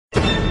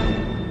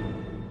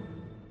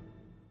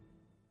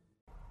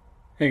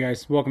Hey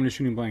guys, welcome to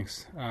Shooting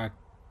Blanks.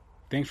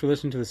 Thanks for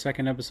listening to the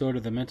second episode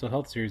of the mental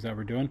health series that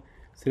we're doing.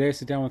 Today I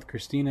sit down with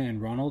Christina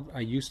and Ronald. I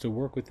used to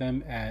work with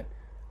them at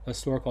a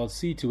store called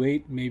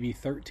C28 maybe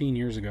 13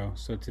 years ago.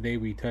 So today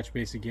we touch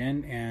base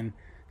again and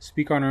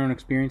speak on our own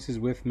experiences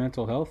with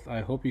mental health.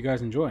 I hope you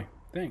guys enjoy.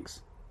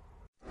 Thanks.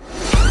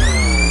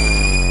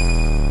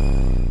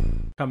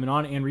 Coming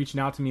on and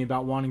reaching out to me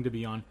about wanting to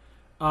be on.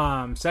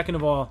 Second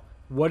of all,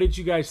 what did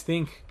you guys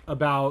think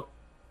about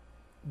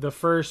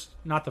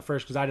not the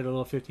first because I did a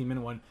little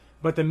 15-minute one,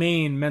 but the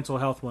main mental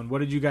health one? What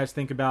did you guys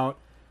think about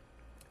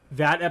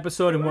that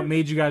episode and what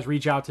made you guys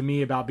reach out to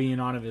me about being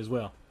on it as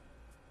well?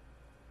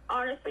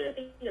 Honestly, I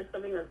think it's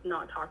something that's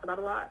not talked about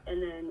a lot,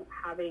 and then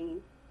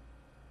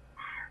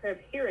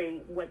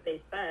hearing what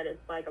they said, it's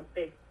like a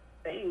big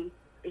thing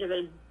because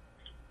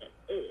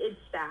it's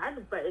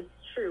sad, but it's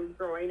true.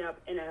 Growing up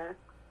in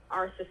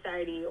our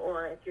society,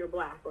 or if you're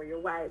black or you're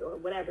white or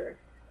whatever,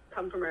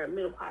 come from a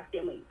middle class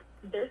family,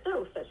 there's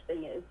no such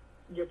thing as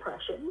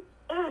depression.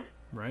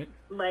 Right.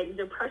 Like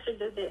depression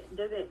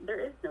doesn't.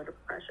 There is no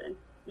depression.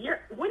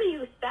 What are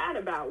you sad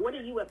about? What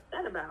are you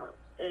upset about?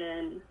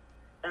 And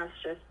that's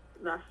just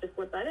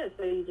what that is.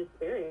 So you just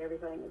bury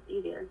everything. It's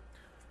easier.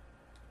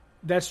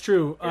 That's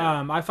true.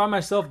 Yeah. I find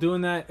myself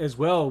doing that as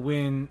well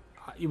when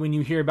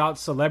you hear about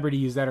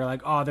celebrities that are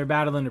like, oh, they're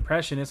battling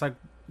depression. It's like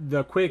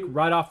the quick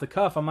right off the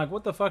cuff. I'm like,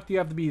 what the fuck do you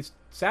have to be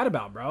sad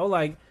about, bro?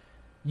 Like,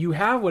 you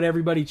have what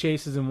everybody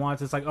chases and wants.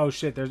 It's like, oh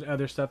shit, there's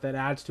other stuff that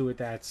adds to it.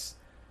 That's,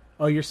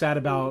 oh, you're sad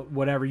about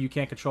whatever you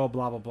can't control,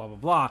 blah blah blah blah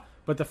blah.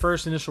 But the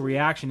first initial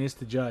reaction is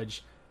to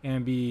judge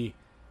and be,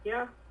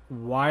 Yeah.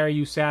 why are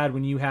you sad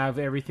when you have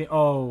everything?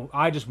 Oh,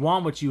 I just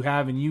want what you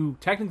have, and you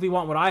technically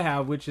want what I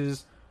have, which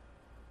is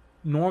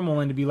normal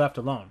and to be left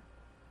alone.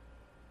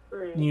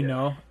 Right. You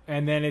know?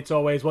 And then it's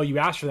always, well, you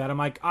asked for that. I'm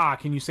like,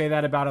 can you say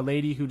that about a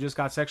lady who just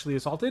got sexually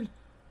assaulted?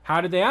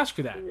 How did they ask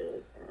for that?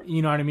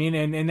 You know what I mean?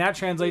 And that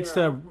translates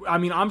to, I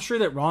mean, I'm sure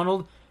that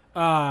Ronald,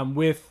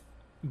 with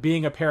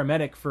being a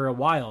paramedic for a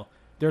while,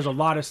 there's a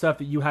lot of stuff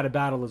that you had to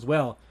battle as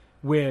well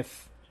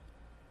with,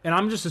 and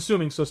I'm just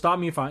assuming, so stop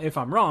me if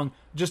I'm wrong,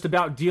 just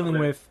about dealing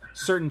with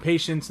certain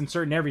patients and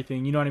certain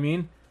everything, you know what I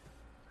mean?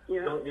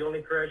 Yeah. The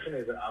only correction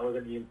is that I was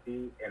in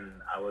EMT and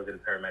I was in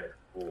paramedic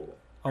school.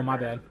 Oh, my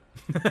bad.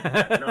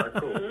 No, it's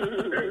cool.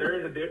 There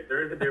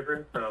is a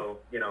difference. So,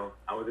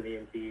 I was an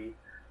EMT,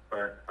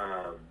 but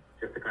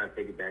just to kind of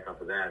piggyback off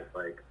of that, it's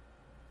like,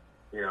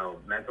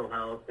 mental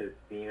health is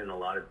seen in a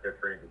lot of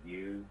different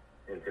views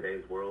in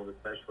today's world,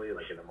 especially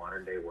like in the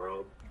modern day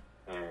world.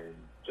 And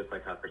just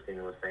like how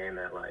Christina was saying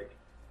that, like,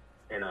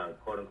 in a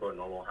quote unquote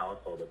normal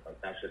household, it's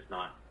like, that's just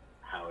not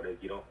how it is.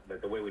 You don't,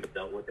 like, the way we've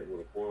dealt with it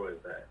before was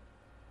that,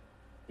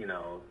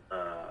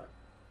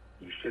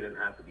 you shouldn't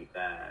have to be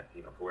sad,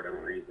 for whatever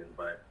reason.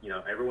 But,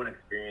 everyone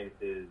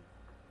experiences,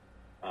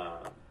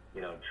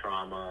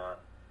 trauma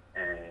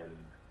and,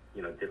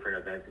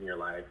 different events in your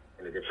life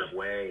in a different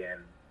way.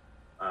 And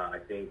I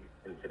think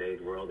in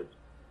today's world,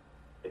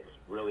 it's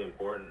really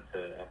important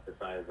to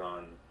emphasize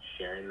on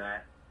sharing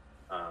that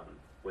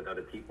with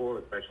other people,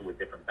 especially with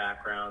different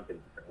backgrounds and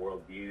different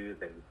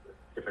worldviews and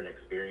different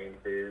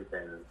experiences,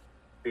 and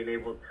being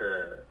able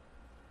to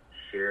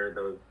share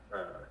those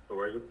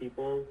stories with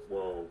people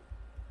will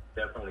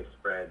definitely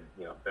spread,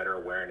 better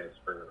awareness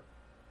for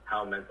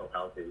how mental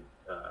health is,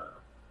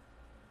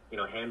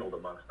 handled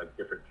amongst like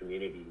different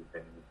communities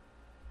and,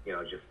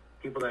 just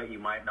people that you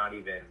might not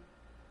even,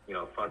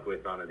 fuck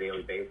with on a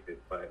daily basis,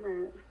 but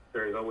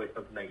there's always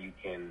something that you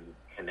can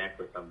connect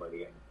with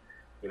somebody.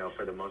 And,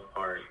 for the most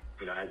part,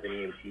 as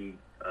an EMT,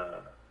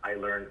 I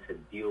learned to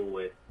deal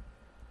with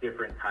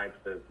different types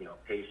of,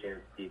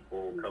 patients,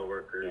 people,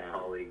 coworkers,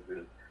 colleagues,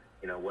 and,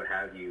 what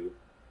have you.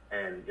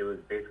 And it was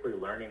basically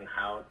learning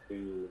how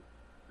to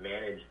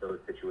manage those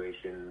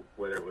situations,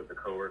 whether it was a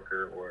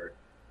coworker or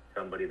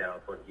somebody that I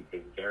was supposed to be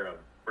taken care of,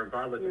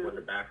 regardless of what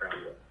the background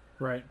was.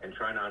 Right. And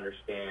trying to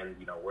understand,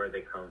 where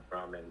they come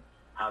from and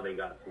how they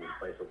got to the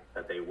place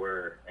that they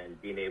were, and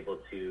being able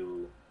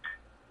to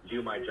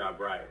do my job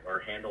right, or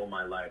handle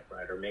my life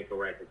right, or make a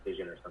right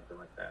decision or something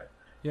like that.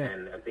 Yeah.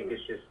 And I think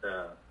it's just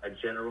a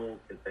general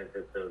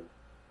consensus of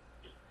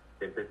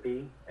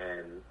sympathy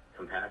and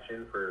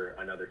compassion for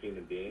another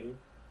human being.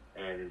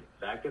 And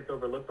that gets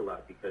overlooked a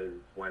lot because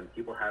when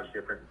people have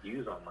different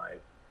views on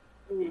life,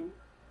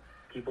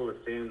 people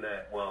assume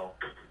that, well,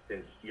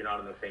 since you're not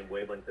on the same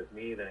wavelength as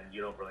me, then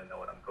you don't really know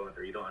what I'm going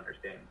through. You don't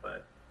understand.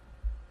 But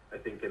I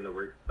think in the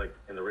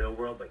real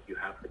world, like, you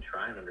have to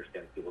try and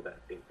understand people that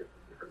think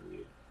differently from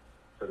you,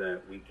 so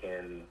that we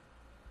can,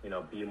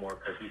 be a more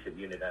cohesive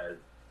unit as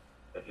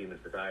a human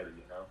society.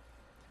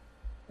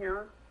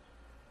 Yeah.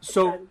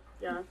 So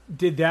Yeah.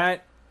 did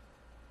that?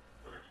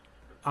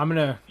 I'm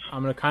gonna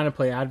kind of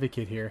play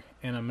advocate here,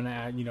 and I'm gonna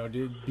add,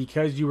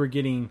 because you were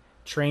getting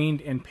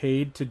trained and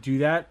paid to do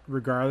that,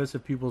 regardless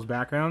of people's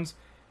backgrounds,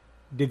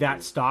 did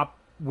that stop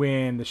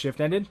when the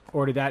shift ended,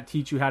 or did that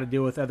teach you how to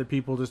deal with other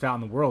people just out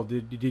in the world?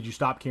 Did you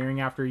stop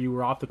caring after you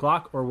were off the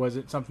clock, or was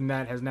it something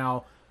that has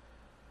now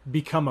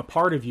become a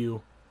part of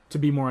you to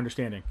be more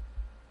understanding?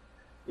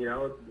 You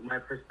know, my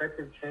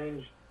perspective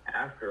changed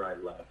after I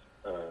left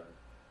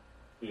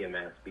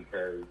EMS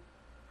because,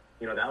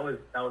 you know, that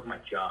was my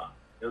job.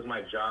 It was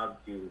my job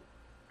to,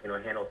 you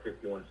know, handle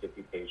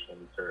 5150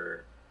 patients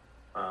or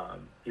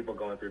people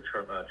going through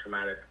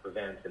traumatic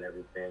events and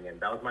everything. And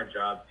that was my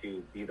job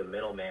to be the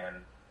middleman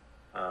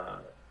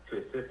to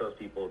assist those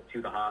people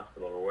to the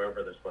hospital or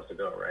wherever they're supposed to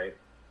go, right?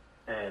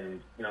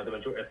 And, you know,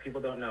 if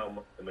people don't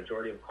know, the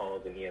majority of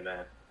calls in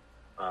EMS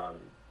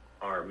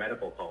are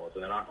medical calls,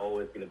 and they're not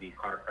always going to be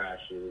car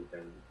crashes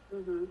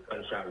and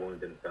gunshot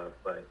wounds and stuff,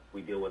 but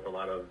we deal with a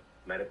lot of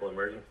medical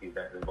emergencies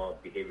that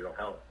involve behavioral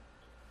health.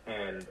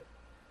 And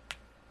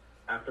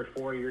after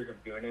 4 years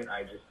of doing it,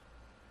 I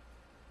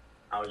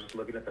was just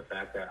looking at the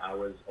fact that I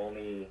was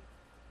only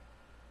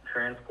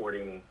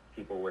transporting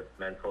people with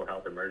mental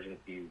health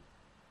emergencies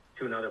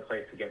to another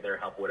place to get their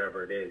help,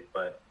 whatever it is.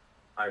 But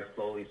I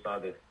slowly saw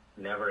this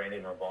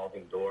never-ending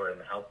revolving door in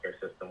the healthcare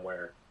system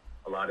where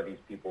a lot of these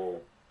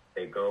people,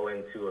 they go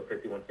into a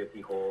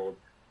 5150 hold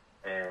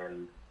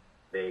and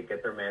they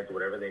get their meds,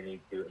 whatever they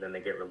need to, and then they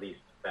get released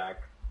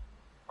back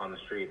on the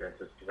street or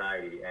into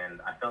society.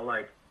 And I felt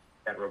like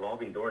that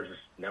revolving door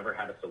just never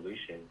had a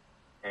solution.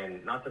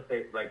 And not to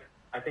say, like,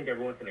 I think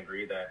everyone can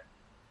agree that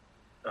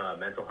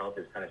mental health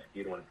is kind of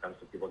skewed when it comes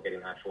to people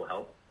getting actual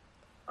help.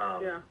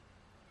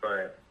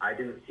 But I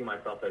didn't see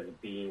myself as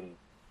being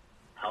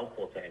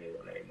helpful to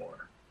anyone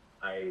anymore.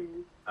 I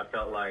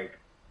felt like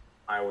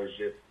I was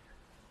just,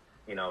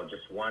 you know,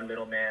 just one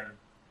middleman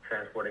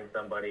transporting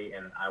somebody,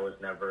 and I was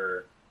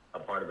never a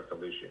part of the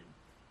solution.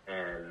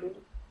 And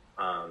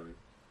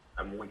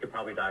we could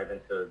probably dive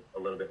into a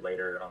little bit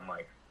later on,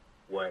 like,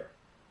 what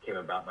came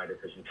about my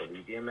decision to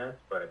leave EMS.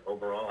 But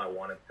overall, I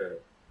wanted to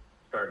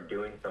start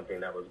doing something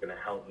that was going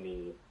to help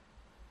me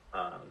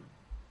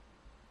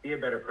be a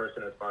better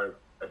person as far as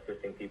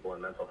assisting people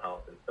in mental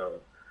health. And so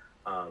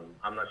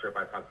I'm not sure if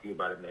I talked to you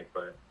about it, Nick,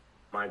 but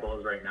my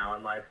goals right now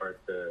in life are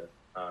to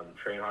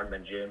train hard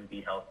in the gym,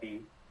 be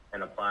healthy,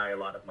 and apply a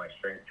lot of my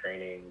strength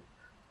training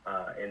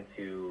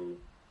into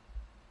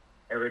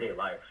everyday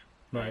life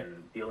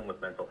and dealing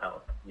with mental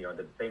health. You know,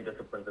 the same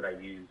disciplines that I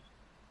use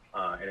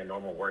in a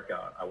normal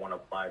workout, I want to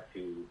apply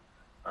to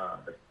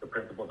the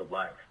principles of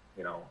life.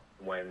 You know,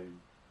 when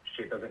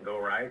shit doesn't go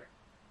right,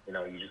 you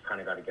know, you just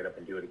kind of got to get up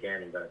and do it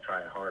again. You got to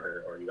try it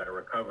harder, or you got to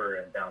recover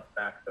and bounce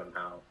back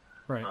somehow.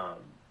 Right.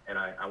 And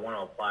I want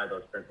to apply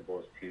those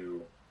principles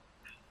to,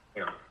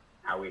 you know,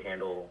 how we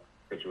handle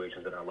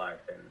situations in our life.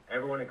 And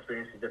everyone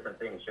experiences different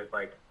things, just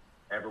like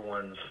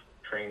everyone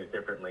trains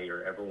differently,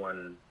 or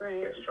everyone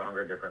gets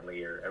stronger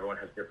differently, or everyone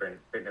has different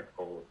fitness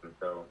goals. And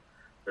so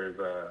there's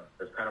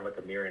kind of like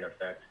a mirroring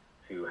effect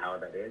to how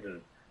that is.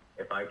 And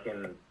if I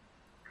can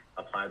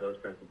apply those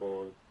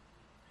principles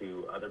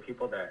to other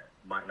people that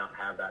might not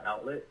have that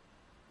outlet,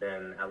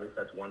 then at least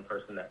that's one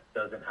person that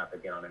doesn't have to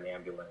get on an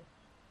ambulance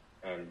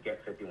and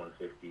get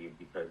 5150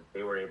 because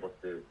they were able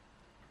to,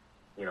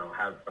 you know,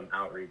 have some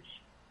outreach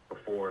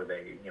before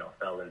they, you know,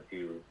 fell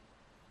into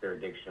their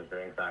addictions,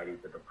 their anxieties,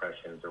 their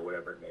depressions, or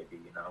whatever it may be,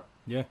 you know?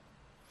 Yeah.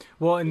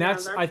 Well, and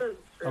that's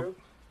true.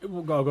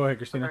 Go ahead,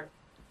 Christina. Okay.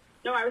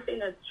 No, I was saying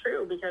that's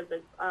true because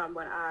it's,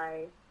 when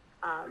I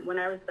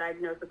was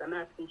diagnosed with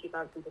MS in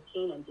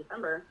 2015 in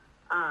December,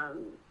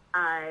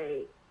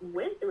 I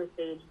went through a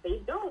stage.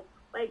 They don't,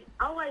 like,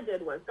 all I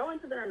did was go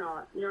into the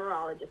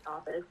neurologist's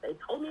office. They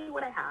told me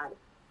what I had.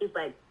 He's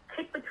like,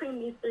 pick between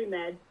these 3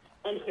 meds,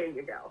 and here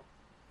you go.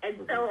 And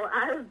so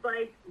I was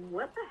like,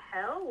 what the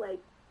hell? Like,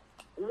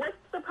 what's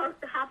supposed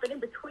to happen in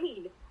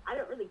between? I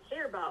don't really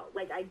care about,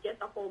 like, I get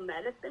the whole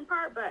medicine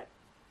part, but,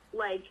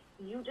 like,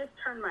 you just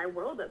turned my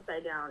world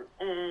upside down.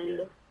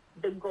 And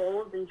the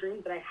goals and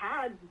dreams that I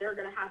had, they're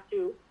going to have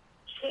to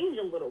change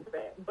a little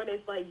bit. But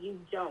it's like, you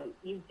don't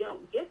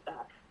get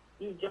that.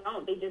 You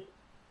don't. They just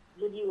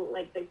give you,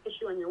 like, they push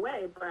you on your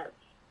way. But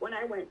when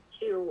I went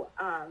to,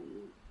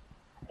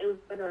 it was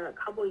like a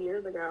couple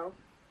years ago,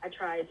 I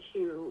tried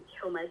to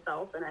kill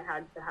myself, and I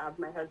had to have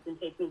my husband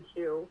take me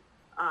to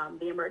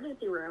the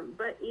emergency room.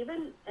 But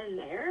even in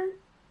there,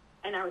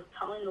 and I was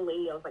telling the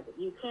lady, I was like,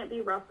 you can't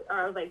be rough.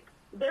 I was like,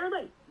 they're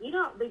like, you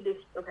know, they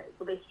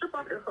strip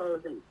off your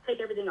clothes and take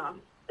everything off.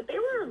 But they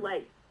were,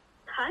 like,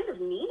 kind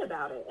of mean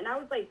about it. And I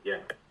was like,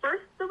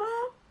 first of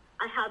all,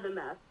 I have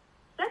MS.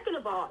 Second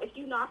of all, if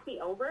you knock me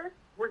over,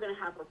 we're going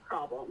to have a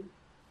problem.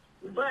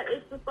 But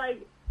it's just like,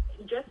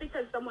 just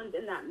because someone's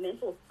in that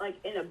mental, like,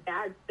 in a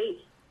bad space,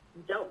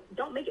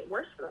 don't make it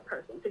worse for that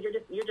person, because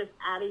you're just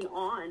adding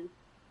on,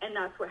 and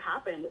that's what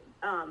happened.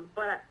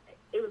 But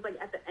it was like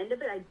at the end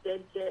of it, I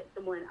did get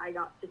someone I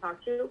got to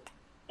talk to,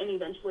 and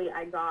eventually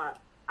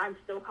I'm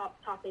still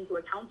talking to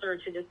a counselor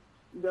to just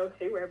go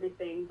through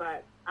everything.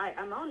 But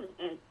I'm on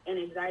an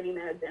anxiety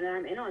meds, and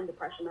I'm in on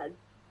depression meds.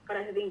 But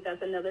I think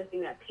that's another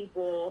thing that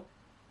people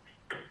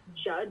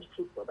judge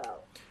people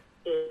about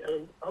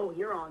is, oh,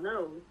 you're on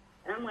those,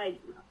 and I'm like,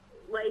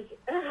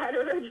 I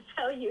don't know what to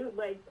tell you,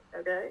 like,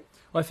 okay.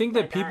 Well, I think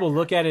that people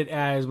look at it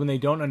as, when they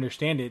don't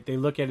understand it, they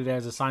look at it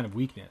as a sign of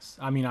weakness.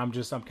 I mean, I'm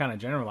kind of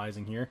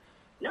generalizing here.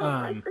 No,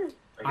 I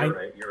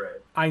agree. You're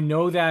right. I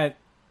know that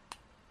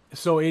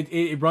So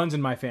it runs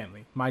in my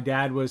family. My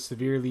dad was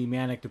severely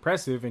manic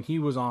depressive, and he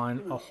was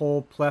on a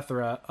whole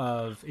plethora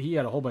of. He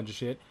had a whole bunch of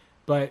shit,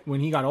 but when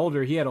he got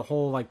older, he had a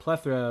whole like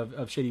plethora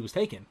of shit he was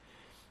taking,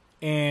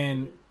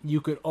 and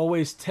you could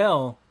always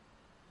tell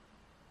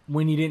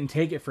when he didn't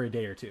take it for a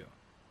day or two.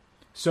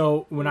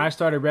 So when I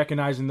started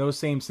recognizing those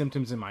same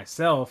symptoms in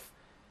myself,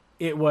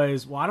 it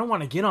was, well, I don't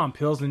want to get on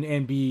pills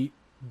and be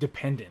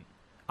dependent.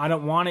 I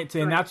don't want it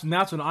to, and that's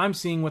what I'm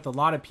seeing with a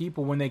lot of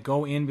people when they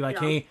go in, be like,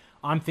 hey,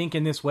 I'm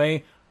thinking this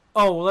way.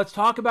 Oh, well, let's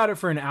talk about it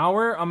for an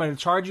hour. I'm going to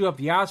charge you up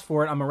the ass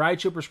for it. I'm going to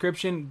write you a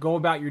prescription, go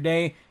about your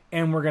day,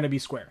 and we're going to be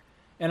square.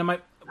 And I'm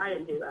like, I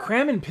didn't do that.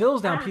 Cramming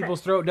pills down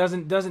people's throat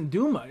doesn't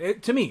do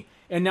much to me.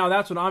 And now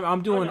that's what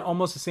I'm doing.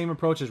 Almost the same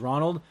approach as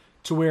Ronald,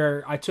 to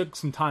where I took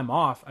some time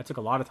off. I took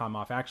a lot of time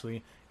off,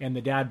 actually, and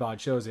the dad bod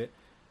shows it.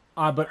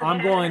 But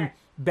I'm going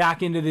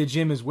back into the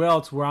gym as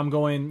well, to where I'm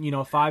going,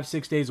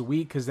 5-6 days a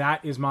week, because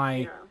that is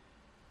my,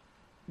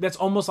 that's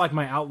almost like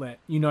my outlet.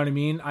 You know what I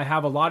mean? I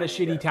have a lot of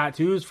shitty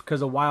tattoos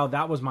because a while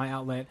that was my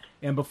outlet.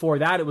 And before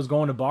that, it was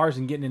going to bars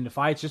and getting into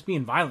fights, just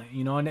being violent,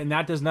 and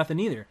that does nothing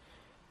either.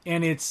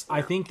 And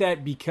I think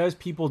that because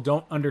people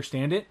don't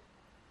understand it,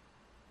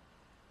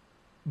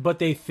 but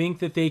they think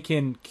that they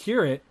can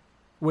cure it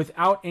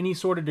without any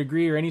sort of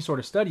degree or any sort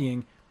of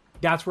studying,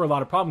 that's where a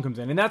lot of problem comes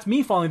in. And that's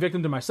me falling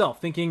victim to myself,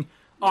 thinking,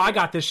 oh, I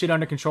got this shit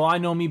under control. I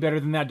know me better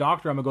than that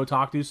doctor I'm going to go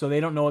talk to, so they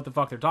don't know what the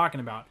fuck they're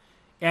talking about.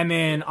 And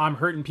then I'm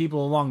hurting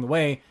people along the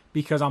way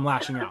because I'm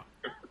lashing out.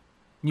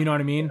 You know what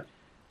I mean?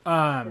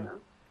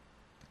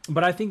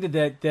 But I think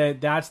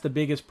that's the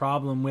biggest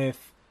problem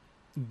with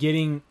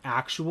getting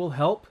actual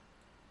help,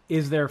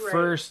 is their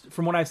first,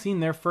 from what I've seen,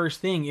 their first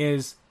thing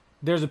is,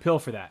 there's a pill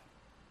for that.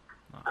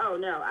 Oh,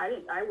 no, I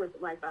didn't. I was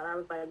like that. I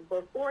was like,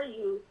 before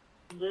you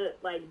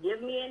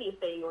give me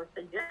anything or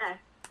suggest,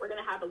 we're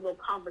going to have a little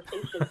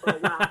conversation for a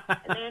while,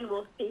 and then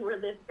we'll see where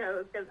this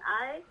goes. Because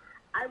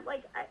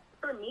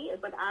for me,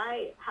 it's like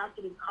I have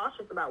to be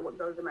cautious about what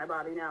goes in my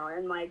body now.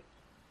 And,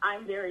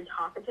 I'm very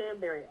talkative,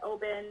 very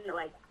open.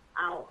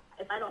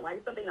 If I don't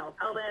like something, I'll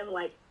tell them.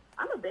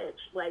 I'm a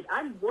bitch.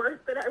 I'm worse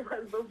than I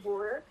was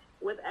before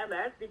with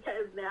MS,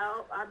 because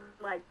now I'm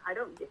I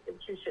don't give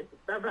two shits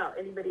about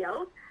anybody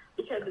else,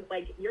 because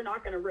it's you're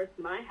not going to risk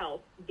my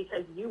health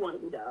because you want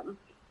to be dumb.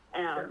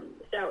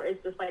 So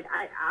it's just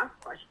I ask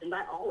questions.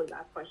 I always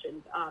ask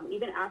questions.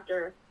 Even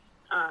after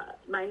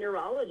my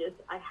neurologist,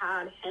 I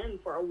had him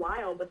for a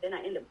while, but then I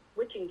ended up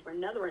switching to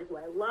another one who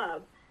I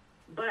love.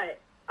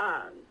 But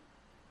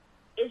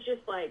it's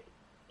just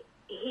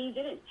he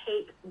didn't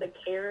take the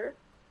care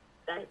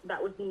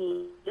that was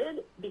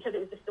needed, because it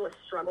was just still a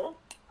struggle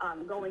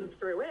going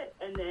through it.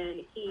 And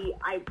then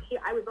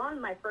I was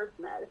on my first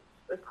med.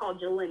 It's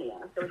called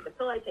Gilenya. So it's a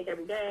pill I take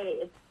every day.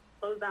 It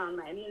slows down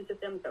my immune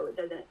system so it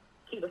doesn't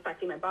keep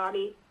affecting my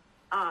body.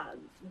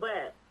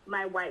 But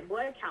my white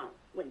blood count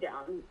went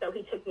down, so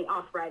he took me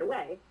off right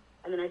away.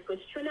 And then I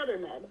switched to another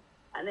med,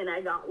 and then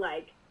I got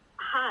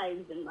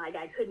hives, and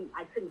I couldn't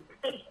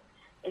take it.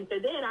 And so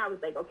then I was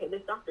like, okay,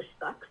 this doctor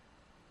sucks.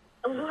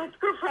 Let's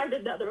go find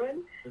another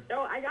one.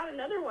 So I got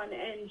another one,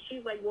 and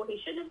she's like, well,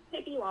 he shouldn't have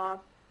taken you off.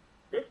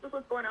 This is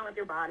what's going on with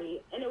your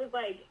body. And it was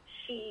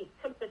she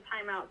took the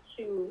time out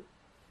to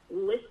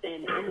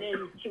listen and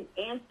then to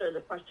answer the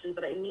questions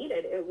that I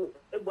needed.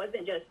 It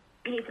wasn't just,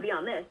 you need to be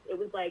on this. It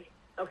was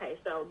okay,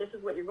 so this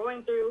is what you're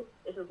going through.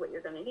 This is what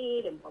you're going to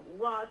need, and blah, blah,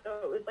 blah.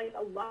 So it was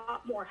a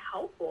lot more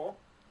helpful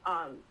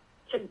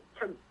to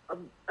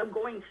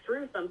going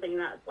through something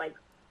that's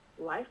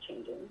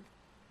life-changing.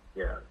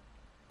 Yeah.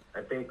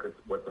 I think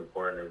what's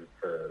important is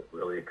to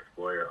really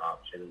explore your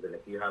options. And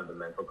if you have the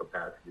mental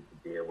capacity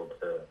to be able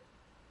to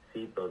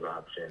see those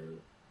options,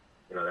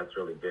 that's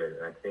really good.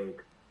 And I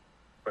think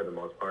for the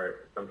most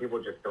part, some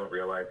people just don't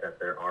realize that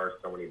there are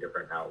so many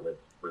different outlets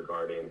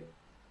regarding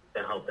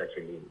the help that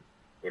you need,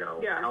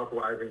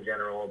 health-wise in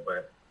general,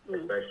 but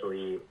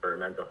especially for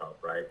mental health,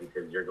 right?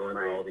 Because you're going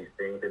through all these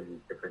things and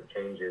these different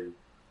changes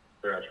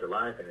throughout your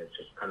life, and it's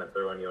just kind of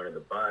throwing you under the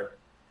bus.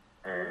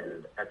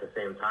 And at the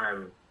same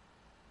time,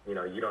 you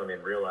don't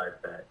even realize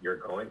that you're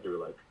going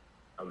through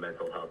a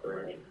mental health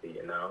emergency,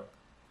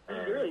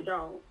 And you really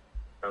don't.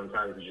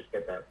 Sometimes you just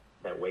get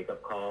that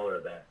wake-up call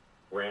or that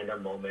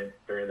random moment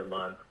during the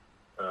month,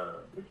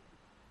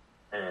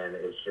 and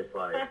it's just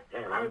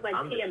damn,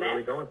 I'm just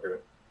really going through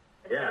it.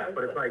 Yeah,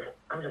 but it's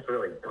I'm just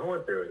really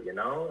going through it, And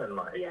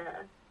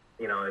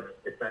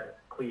it's that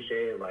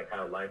cliche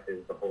how life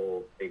is the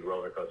whole big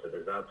roller coaster.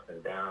 There's ups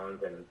and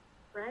downs, and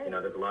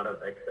there's a lot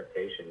of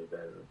expectations,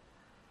 and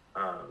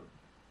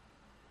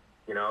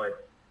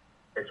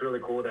it's really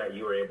cool that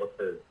you were able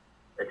to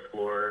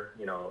explore,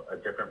 a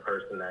different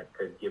person that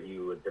could give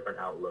you a different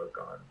outlook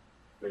on,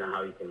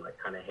 how you can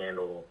kind of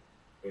handle,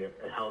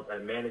 health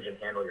and manage and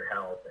handle your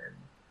health. And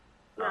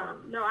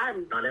no,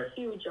 I'm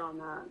huge on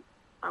that.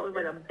 I was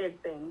a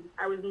big thing.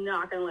 I was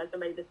not going to let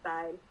somebody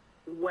decide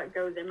what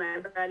goes in my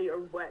body or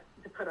what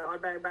to put on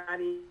my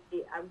body.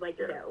 I was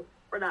no,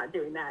 we're not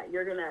doing that.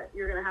 You're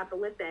gonna have to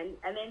listen,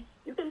 and then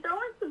you can throw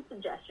in some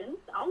suggestions.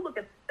 I'll look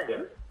at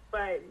them.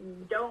 but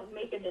don't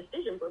make a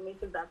decision for me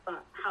because that's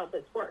not how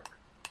this works.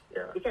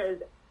 Yeah. Because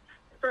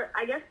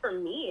I guess for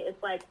me,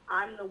 it's like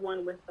I'm the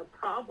one with the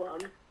problem.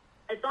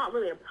 It's not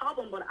really a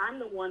problem, but I'm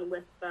the one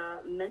with the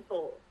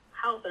mental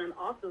health, and I'm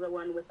also the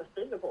one with the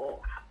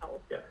physical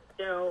health. Yeah.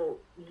 So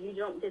you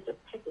don't get to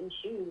pick and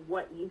choose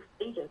what you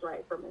think is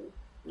right for me.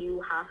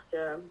 You have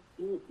to,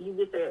 you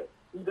get to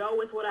go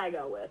with what I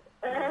go with.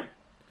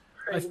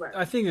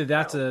 I think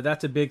that's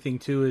a big thing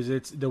too. Is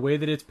it's the way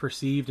that it's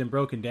perceived and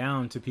broken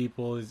down to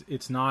people is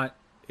it's not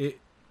it.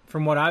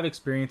 From what I've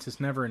experienced, it's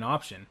never an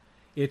option.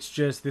 It's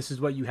just this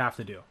is what you have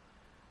to do.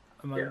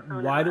 I'm like,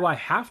 why do I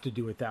have to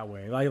do it that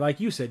way? Like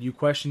you said, you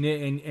question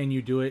it and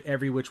you do it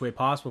every which way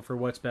possible for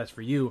what's best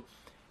for you.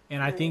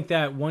 And I think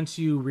that once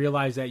you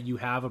realize that you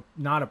have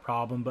not a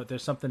problem, but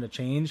there's something to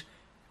change,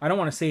 I don't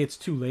want to say it's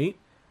too late,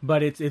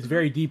 but it's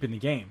very deep in the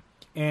game.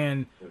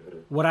 And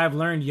what I've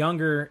learned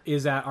younger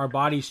is that our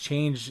bodies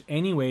change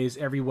anyways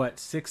every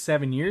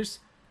 6-7 years.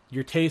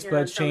 Your taste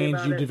buds change.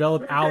 You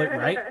develop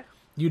right?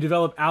 You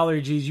develop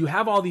allergies. You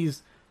have all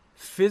these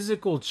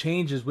physical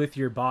changes with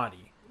your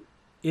body.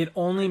 It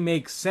only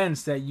makes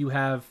sense that you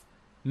have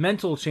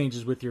mental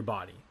changes with your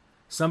body.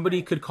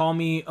 Somebody could call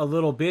me a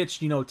little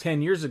bitch,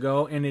 10 years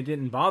ago, and it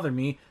didn't bother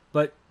me,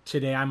 but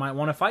today I might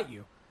want to fight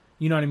you.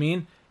 You know what I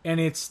mean? And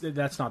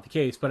that's not the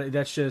case, but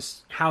that's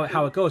just how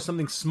it goes.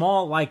 Something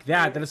small like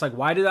that it's like,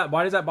 why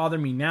does that bother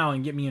me now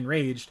and get me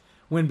enraged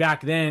when back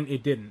then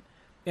it didn't?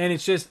 And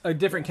it's just a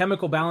different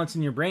chemical balance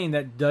in your brain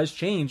that does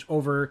change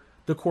over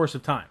the course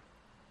of time.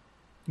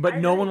 But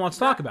no one wants to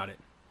talk about it.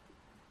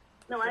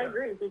 No, I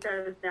agree,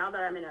 because now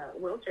that I'm in a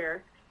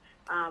wheelchair,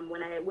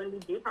 when we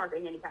do talk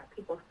to handicapped,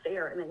 people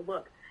stare and they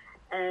look.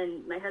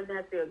 And my husband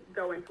has to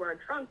go into our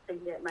trunk to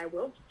get my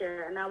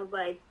wheelchair, and I was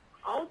like,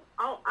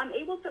 I'm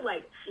able to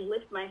like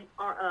lift my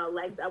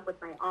legs up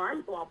with my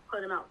arms, so I'll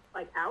put them out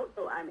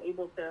so I'm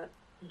able to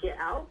get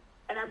out.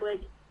 And I'm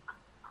like,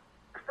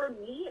 for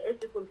me,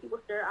 it's just when people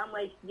stare, I'm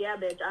like, yeah,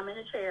 bitch, I'm in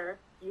a chair.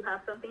 You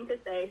have something to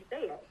say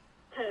it,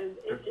 because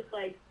it's just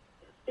like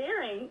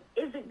staring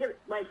isn't good.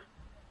 Like,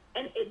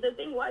 and the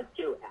thing was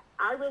too,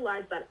 I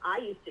realized that I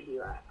used to do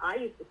that. I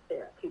used to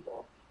stare at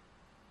people.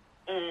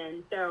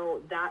 And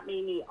so that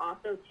made me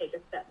also take a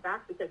step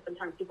back, because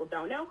sometimes people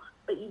don't know,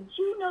 but you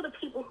do know the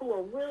people who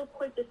are real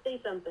quick to say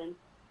something.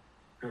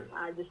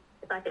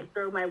 If I could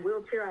throw my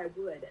wheelchair, I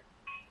would.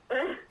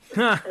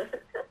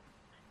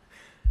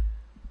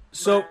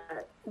 So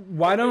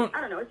why don't...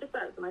 I don't know, it's just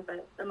the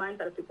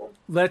mindset of people.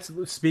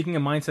 Speaking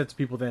of mindsets of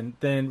people,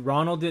 then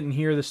Ronald didn't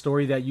hear the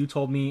story that you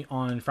told me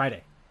on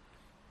Friday.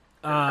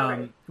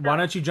 Why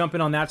don't you jump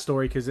in on that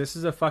story, because this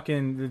is a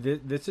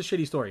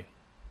shitty story.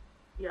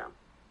 Yeah.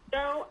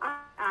 So I'm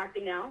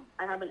acting now.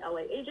 I have an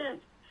LA agent.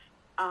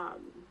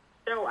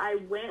 So I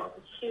went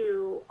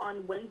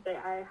on Wednesday,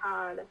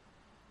 I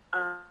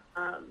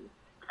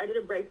did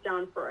a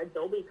breakdown for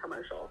Adobe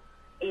commercial,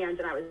 and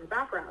then I was in the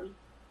background.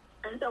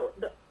 And so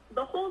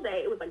the whole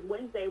day, it was like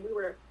Wednesday, me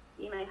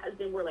and my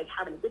husband were like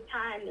having a good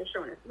time. They're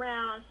showing us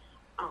around.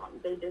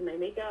 They did my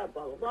makeup,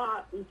 blah, blah,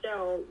 blah. And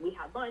so we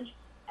had lunch.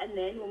 And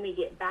then when we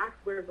get back,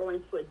 we're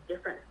going to a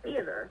different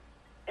theater.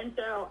 And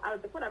so I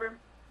was like, whatever.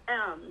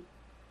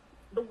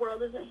 The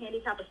world isn't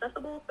handicap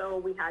accessible, so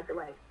we had to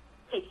like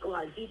take a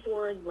lot of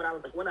detours, but I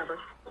was like, whatever.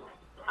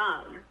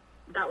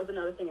 That was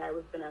another thing I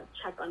was going to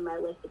check on my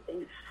list of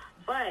things.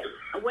 But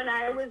when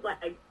I was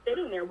like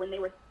sitting there, when they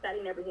were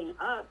setting everything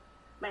up,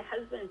 my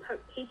husband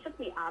took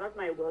me out of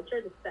my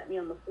wheelchair to set me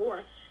on the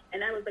floor,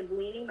 and I was like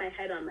leaning my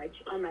head on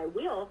my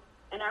wheel,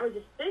 and I was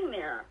just sitting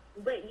there.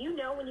 But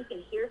when you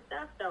can hear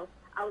stuff, so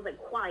I was like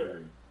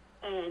quiet.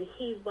 And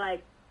he's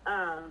like,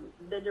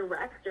 the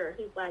director,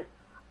 he's like,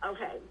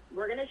 okay,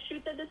 we're gonna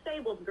shoot the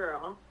disabled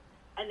girl,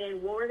 and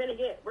then we're gonna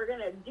get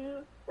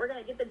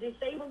the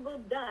disabled girl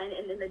done,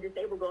 and then the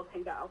disabled girl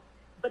can go.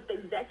 But the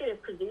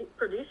executive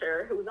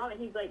producer who was on it,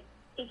 he's like,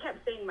 he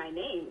kept saying my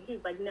name.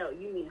 He's like, no,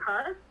 you mean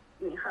her?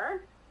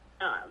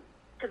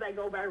 Because I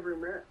go by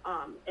rumor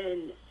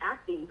in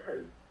acting,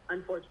 because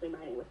unfortunately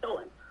my name was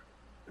stolen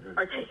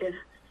or taken.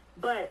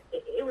 But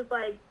it was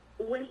like,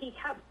 when he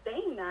kept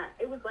saying that,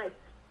 it was like,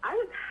 I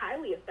was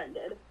highly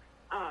offended.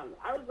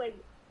 I was like,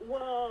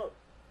 well,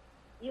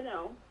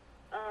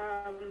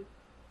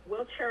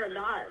 wheelchair or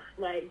not,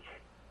 like,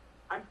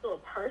 I'm still a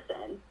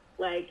person.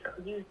 Like,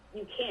 you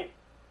can't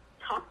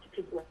talk to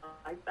people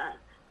like that,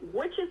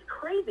 which is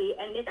crazy.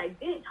 And Nick, I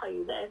didn't tell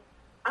you this.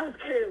 I was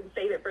going to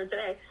save it for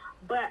today,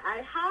 but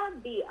I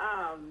had the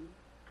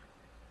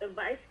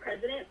vice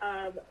president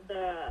of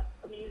the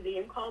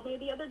museum called me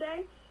the other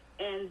day,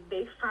 and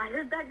they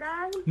fired that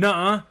guy.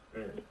 Nuh-uh.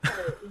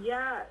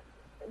 Yeah,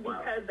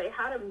 because they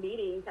had a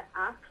meeting to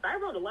ask. I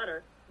wrote a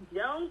letter.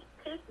 Don't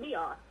piss me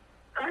off.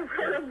 I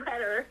wrote a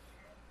letter,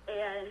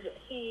 and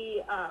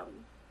he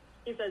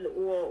said,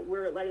 well,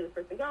 we're letting this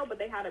person go, but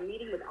they had a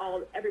meeting with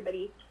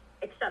everybody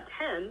except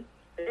him.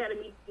 They had a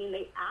meeting.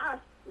 They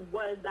asked,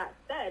 was that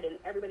said? And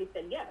everybody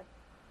said yes.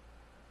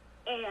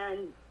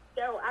 And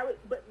so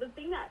but the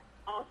thing that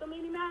also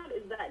made me mad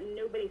is that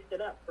nobody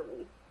stood up for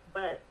me.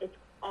 But it's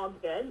all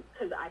good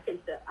because I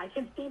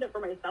can see that for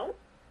myself.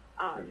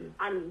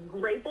 I'm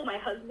grateful my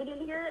husband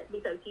didn't hear it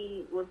because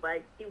he was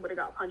like, he would have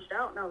got punched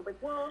out, and I was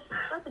like, well,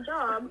 that's a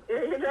job.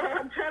 You know,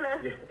 I'm trying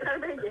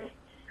to make it.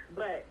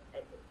 But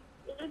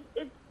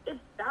it's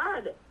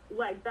sad,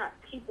 like, that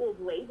people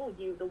label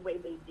you the way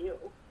they do.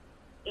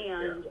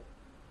 And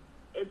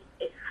it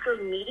for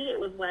me, it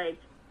was like,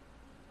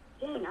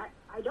 dang,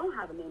 I don't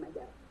have a name, I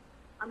guess.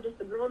 I'm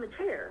just a girl in a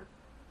chair.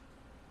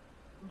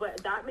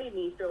 But that made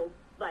me feel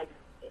like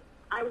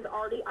I'm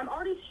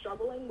already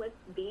struggling with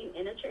being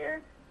in a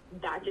chair.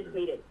 That just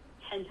made it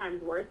 10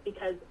 times worse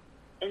because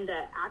in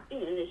the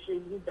acting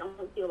industry, you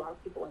don't see a lot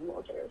of people in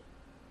wheelchairs.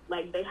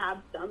 Like, they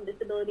have some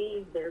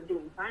disabilities, they're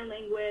doing sign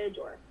language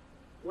or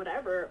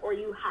whatever, or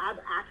you have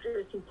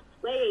actors who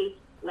play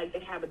like they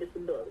have a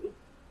disability.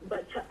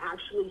 But to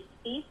actually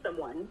see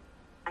someone,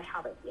 I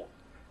haven't yet.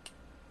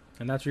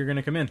 And that's where you're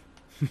going to come in.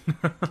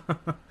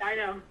 I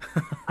know.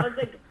 I was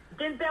like,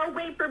 Denzel,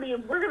 wait for me.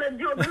 We're going to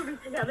do a movie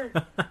together.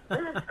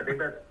 I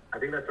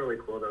think that's really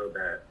cool, though,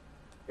 that,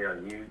 you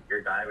know,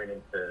 you're diving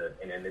into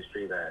an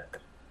industry that,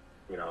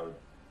 you know,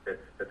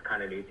 that's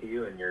kind of new to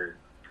you, and you're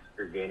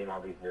gaining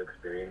all these new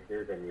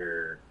experiences, and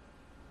you're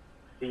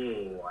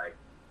seeing, like,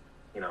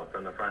 you know,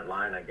 from the front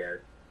line, I guess,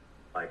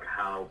 like,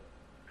 how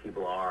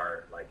people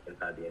are, like,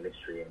 inside the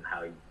industry and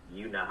how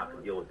you now have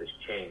to deal with this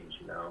change,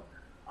 you know.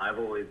 I've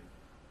always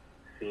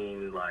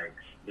seen, like,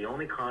 the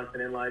only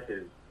constant in life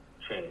is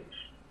change.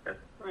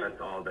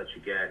 That's all that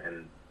you get,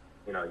 and,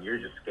 you know, you're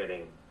just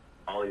getting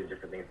all these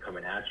different things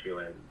coming at you,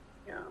 and,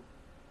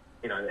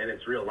 you know, and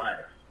it's real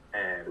life,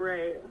 and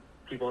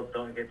people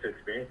don't get to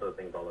experience those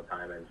things all the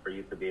time, and for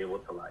you to be able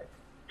to, like,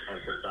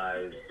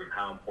 emphasize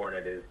how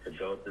important it is to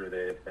go through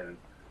this and,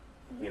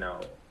 you know,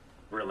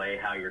 relay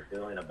how you're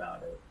feeling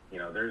about it. You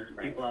know, there's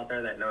people out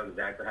there that know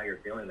exactly how you're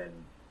feeling, and,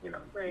 you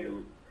know,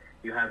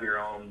 you have your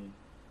own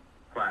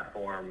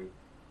platform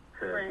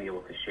to be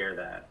able to share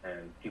that,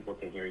 and people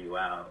can hear you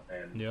out,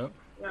 and, you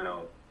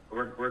know,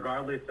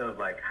 regardless of,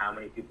 like, how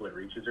many people it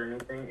reaches or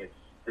anything, it's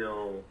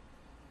still,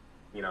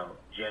 you know,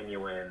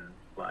 genuine,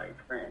 like,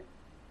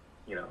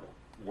 you know,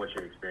 what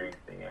you're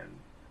experiencing, and,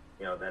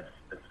 you know, that's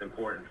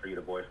important for you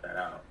to voice that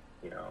out,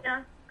 you know.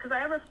 Yeah, because I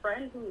have a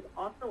friend who's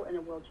also in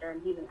a wheelchair,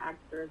 and he's an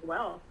actor as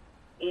well,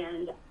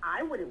 and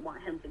I wouldn't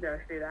want him to go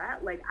through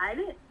that. Like, I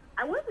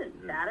wasn't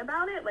sad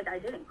about it. Like, I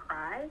didn't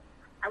cry.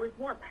 I was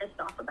more pissed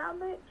off about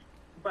it,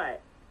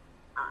 but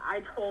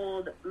I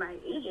told my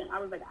agent, I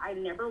was like, I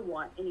never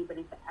want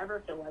anybody to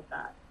ever feel like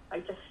that.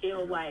 Like, to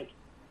feel like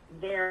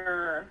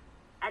their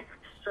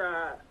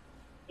extra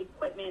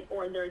equipment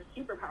or their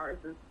superpowers,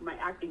 as my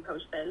acting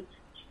coach said,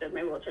 she said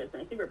my wheelchair is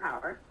my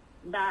superpower,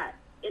 that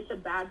it's a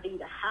bad thing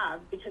to have,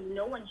 because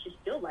no one should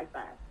feel like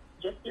that.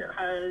 Just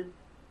because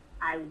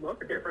I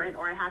look different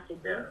or I have to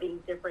do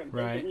things different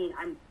doesn't mean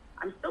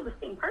I'm still the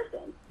same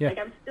person. Like,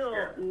 I'm still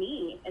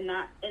me, and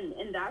that's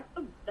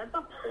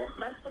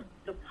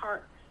the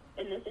part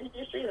in this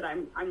industry that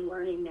I'm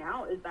learning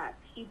now, is that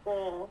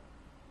people,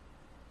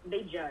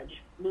 they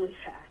judge really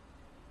fast.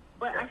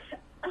 But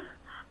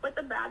but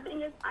the bad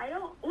thing is, I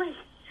don't, like,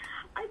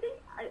 I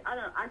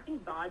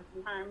think God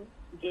sometimes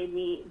gave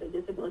me the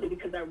disability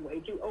because I'm way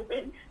too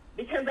open.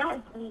 Because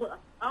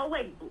I'll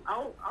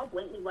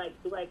blatantly,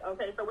 like, be like,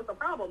 okay, so what the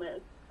problem is?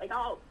 Like,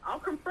 I'll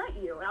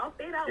confront you, and I'll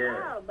say it out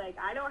loud. Like,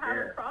 I don't have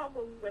a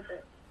problem with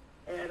it.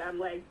 And I'm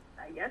like,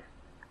 I guess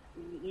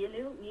you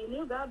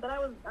knew, God, that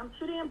I'm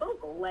too damn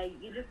vocal. Like,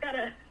 you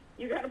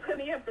gotta put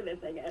me up for this,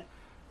 I guess.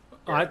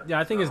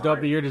 I think it's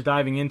dope that you're just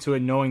diving into it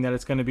knowing that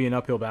it's going to be an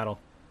uphill battle.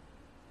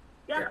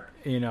 Yeah.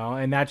 You know,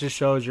 and that just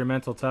shows your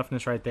mental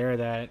toughness right there,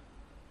 that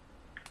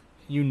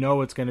you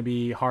know it's going to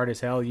be hard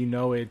as hell. You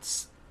know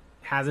it's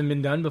hasn't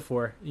been done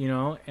before, you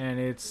know, and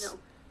it's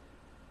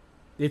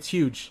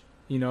huge,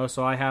 you know,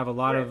 so I have a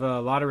lot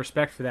of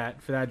respect for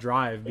that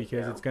drive,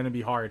 because it's going to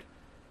be hard,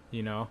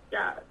 you know.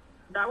 Yeah,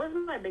 that was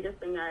my biggest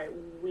thing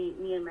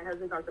me and my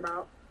husband talked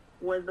about,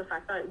 was the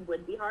fact that it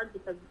would be hard,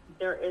 because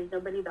there is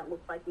nobody that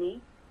looks like me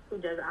who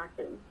does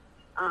acting.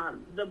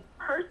 The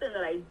person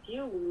that I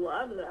do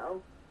love,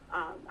 though,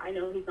 I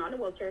know he's not in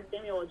a wheelchair,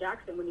 Samuel L.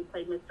 Jackson, when he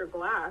played Mr.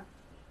 Glass,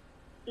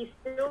 he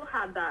still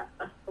had that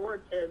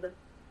authoritative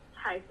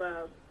type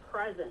of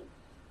presence.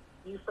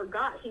 You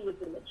forgot he was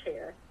in the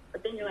chair,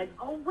 but then you're like,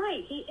 oh,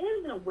 right, he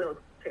is in a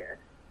wheelchair.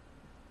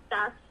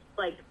 That's,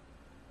 like,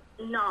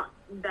 not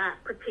that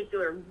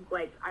particular,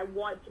 like, I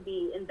want to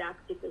be in that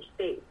particular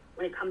state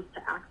when it comes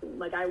to acting.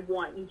 Like, I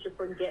want you to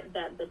forget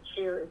that the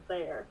chair is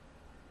there.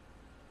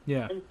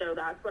 Yeah. And so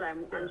that's what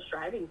I'm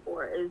striving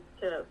for, is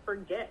to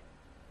forget.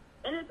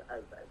 And it's,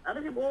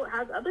 other people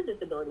have other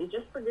disabilities.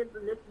 Just forget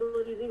the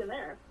disability is even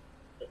there.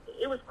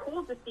 It was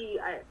cool to see,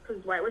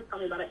 because Dwight was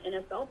telling me about an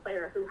NFL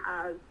player who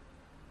has,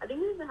 I think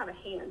he doesn't have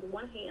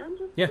one hand.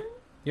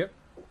 Yep.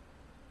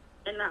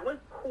 And that was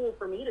cool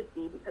for me to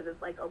see, because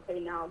it's like, okay,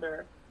 now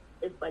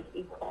it's like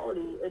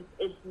equality.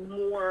 It's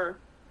more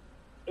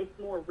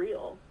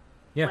real.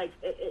 Yeah. Like,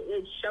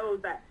 it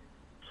shows that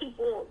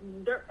people,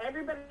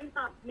 everybody's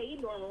not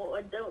made normal,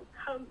 or don't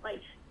come,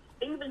 like,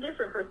 things are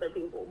different for some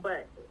people,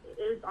 but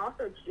it's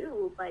also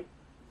too, like,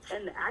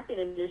 in the acting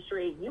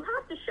industry, you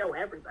have to show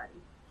everybody.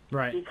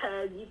 Right.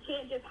 Because you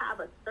can't just have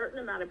a certain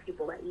amount of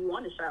people that you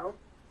want to show.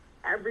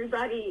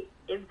 Everybody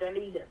is going to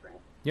be different.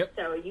 Yep.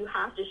 So you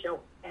have to show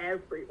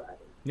everybody.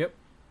 Yep.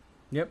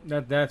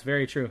 That's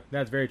very true.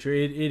 That's very true.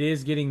 It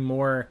is getting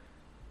more.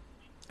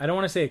 I don't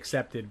want to say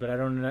accepted, but I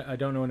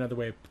don't know another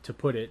way to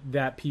put it.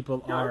 That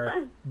people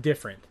are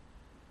different.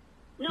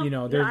 No, you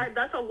know,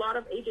 that's a lot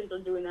of agents are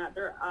doing that.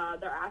 They're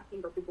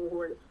asking for people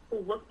who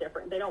look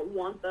different. They don't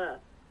want the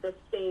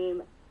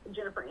same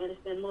Jennifer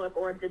Aniston look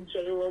or the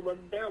J-Lo look.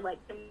 They're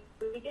like, can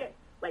we get,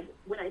 like,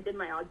 when I did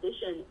my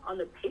audition on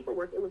the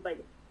paperwork, it was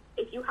like,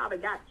 if you have a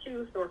gap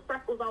tooth or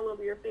freckles all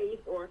over your face,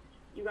 or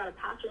you got a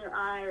patch in your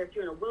eye, or if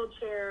you're in a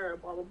wheelchair, or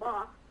blah blah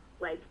blah,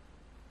 like,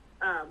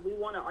 we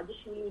want to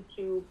audition you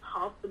to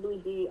possibly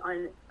be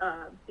on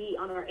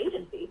our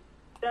agency.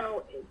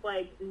 So it's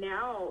like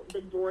now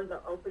the doors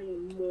are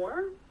opening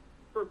more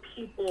for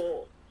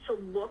people to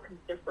look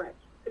different.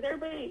 Because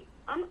everybody,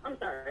 I'm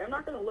sorry, I'm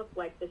not going to look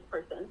like this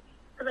person.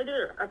 Because I did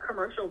a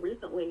commercial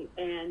recently,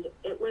 and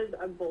it was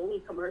a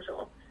goalie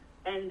commercial.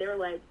 And they're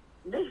like,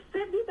 they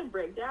sent me the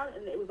breakdown,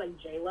 and it was like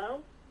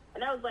J-Lo.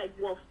 And I was like,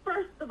 well,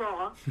 first of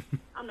all,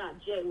 I'm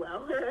not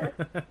J-Lo.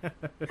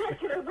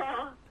 Second of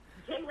all,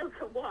 J-Lo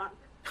can walk.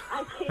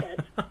 I can't.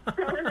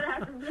 So I'm going to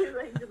have to do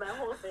like do that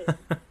whole thing.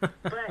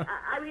 But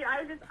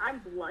I'm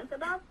blunt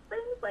about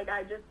things. Like,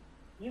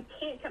 you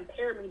can't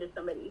compare me to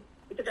somebody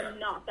because I'm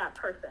not that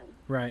person.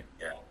 Right.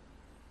 Yeah.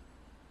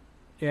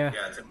 Yeah.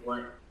 Yeah, it's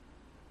important.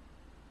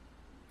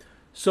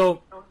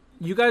 So,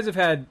 you guys have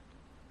had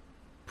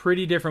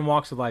pretty different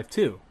walks of life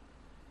too,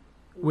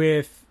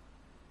 with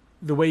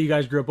the way you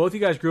guys grew up. Both of you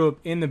guys grew up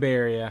in the Bay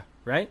Area,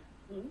 right?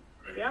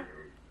 Mm-hmm. Yeah.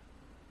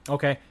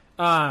 Okay.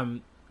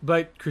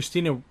 But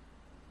Christina,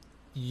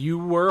 you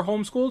were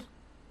homeschooled?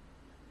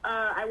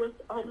 I was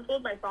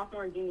homeschooled my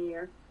sophomore and junior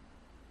year.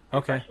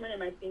 Okay. Freshman and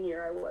my senior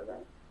year, I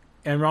wasn't.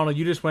 And Ronald,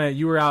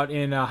 you were out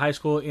in high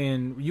school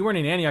you weren't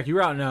in Antioch, you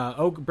were out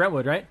in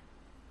Brentwood, right?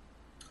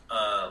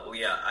 Well,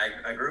 yeah,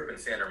 I grew up in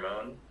San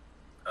Ramon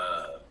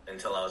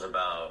until I was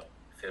about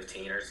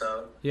 15 or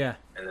so. Yeah.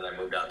 And then I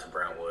moved out to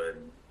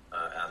Brentwood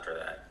after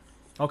that.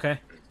 Okay.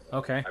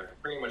 Okay.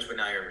 I've pretty much been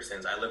out here ever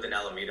since. I lived in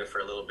Alameda for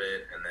a little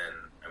bit, and then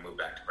I moved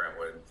back to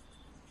Brentwood.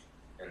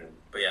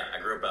 But yeah, I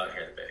grew up out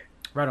here in the Bay.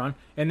 Right on.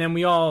 And then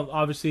we all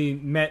obviously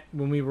met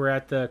when we were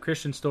at the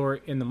Christian store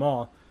in the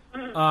mall.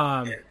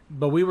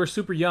 But we were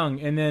super young,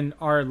 and then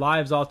our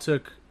lives all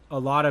took a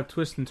lot of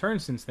twists and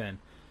turns since then.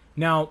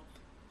 Now,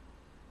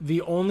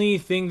 the only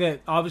thing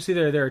that, obviously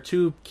there are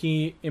two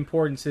key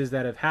importances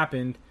that have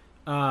happened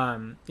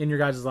in your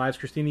guys' lives.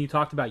 Christina, you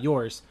talked about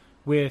yours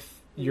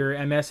with your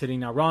MS hitting.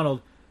 Now,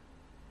 Ronald,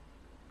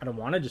 I don't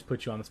want to just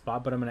put you on the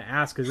spot, but I'm going to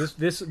ask, because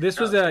this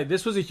was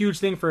a huge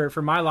thing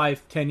for my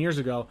life 10 years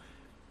ago.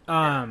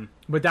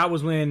 But that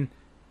was when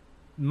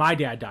my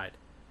dad died.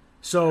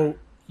 So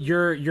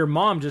your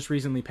mom just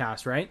recently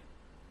passed, right?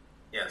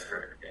 Yes,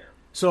 correct. Yeah.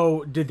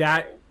 So did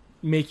that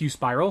make you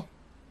spiral?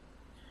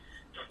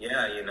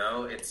 Yeah,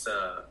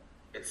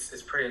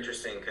 it's pretty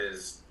interesting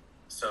because,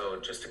 so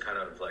just to kind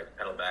of like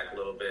pedal back a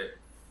little bit,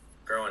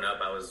 growing up,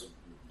 I was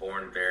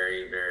born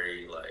very,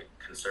 very like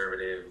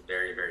conservative,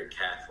 very, very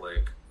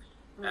Catholic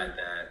at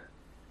that.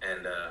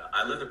 And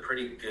I lived a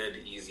pretty good,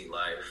 easy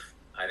life.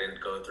 I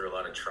didn't go through a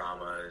lot of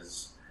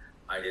traumas.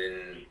 I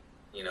didn't,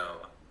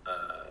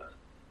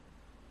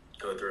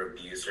 go through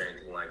abuse or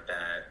anything like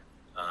that.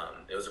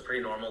 It was a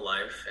pretty normal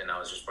life, and I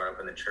was just brought up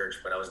in the church,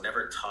 but I was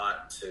never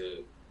taught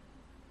to,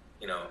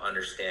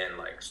 understand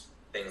like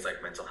things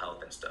like mental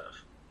health and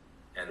stuff.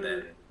 And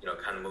then,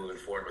 kind of moving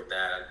forward with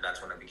that,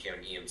 that's when I became an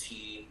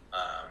EMT.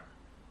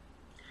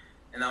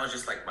 And that was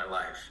just like my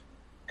life.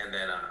 And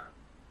then,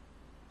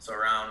 so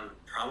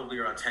probably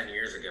around 10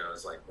 years ago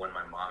is like when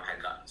my mom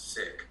had gotten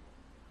sick,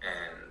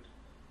 and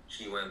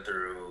she went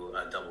through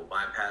a double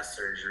bypass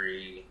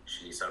surgery.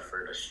 She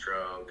suffered a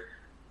stroke,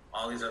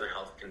 all these other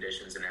health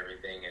conditions and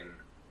everything. And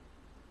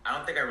I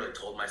don't think I really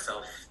told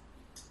myself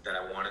that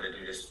I wanted to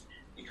do this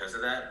because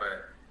of that,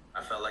 but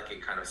I felt like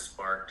it kind of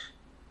sparked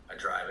a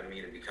drive in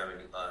me to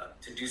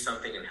to do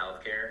something in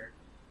healthcare,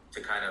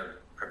 to kind of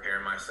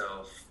prepare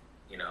myself,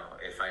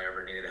 if I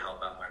ever needed to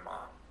help out my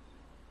mom.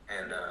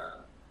 And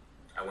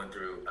I went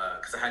through,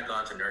 because I had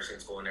gone to nursing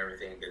school and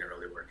everything, didn't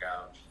really work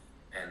out.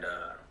 And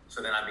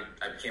so then I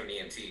became an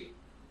EMT.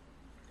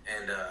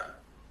 And,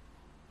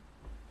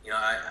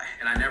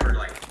 I never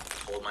like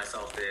told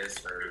myself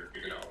this or,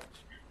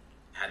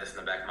 had this in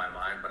the back of my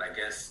mind, but I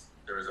guess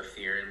there was a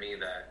fear in me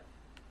that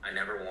I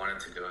never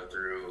wanted to go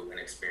through an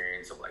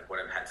experience of like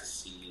what I've had to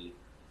see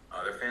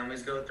other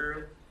families go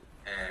through.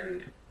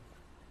 And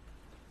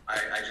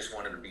I just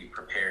wanted to be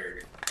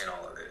prepared in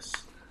all of this.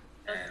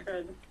 That's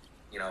good.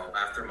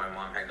 After my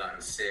mom had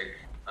gotten sick,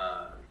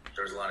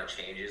 there was a lot of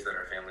changes that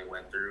our family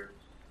went through,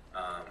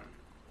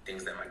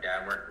 things that my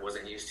dad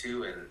wasn't used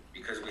to. And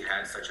because we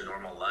had such a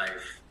normal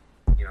life,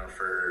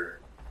 for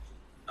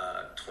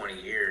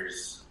 20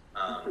 years,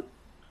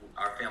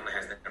 our family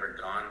has never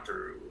gone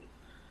through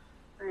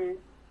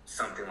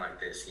something like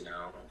this, you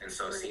know. And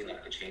so seeing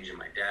like the change in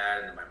my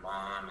dad and my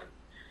mom and,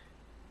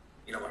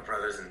 you know, my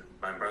brothers and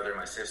my brother and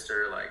my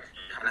sister, like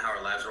kind of how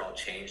our lives were all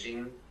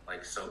changing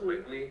like so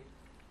quickly.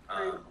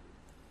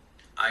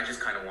 I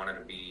just kind of wanted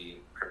to be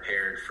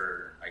prepared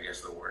for, I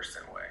guess, the worst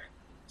in a way.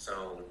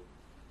 So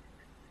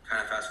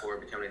kind of fast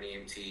forward, becoming an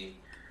EMT,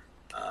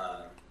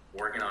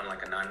 working on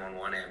like a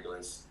 911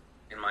 ambulance.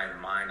 In my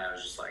mind, I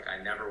was just like,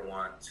 I never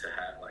want to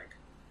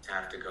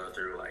have to go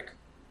through like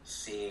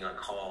seeing a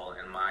call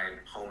and my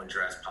home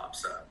address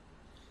pops up,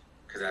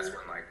 because that's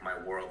when like my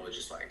world would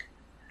just like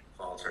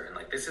falter. And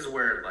like this is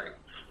where like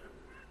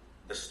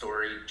the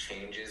story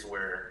changes,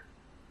 where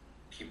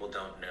people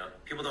don't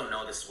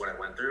know this is what I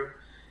went through.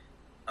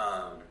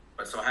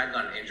 But so I had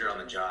gotten injured on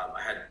the job.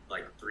 I had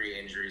like 3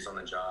 injuries on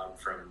the job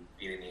from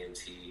being an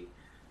EMT.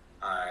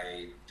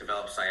 I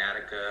developed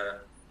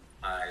sciatica.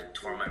 I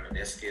tore my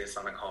meniscus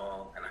on a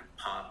call, and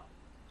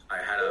I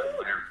had a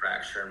minor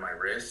fracture in my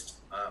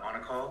wrist on a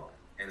call.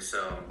 And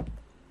so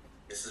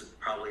this is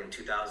probably in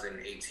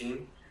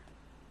 2018.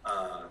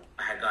 I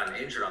had gotten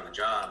injured on the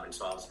job, and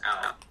so I was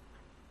out.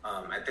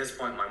 At this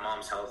point, my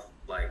mom's health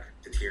like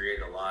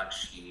deteriorated a lot.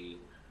 She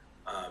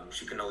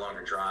could no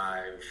longer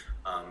drive.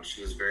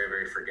 She was very,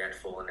 very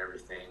forgetful and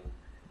everything.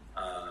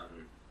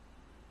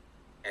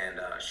 And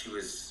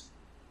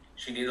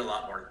she needed a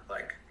lot more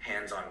like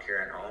hands-on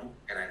care at home.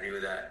 And I knew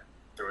that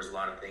there was a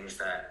lot of things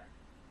that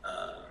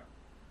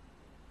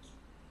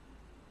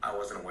I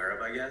wasn't aware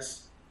of, I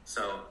guess.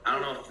 So I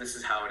don't know if this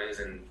is how it is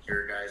in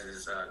your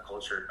guys'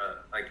 culture,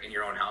 like in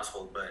your own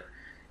household, but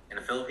in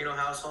a Filipino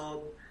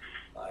household,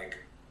 like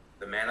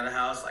the man of the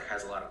house like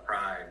has a lot of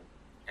pride,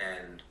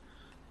 and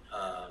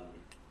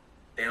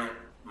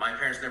my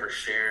parents never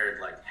shared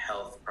like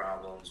health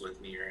problems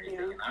with me or anything.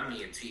 Yeah. And I'm an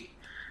EMT,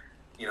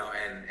 you know,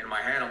 and in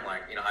my head I'm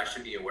like, you know, I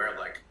should be aware of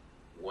like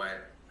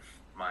what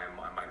my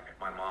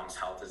mom's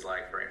health is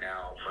like right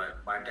now.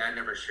 But my dad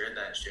never shared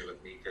that shit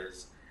with me,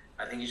 because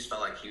I think he just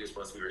felt like he was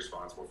supposed to be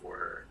responsible for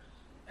her.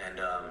 And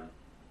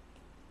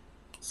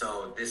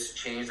so this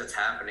change that's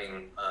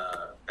happening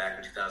back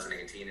in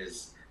 2018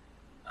 is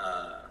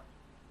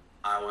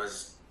I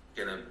was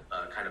gonna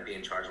kind of be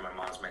in charge of my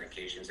mom's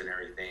medications and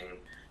everything,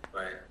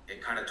 but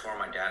it kind of tore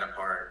my dad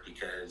apart,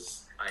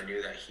 because I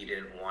knew that he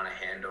didn't want to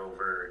hand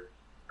over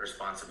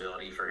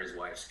responsibility for his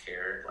wife's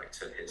care like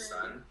to his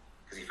son,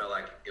 because he felt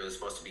like it was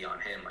supposed to be on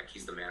him, like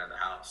he's the man of the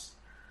house.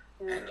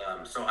 And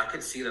so I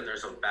could see that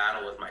there's a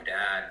battle with my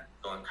dad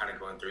going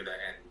through that.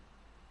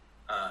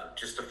 And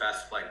just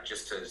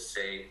to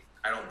say,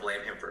 I don't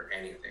blame him for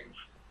anything,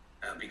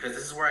 because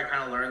this is where I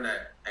kind of learned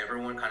that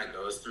everyone kind of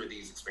goes through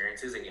these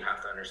experiences, and you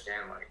have to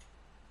understand like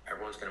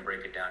everyone's going to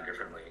break it down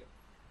differently.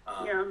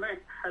 Yeah, my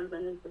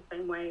husband is the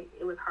same way.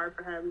 It was hard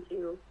for him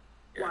to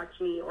watch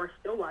me, or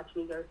still watch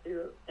me go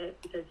through it,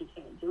 because he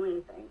can't do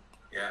anything.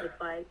 Yeah. It's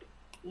like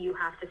you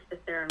have to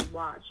sit there and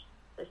watch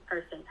this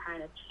person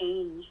kind of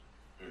change.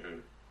 Mm-hmm.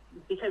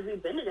 Because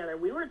we've been together.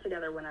 We were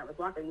together when I was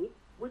walking.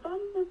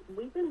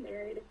 We've been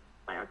married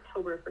by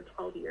October for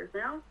 12 years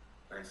now.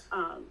 Nice.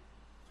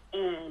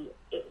 And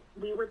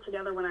we were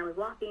together when I was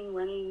walking,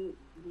 running.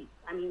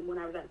 I mean, when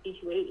I was at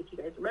B28, if you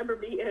guys remember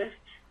me.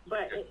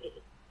 But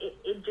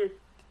it just,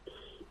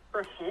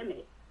 for him,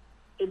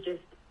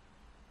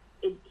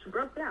 he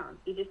broke down.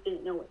 He just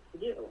didn't know what to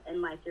do.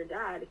 And like your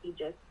dad, he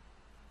just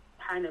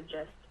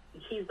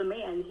he's the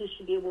man. He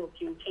should be able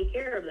to take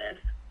care of this.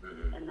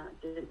 Mm-hmm. And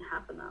that didn't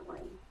happen that way.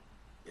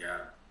 Yeah.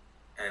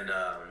 And,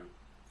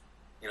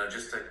 you know,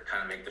 just to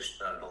kind of make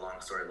the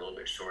long story a little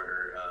bit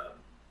shorter,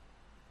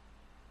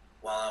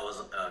 while I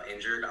was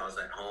injured, I was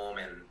at home,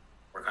 and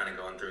we're kind of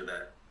going through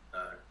that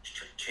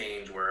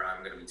change where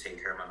I'm going to be taking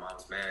care of my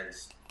mom's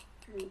meds.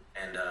 Mm-hmm.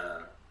 And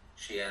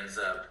she ends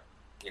up,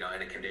 you know,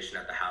 in a condition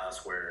at the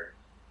house where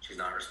she's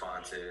not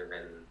responsive.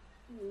 And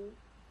mm-hmm.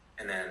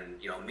 And then,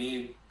 you know,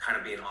 me kind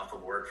of being off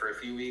of work for a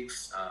few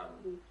weeks, I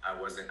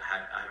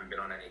haven't been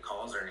on any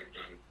calls or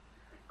anything.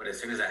 But as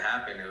soon as that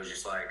happened, it was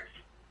just like,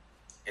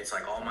 it's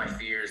like all my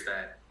fears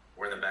that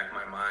were in the back of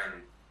my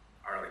mind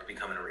are like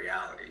becoming a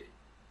reality,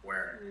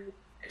 where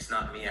it's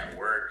not me at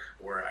work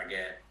where I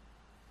get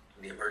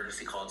the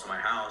emergency call to my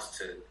house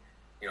to,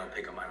 you know,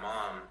 pick up my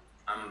mom.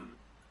 I'm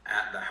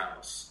at the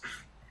house.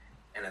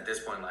 And at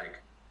this point, like,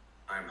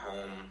 I'm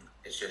home,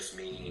 it's just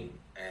me,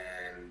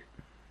 and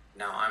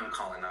now I'm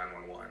calling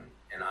 911,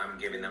 and I'm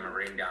giving them a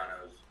rundown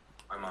of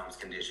my mom's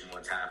condition,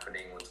 what's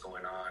happening, what's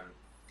going on.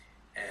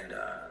 And,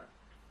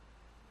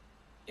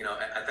 you know,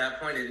 at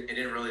that point, it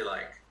didn't really,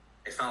 like,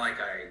 it's not like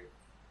I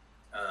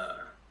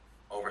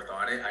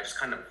overthought it. I just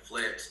kind of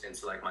flipped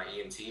into, like, my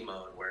EMT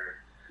mode,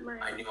 where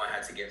I knew I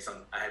had to get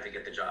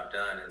the job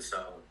done. And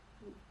so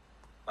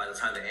by the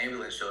time the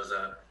ambulance shows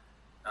up,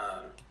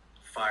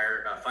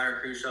 fire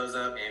crew shows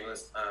up,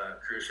 ambulance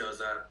crew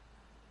shows up,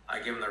 I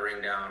give them the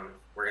ring down.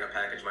 We're going to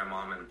package my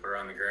mom and put her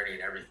on the gurney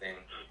and everything.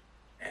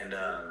 And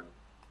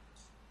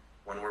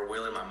when we're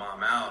wheeling my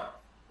mom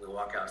out, we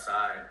walk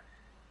outside.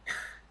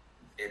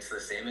 It's the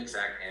same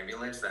exact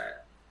ambulance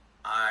that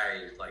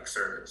I, like,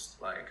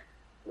 serviced. Like,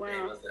 Wow. The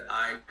ambulance that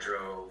I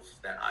drove,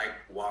 that I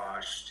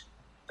washed,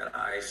 that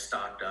I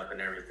stocked up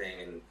and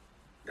everything, and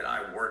that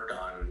I worked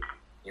on,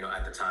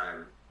 at the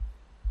time.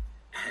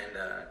 And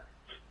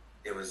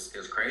it was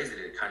crazy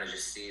to kind of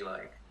just see,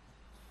 like,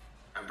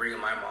 I'm bringing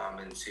my mom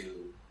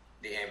into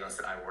the ambulance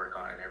that I work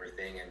on and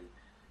everything. And,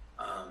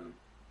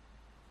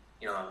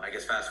 I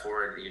guess fast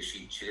forward,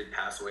 she did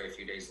pass away a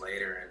few days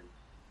later, and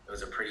it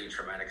was a pretty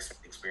traumatic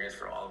experience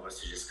for all of us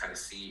to just kind of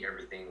see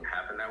everything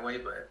happen that way.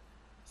 But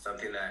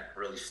something that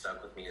really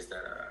stuck with me is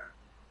that,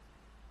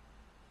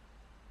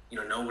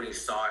 nobody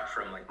saw it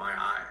from, like, my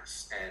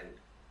eyes. And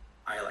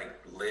I, like,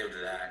 lived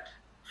that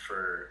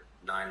for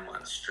 9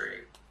 months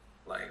straight.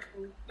 Like,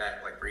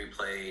 that, like,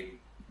 replayed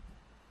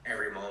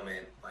every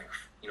moment, like,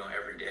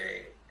 every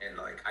day. And,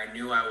 like, I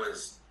knew I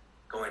was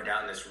going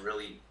down this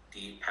really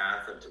deep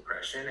path of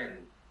depression,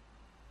 and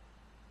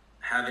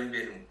having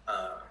been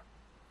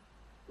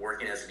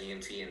working as an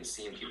EMT and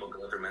seeing people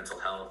go through mental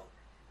health,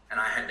 and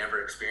I had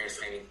never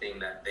experienced anything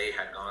that they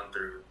had gone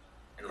through,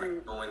 and,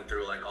 like, going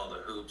through, like, all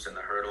the hoops and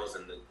the hurdles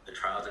and the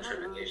trials and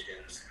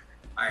tribulations.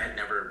 I had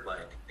never,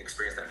 like,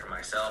 experienced that for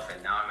myself,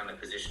 and now I'm in a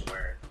position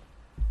where,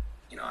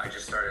 I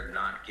just started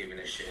not giving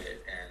a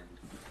shit. And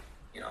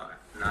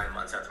 9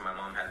 months after my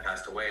mom had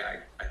passed away,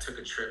 I took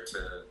a trip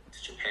to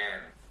Japan,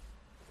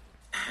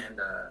 and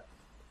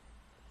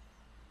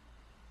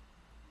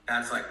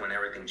that's, like, when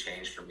everything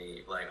changed for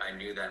me. Like, I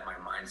knew that my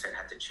mindset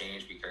had to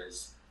change,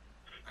 because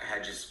I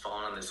had just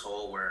fallen on this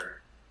hole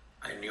where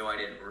I knew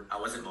I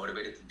wasn't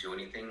motivated to do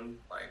anything,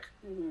 like,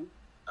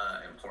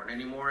 important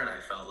anymore. And I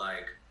felt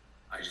like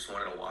I just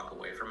wanted to walk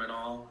away from it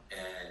all.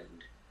 And,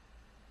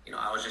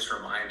 I was just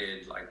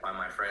reminded, like, by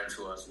my friends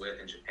who I was with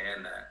in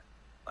Japan that,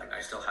 like, I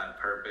still have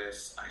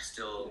purpose. I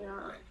still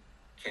like,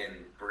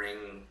 can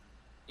bring,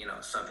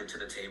 something to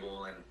the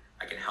table, and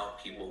I can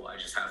help people. I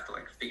just have to,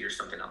 like, figure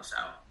something else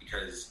out,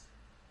 because,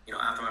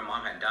 after my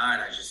mom had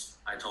died,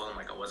 I told them,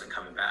 like, I wasn't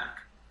coming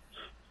back.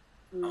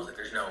 I was like,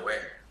 there's no way.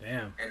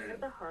 Damn. And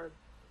that's hard.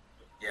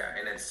 Yeah,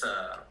 and it's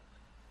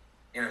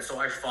so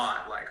I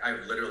fought, like, I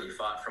literally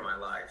fought for my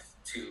life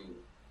to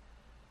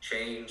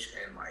change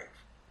and, like,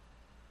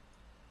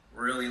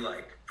 really,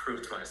 like,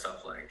 prove to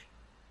myself, like,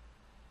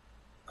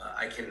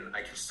 I can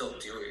still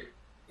do it,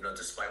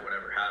 despite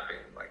whatever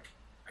happened. Like,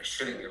 I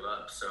shouldn't give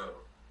up. So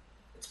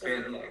it's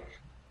been, like,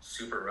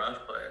 super rough,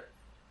 but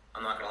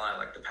I'm not gonna lie,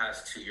 like, the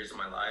past 2 years of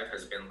my life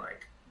has been,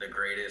 like, the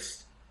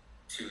greatest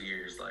 2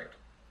 years, like,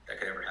 that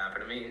could ever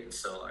happen to me. And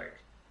so, like,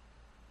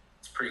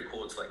 it's pretty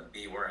cool to, like,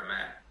 be where I'm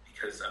at,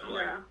 because I'm,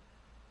 like,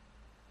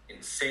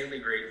 insanely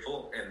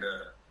grateful. And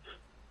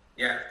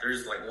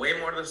there's, like, way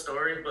more to the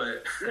story,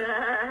 but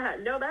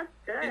no, that's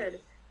good.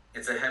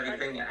 It's a heavy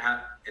thing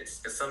that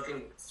it's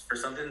something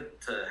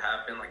to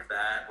happen like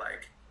that,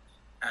 like,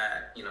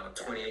 at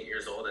 28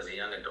 years old as a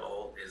young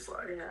adult, is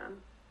like,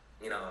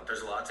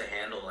 there's a lot to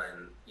handle.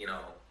 And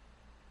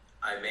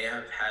I may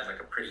have had,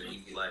 like, a pretty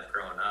easy life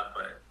growing up,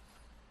 but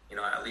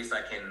at least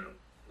I can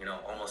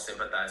almost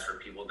sympathize for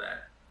people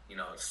that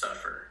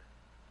suffer,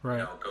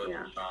 right, go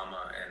through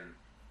trauma. And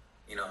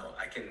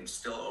I can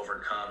still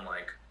overcome,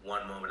 like,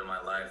 one moment in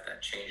my life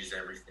that changes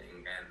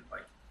everything, and,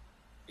 like,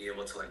 be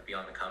able to, like, be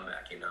on the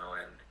comeback, and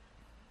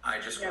I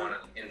just want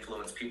to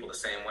influence people the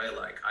same way.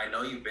 Like, I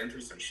know you've been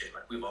through some shit,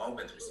 like, we've all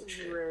been through some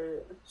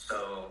shit,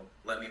 so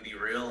let me be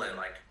real and,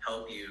 like,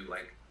 help you,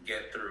 like,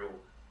 get through,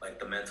 like,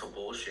 the mental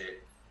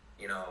bullshit.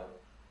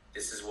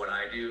 This is what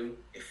I do.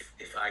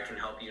 If I can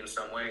help you in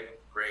some way,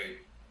 great.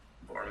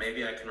 Or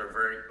maybe I can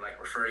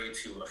refer you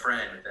to a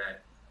friend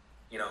that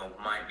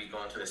might be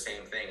going through the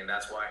same thing. And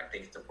that's why I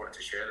think it's important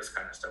to share this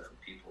kind of stuff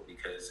with people,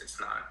 because it's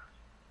not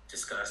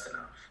discussed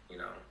enough.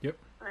 Yep.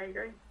 I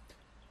agree.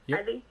 Yep.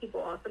 I think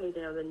people also need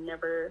to know that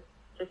never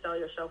to sell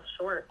yourself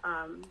short.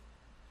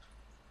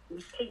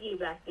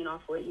 Piggybacking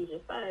off what you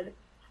just said,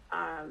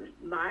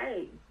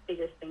 my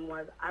biggest thing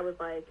was, I was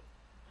like,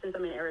 since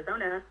I'm in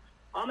Arizona,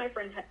 all my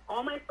friends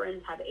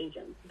have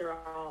agents. They're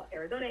all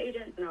Arizona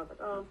agents, and I was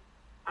like, oh,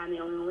 I'm the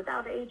only one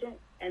without an agent.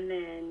 And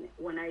then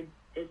when I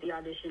did the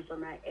audition for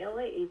my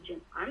LA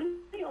agent, I'm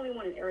the only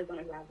one in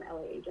Arizona who has an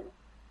LA agent.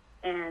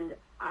 And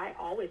I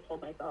always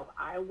told myself,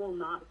 I will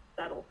not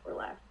settle for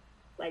less.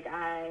 Like,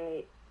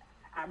 I'm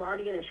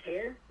already in a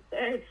chair.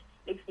 It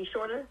makes me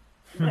shorter,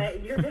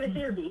 but you're going to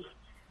hear me.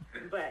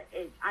 But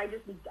I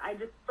just,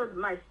 for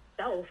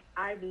myself,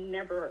 I've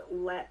never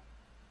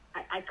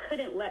I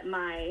couldn't let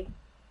my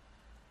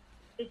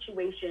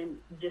situation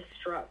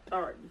disrupt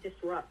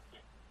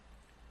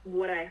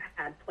what I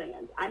had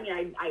planned. I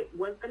mean, I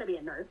was going to be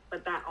a nurse,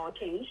 but that all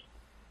changed.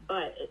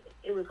 But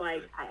it was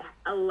like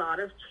a lot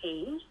of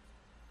change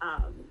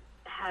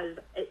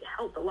it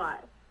helped a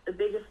lot. The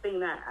biggest thing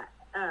that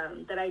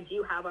I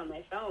do have on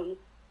my phone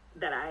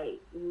that I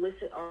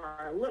listen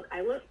or look,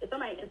 it's on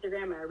my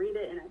Instagram, and I read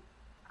it, and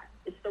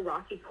it's the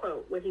Rocky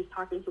quote where he's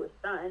talking to his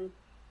son,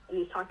 and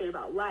he's talking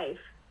about life.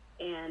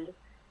 And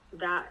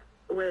that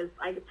was,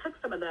 I took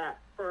some of that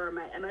for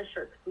my MS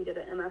shirt, because we did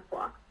an MS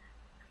walk.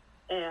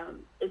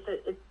 And it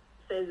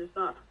says it's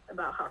not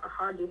about how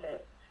hard you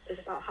hit,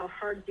 It's about how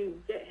hard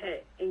you get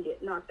hit and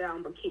get knocked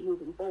down, but keep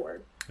moving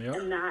forward. Yep.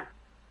 And that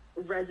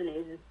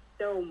resonates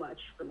so much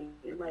for me,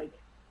 like,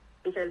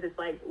 because it's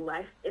like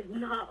life is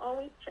not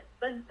always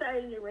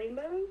sunshine and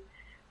rainbows.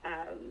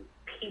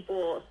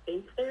 People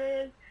think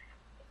there is.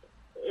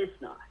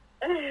 It's not.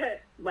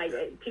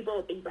 Like,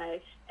 people think by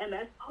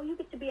MS, oh, you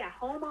get to be at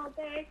home all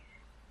day.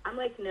 I'm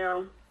like,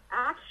 no.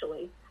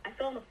 Actually, I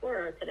fell on the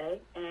floor today,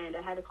 and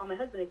I had to call my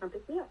husband to come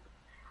pick me up.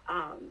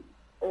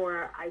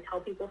 Or I tell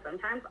people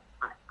sometimes,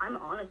 I'm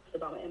honest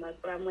about my MS,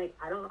 but I'm like,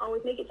 I don't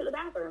always make it to the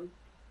bathroom.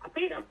 I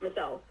paid up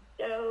myself.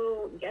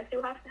 So guess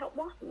who has to help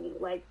wash me?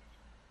 Like,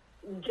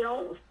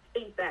 don't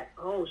think that,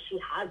 oh, she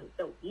has it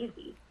so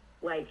easy.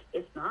 Like,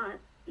 it's not.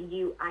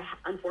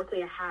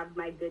 Unfortunately, I have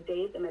my good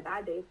days and my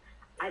bad days.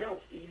 I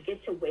don't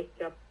get to wake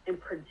up and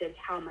predict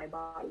how my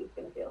body is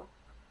going to feel.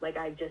 Like,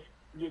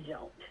 you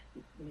don't.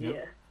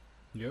 Yep.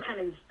 Yeah. Kind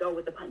of just go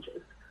with the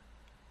punches.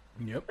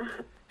 Yep.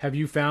 Have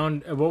you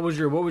found, what was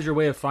your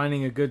way of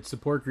finding a good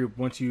support group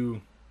once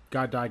you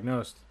got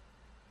diagnosed?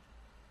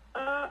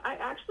 I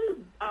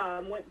actually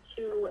went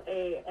to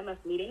a MS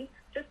meeting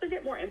just to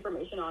get more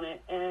information on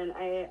it, and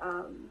I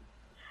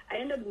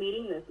ended up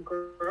meeting this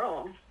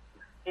girl,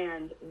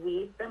 and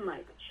we've been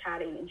like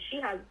chatting, and she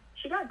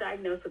got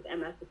diagnosed with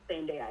MS the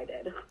same day I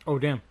did. Oh,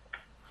 damn.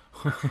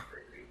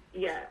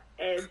 Yeah,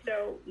 and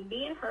so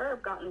me and her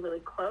have gotten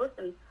really close,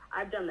 and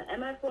I've done the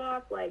MS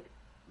walk, like,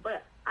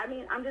 but I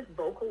mean, I'm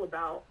vocal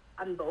about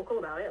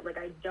it. Like,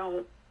 I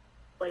don't,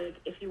 like,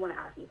 if you want to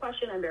ask me a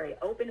question, I'm very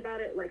open about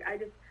it. Like,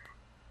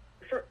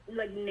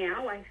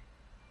 now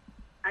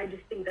I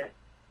just think that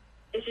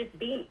it's just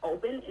being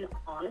open and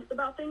honest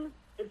about things.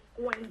 It's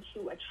going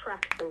to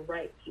attract the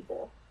right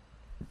people.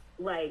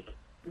 Like,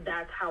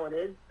 that's how it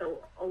is. So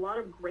a lot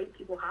of great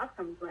people have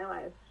come into my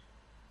life,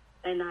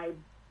 and I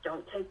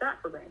don't take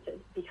that for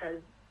granted,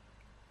 because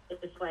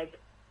it's like,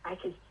 I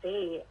could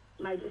say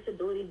my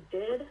disability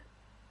did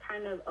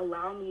kind of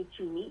allow me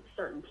to meet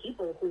certain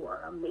people who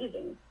are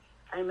amazing.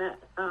 I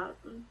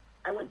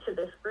went to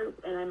this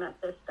group, and I met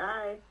this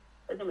guy.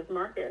 His name is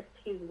Marcus.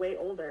 He's way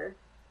older,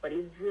 but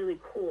he's really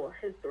cool.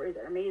 His stories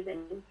are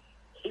amazing.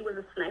 He was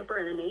a sniper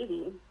in the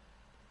Navy,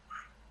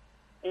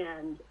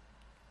 and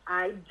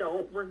I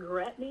don't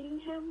regret meeting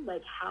him,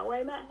 like how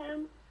I met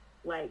him,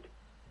 like,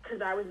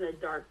 because I was in a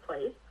dark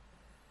place,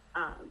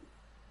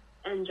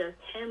 and just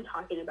him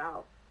talking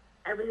about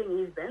everything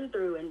he's been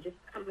through and just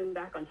coming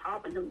back on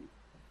top and him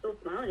still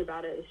smiling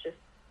about it. It's just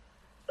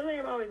something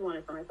I've always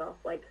wanted for myself.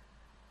 Like,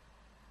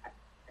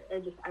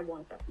 I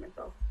want that for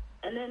myself.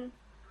 And then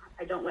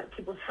I don't let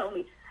people tell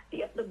me.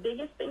 The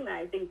biggest thing that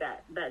I think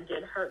that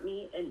did hurt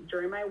me and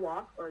during my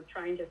walk or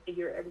trying to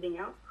figure everything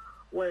out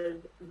was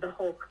the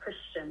whole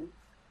Christian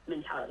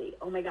mentality.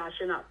 Oh my gosh,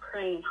 you're not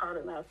praying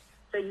hard enough,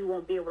 so you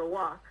won't be able to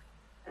walk.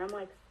 And I'm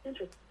like,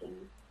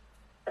 interesting.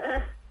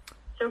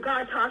 So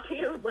God talked to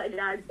you? Like,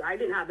 I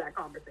didn't have that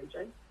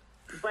conversation.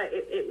 But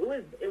it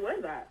was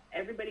that.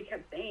 Everybody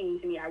kept saying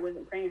to me I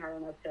wasn't praying hard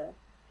enough to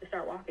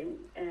start walking.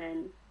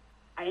 And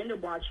I ended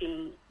up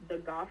watching the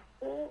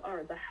gospel, or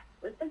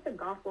it's like the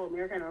gospel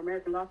American or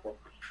American gospel.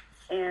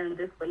 And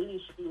this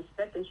lady, she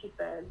stepped and she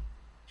said,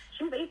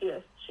 she was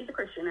atheist. She's a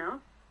Christian now.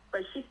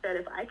 But she said,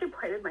 if I could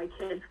pray with my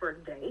kids for a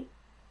day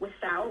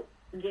without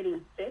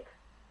getting sick,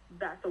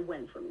 that's a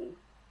win for me.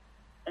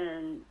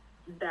 And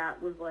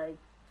that was like,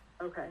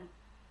 okay.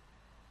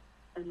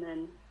 And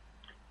then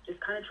just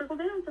kind of trickled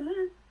down from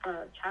there.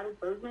 Chadwick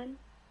Boseman,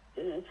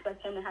 didn't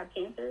expect him to have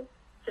cancer.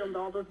 Filmed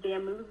all those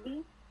damn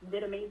movies.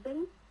 Did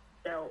amazing.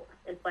 So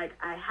it's like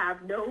I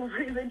have no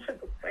reason to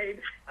complain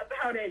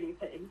about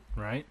anything.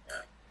 Right.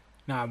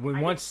 Nah,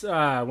 once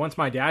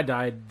my dad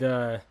died,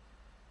 the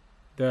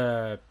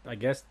I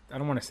guess I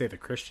don't want to say the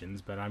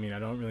Christians, but I mean I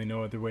don't really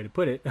know other way to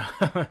put it,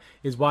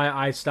 is why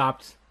I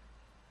stopped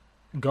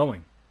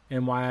going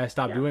and why I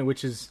stopped doing,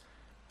 which is,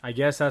 I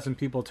guess, how some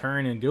people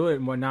turn and do it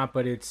and whatnot.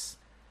 But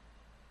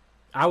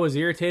I was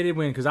irritated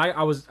because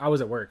I was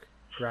at work,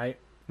 right,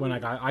 when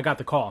I got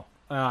the call.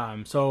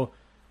 So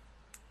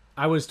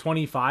I was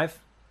 25,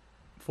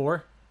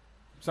 4,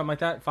 something like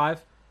that,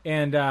 5,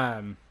 and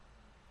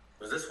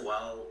was this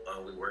while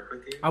we worked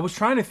with you? I was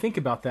trying to think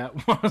about that.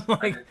 I was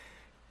like,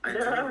 I do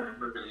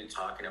remember you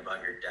talking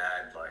about your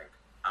dad. Like,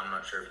 I'm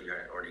not sure if he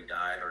had already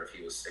died or if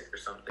he was sick or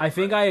something. I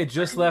think I had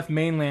just left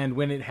mainland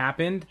when it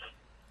happened,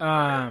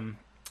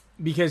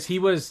 because he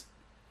was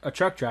a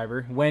truck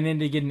driver, went in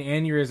to get an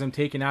aneurysm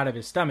taken out of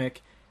his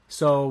stomach.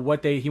 So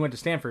he went to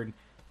Stanford,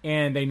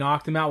 and they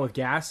knocked him out with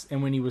gas.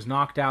 And when he was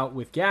knocked out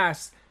with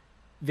gas,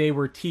 they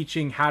were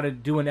teaching how to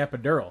do an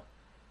epidural,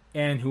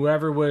 and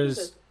whoever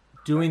was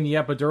doing the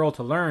epidural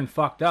to learn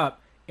fucked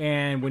up.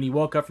 And when he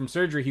woke up from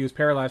surgery, he was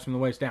paralyzed from the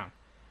waist down.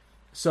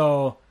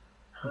 So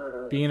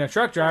being a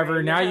truck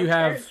driver, now you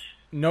have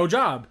no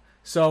job.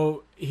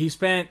 So he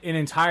spent an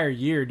entire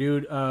year,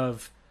 dude,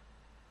 of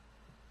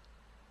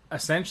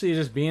essentially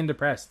just being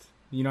depressed.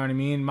 You know what I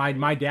mean?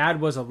 My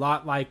dad was a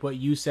lot like what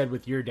you said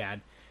with your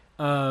dad,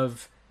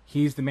 of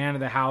he's the man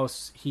of the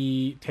house.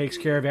 He takes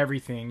care of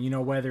everything, you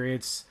know, whether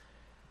it's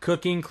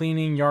cooking,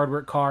 cleaning, yard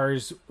work,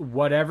 cars,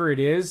 whatever it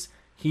is,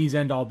 he's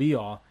end all be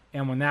all.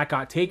 And when that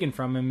got taken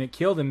from him, it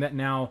killed him that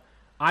now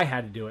I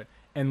had to do it.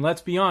 And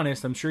let's be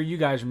honest, I'm sure you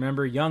guys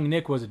remember young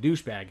Nick was a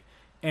douchebag.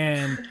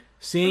 And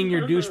seeing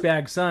your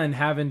douchebag son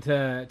having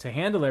to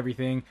handle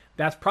everything,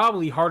 that's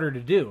probably harder to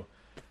do.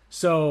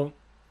 So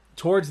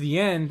towards the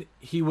end,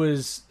 he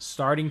was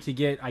starting to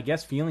get, I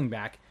guess, feeling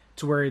back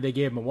to where they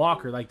gave him a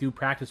walker, like do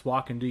practice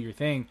walk and do your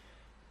thing.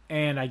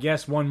 And I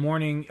guess one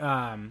morning,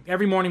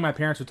 every morning my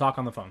parents would talk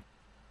on the phone,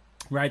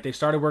 right? They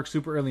started work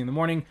super early in the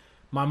morning.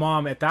 My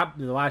mom the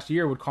last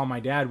year would call my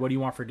dad, what do you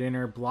want for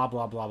dinner? Blah,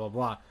 blah, blah, blah,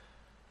 blah.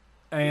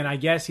 And I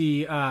guess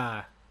he,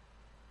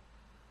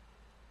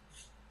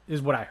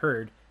 is what I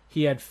heard.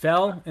 He had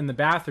fell in the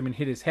bathroom and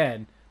hit his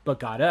head, but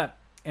got up.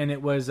 And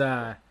it was,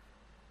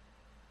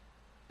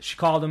 she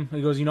called him.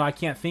 He goes, I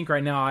can't think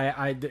right now.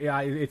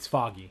 It's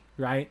foggy,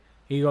 right?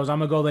 He goes, I'm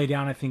going to go lay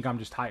down. I think I'm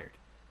just tired.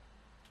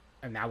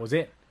 And that was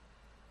it.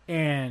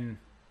 And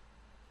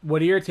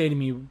what irritated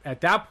me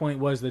at that point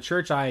was the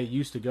church I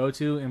used to go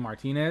to in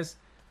Martinez.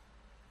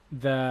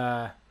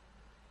 The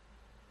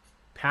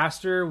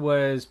pastor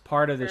was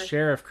part of the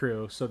sheriff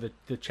crew, so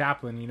the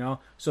chaplain,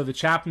 so the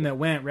chaplain that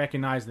went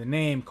recognized the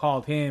name,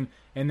 called him,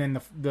 and then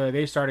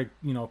they started,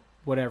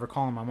 whatever,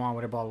 calling my mom,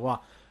 whatever, blah, blah,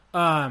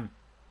 blah.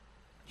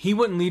 He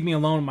wouldn't leave me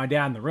alone with my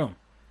dad in the room.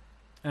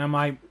 And I'm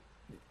like,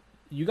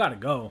 you got to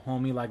go,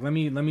 homie. Like, let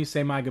me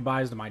say my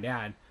goodbyes to my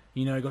dad.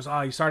 He goes,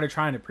 oh, he started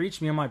trying to preach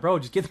to me. I'm like, bro,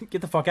 just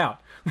get the fuck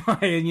out.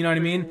 You know what I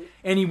mean?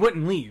 And he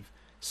wouldn't leave.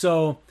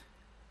 So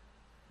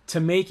to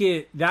make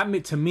it,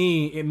 to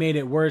me, it made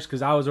it worse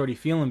because I was already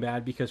feeling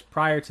bad because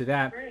prior to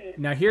that,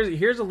 now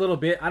here's a little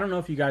bit. I don't know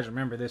if you guys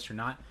remember this or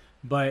not,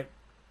 but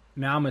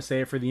now I'm going to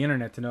say it for the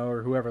internet to know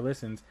or whoever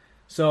listens.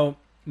 So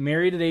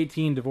married at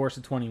 18, divorced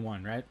at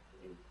 21, right?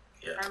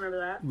 Yeah. I remember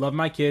that. Love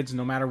my kids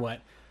no matter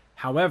what.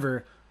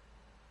 However,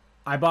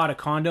 I bought a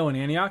condo in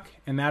Antioch,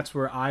 and that's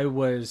where I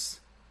was...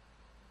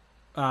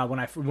 when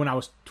I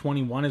was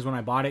 21 is when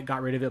I bought it,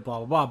 got rid of it,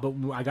 blah, blah, blah.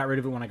 But I got rid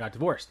of it when I got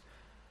divorced.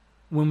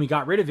 When we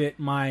got rid of it,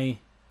 my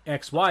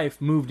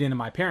ex-wife moved into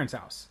my parents'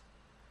 house.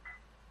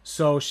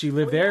 So she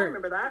lived there. I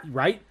remember that.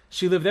 Right?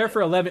 She lived there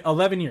for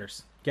 11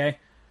 years. Okay?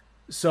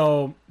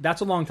 So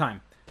that's a long time.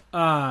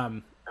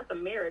 That's a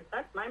marriage.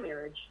 That's my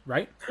marriage.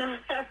 Right?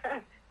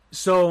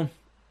 So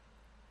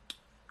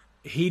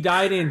he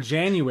died in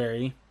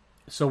January.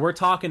 So we're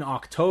talking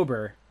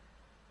October.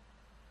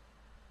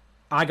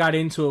 I got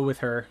into it with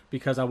her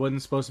because I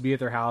wasn't supposed to be at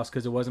their house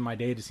because it wasn't my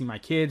day to see my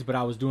kids, but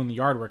I was doing the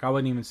yard work. I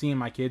wasn't even seeing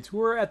my kids, who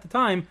were at the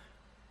time,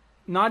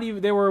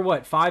 they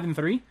were 5 and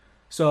 3?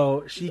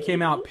 So she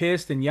came out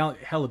pissed and yelled,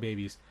 hella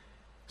babies.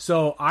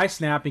 So I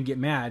snap and get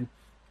mad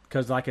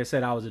because, like I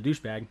said, I was a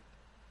douchebag.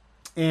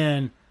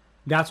 And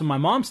that's when my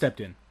mom stepped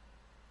in.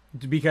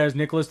 Because,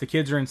 Nicholas, the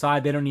kids are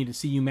inside. They don't need to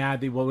see you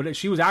mad.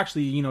 She was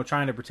actually,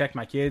 trying to protect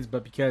my kids,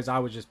 but because I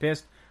was just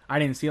pissed, I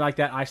didn't see it like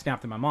that. I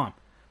snapped at my mom.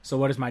 So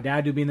what does my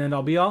dad do being the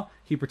end-all be-all?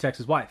 He protects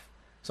his wife.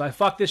 So I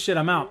fuck this shit,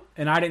 I'm out.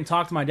 And I didn't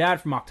talk to my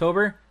dad from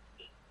October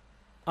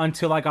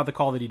until I got the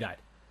call that he died.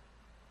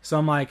 So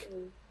I'm like,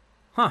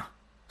 huh.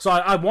 So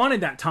I wanted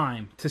that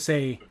time to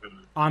say,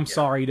 I'm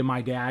sorry to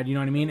my dad, you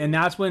know what I mean? And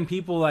that's when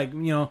people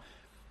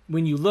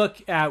when you look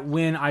at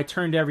when I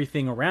turned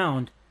everything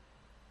around,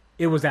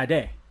 it was that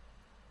day.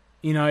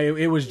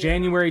 It was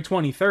January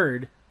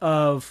 23rd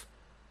of...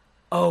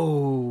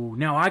 oh,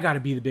 now I got to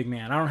be the big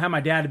man. I don't have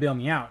my dad to bail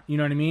me out. You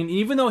know what I mean?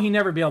 Even though he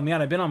never bailed me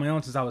out, I've been on my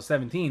own since I was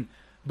 17.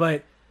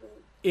 But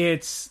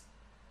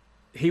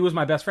he was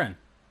my best friend,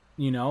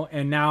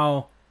 and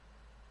now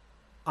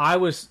I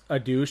was a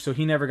douche, so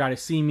he never got to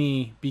see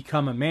me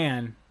become a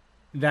man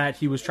that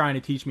he was trying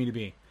to teach me to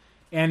be.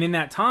 And in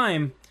that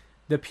time,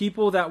 the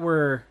people that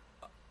were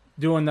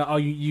doing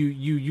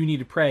you need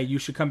to pray, you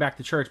should come back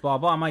to church, blah,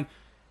 blah. I'm like,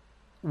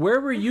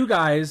 where were you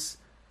guys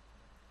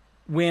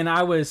when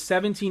I was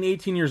 17,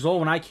 18 years old,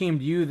 when I came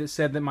to you that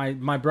said that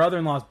my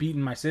brother-in-law's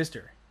beating my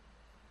sister?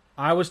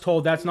 I was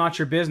told that's not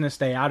your business,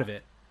 stay out of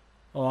it.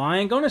 Well, I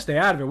ain't going to stay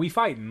out of it. We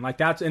fighting.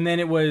 And then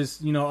it was,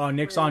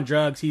 Nick's on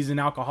drugs. He's an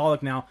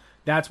alcoholic now.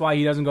 That's why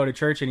he doesn't go to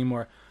church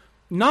anymore.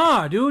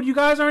 Nah, dude, you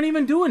guys aren't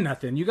even doing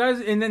nothing. You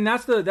guys, and then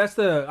that's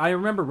the, I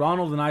remember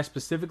Ronald and I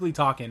specifically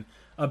talking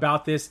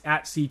about this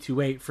at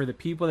C28 for the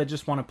people that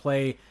just want to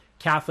play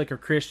Catholic or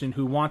Christian,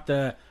 who want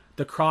the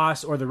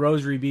cross or the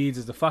rosary beads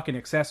as the fucking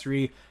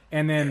accessory,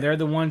 and then they're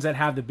the ones that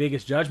have the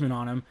biggest judgment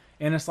on them.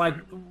 And it's like,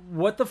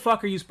 what the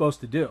fuck are you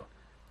supposed to do?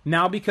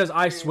 Now, because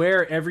I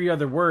swear every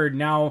other word,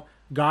 now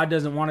God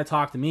doesn't want to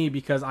talk to me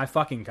because I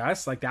fucking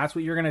cuss? Like, that's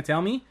what you're going to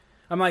tell me?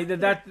 I'm like,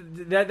 that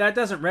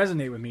doesn't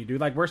resonate with me,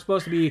 dude. Like, we're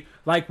supposed to be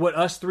like what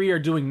us three are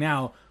doing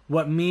now,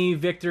 what me,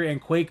 Victor,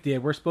 and Quake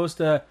did. We're supposed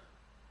to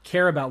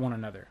care about one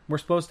another. We're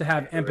supposed to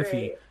have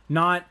empathy,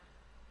 not...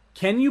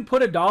 can you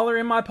put $1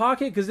 in my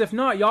pocket? Because if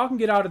not, y'all can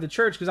get out of the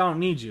church because I don't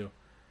need you.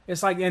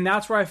 It's like, and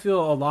that's where I feel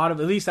a lot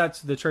of, at least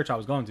that's the church I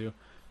was going to,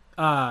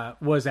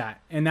 was at.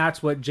 And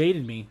that's what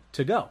jaded me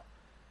to go.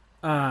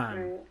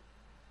 And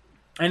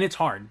it's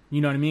hard,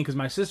 you know what I mean? Because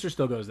my sister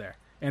still goes there.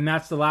 And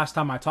that's the last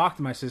time I talked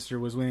to my sister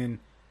was when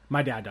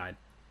My dad died.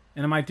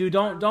 And I'm like, dude,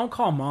 don't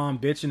call mom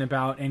bitching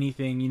about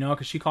anything, you know,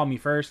 because she called me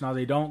first. And I was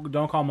like,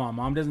 don't call mom.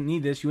 Mom doesn't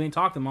need this. You ain't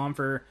talked to mom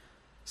for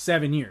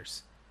 7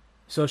 years.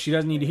 So she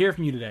doesn't need to hear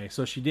from you today.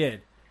 So she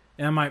did.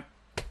 And I'm like,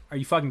 are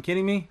you fucking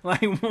kidding me?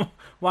 Like,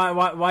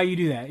 why you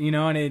do that? You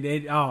know, and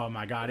it oh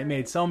my God, it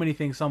made so many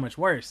things so much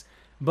worse.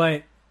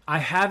 But I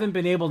haven't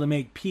been able to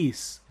make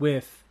peace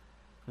with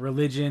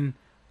religion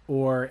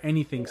or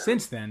anything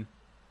since then.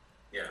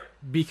 Yeah.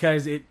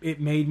 Because it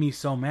made me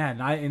so mad.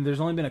 And there's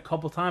only been a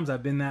couple times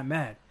I've been that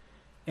mad.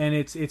 And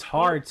it's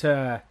hard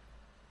to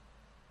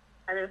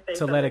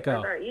let it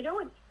go. You know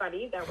what's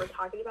funny that we're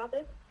talking about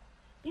this?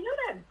 You know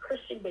that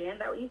Christian band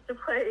that we used to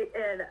play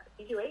in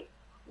CQ8?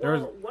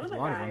 Well, one of the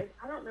guys,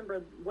 I don't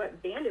remember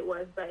what band it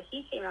was, but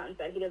he came out and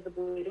said he doesn't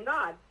believe in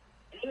God.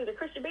 And he was a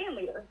Christian band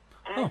leader.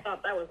 And I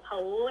thought that was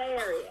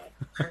hilarious.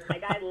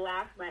 Like, I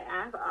laughed my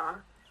ass off.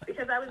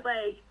 Because I was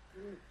like,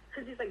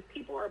 because he's like,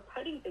 people are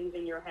putting things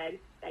in your head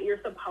that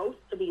you're supposed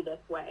to be this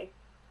way.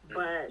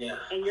 But,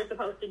 and you're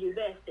supposed to do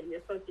this, and you're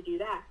supposed to do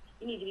that.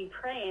 You need to be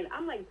praying.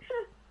 I'm like,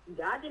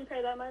 God didn't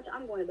pray that much.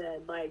 I'm going to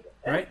bed. Like,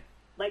 right?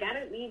 Like, I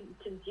don't need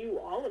to do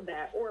all of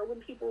that. Or when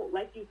people,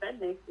 like you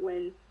said, Nick,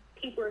 when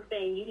people are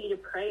saying you need to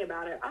pray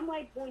about it, I'm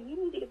like, well,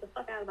 you need to get the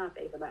fuck out of my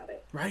face about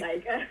it. Right.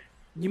 Like,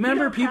 you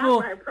remember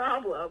people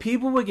problem.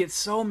 People would get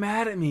so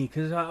mad at me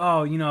because,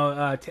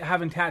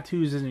 having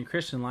tattoos isn't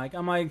Christian. Like,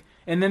 I'm like,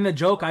 and then the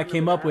joke I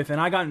came up with,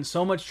 and I got in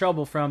so much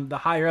trouble from the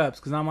higher ups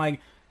because I'm like,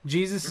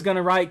 Jesus is going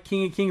to write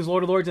King of Kings,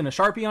 Lord of Lords in a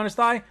Sharpie on his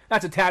thigh?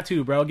 That's a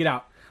tattoo, bro. Get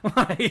out.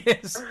 God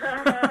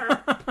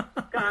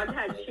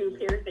had 2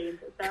 piercings.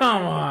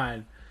 Come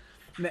on.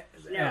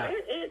 It's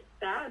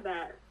sad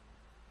that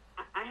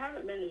I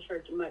haven't been to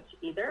church much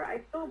either.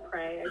 I still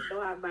pray. I still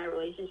have my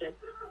relationship.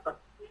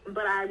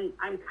 But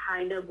I'm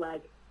kind of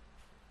like,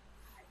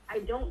 I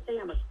don't say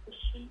I'm a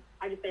Christian.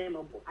 I just say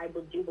I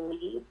do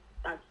believe.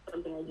 That's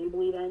something I do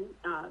believe in.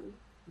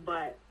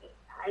 But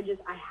I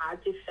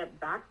had to step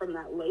back from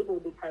that label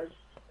because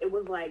it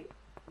was like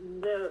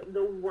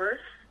the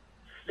worst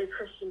the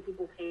Christian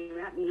people came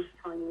at me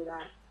telling me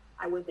that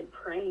I wasn't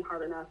praying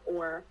hard enough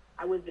or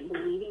I wasn't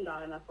believing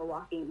God enough for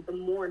walking, the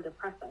more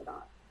depressed I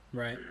got.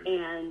 Right.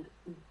 And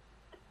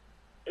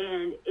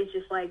it's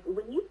just like,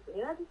 when you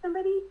say that to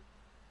somebody,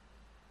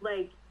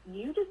 like,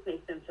 you just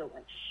make them feel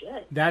like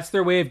shit. That's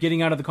their way of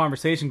getting out of the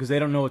conversation because they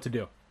don't know what to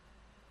do.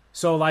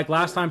 So, like,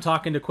 last time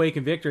talking to Quake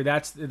and Victor,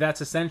 that's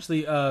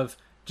essentially of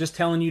just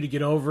telling you to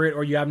get over it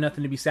or you have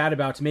nothing to be sad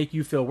about to make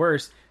you feel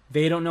worse.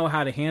 They don't know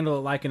how to handle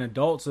it like an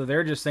adult, so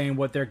they're just saying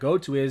what their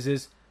go-to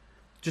is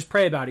just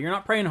pray about it. You're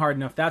not praying hard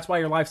enough. That's why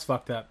your life's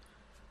fucked up.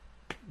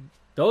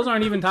 Those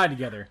aren't even tied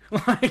together.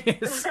 Right.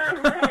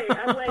 I'm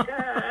like,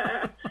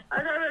 I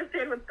don't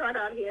understand what's going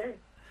on here.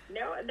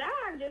 No, now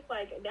I'm just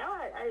like,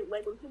 I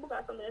like, when people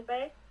got something to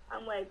say,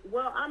 I'm like,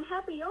 well, I'm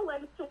happy your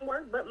legs can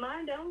work, but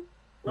mine don't.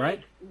 Like,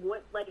 right.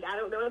 What, like, I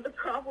don't know what the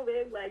problem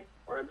is. Like,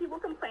 or when people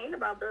complain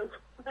about those,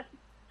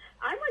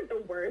 I'm like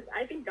the worst.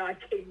 I think God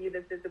gave me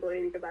this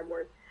disability because I'm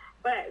worse.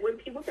 But when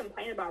people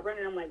complain about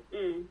running, I'm like,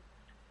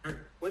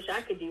 wish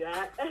I could do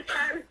that. It's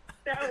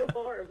so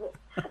horrible.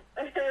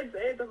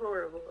 It's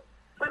horrible.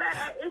 But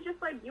it's just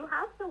like, you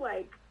have to,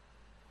 like,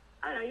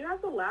 I don't know, you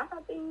have to laugh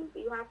at things.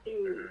 You have to...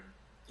 You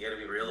gotta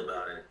be real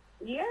about it.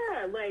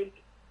 Yeah, like,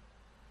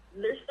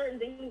 there's certain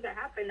things that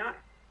happen.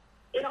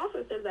 It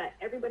also says that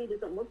everybody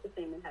doesn't look the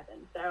same in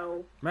heaven.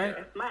 So right.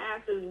 If my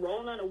ass is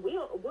rolling on a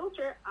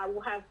wheelchair, I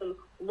will have some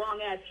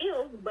long-ass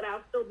heels, but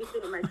I'll still be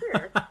sitting in my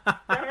chair.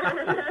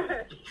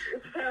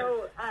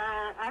 So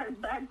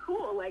I'm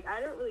cool. Like,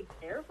 I don't really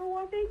care for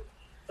walking.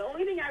 The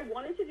only thing I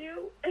wanted to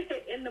do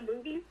in the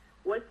movies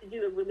was to do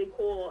the really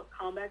cool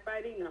combat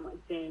fighting, and I'm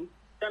like, dang.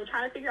 So I'm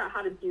trying to figure out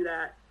how to do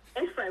that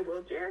in my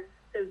wheelchair,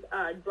 because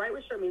Dwight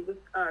was showing me this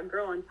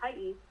girl on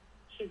Titan.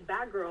 She's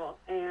Batgirl,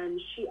 and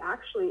she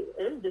actually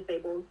is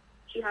disabled.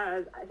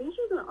 I think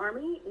she's in the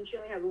army, and she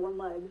only has one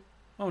leg.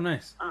 Oh,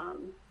 nice.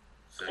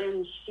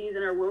 And she's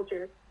in her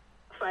wheelchair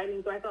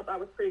fighting, so I thought that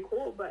was pretty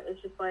cool, but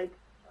it's just like,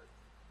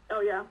 oh,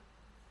 yeah.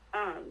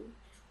 I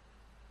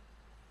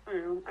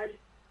don't know.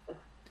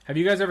 Have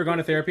you guys ever gone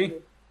to therapy?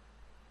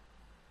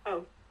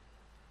 Oh.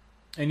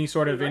 Any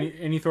sort of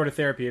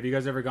therapy? Have you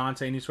guys ever gone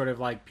to any sort of,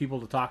 like, people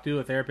to talk to,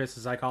 a therapist,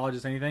 a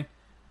psychologist, anything?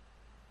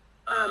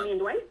 Me and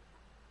Dwight?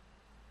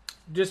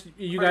 Just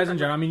you guys in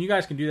general. I mean, you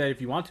guys can do that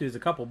if you want to as a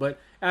couple, but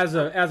as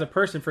a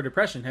person for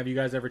depression, have you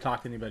guys ever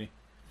talked to anybody?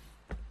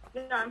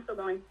 Yeah, I'm still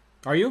going.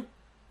 Are you?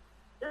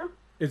 Yeah.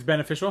 It's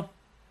beneficial?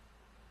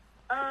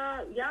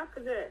 Yeah,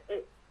 because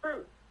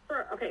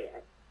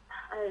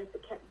I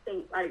can't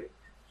think.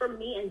 For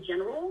me in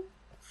general,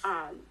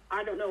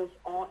 I don't know if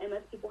all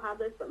MS people have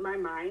this, but my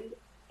mind,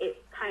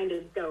 it kind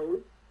of goes,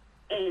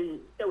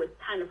 and so it's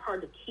kind of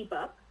hard to keep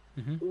up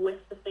with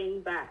the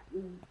things that,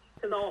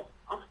 because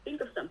I'll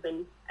think of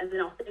something and then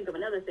I'll think of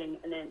another thing,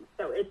 and then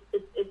so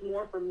it's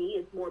more, for me,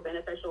 it's more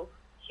beneficial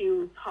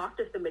to talk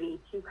to somebody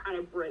to kind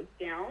of break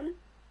down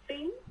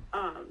things.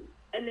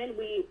 And then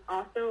we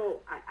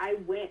also, I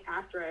went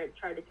after I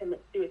tried to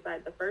commit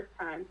suicide the first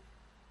time.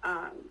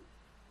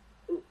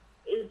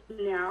 It's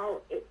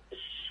now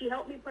she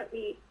helped me put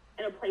me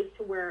in a place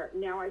to where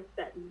now I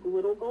set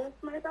little goals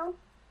for myself,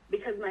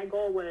 because my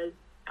goal was,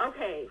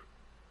 okay,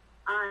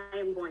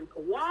 I'm going to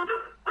walk,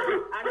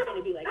 I'm going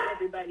to be like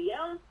everybody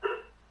else,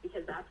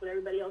 because that's what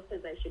everybody else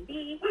says I should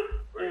be,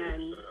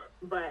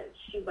 but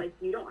she's like,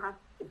 you don't have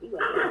to be like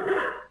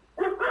that.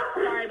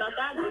 Sorry about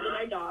that, those are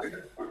my dogs.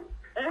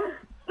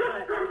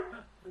 But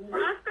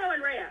Roscoe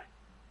and Rhea.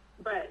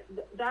 But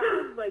that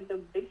was like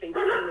the big thing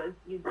was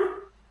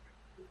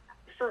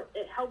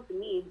it helped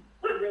me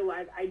to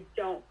realize I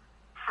don't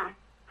have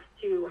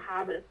to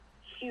have a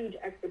huge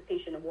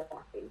expectation of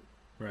walking,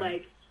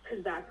 like,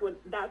 because that's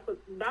what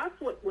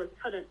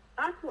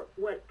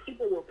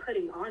people were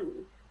putting on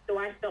me. So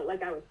I felt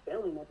like I was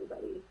failing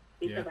everybody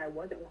because I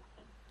wasn't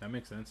walking. That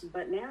makes sense.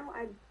 But now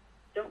I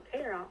don't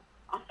care.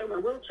 I'll throw my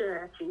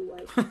wheelchair at you.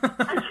 Like,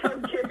 I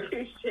don't give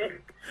two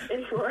shit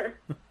anymore.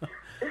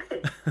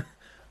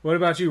 What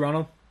about you,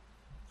 Ronald?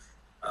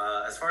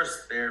 As far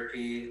as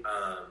therapy,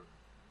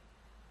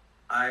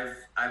 I've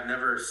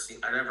never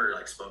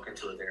like spoken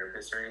to a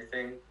therapist or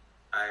anything.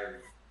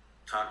 I've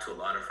talked to a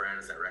lot of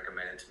friends that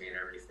recommend it to me and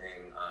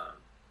everything.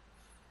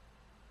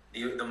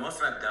 The most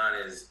that I've done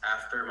is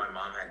after my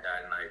mom had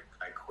died and I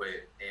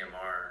quit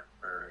AMR,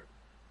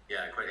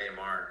 I quit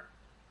AMR.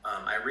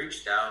 I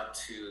reached out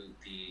to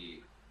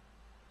the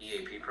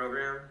EAP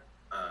program,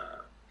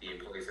 the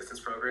Employee Assistance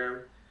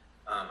Program.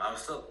 I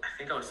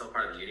think I was still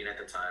part of the union at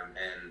the time,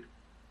 and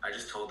I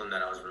just told them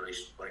that I was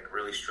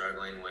really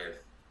struggling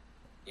with,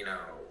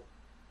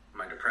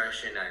 my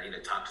depression. I need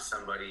to talk to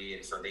somebody,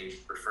 and so they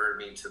referred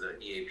me to the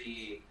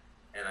EAP,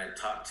 and I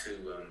talked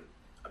to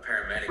a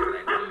paramedic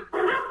that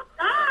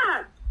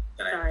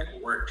I knew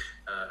that worked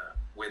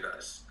with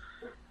us,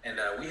 and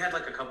we had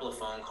like a couple of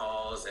phone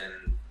calls,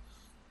 and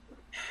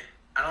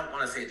I don't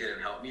want to say it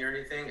didn't help me or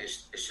anything.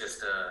 It's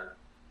just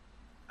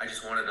I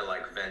just wanted to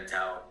like vent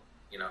out,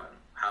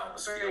 how I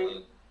was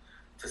feeling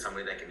to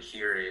somebody that can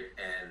hear it,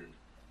 and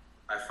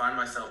I find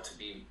myself to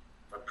be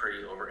a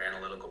pretty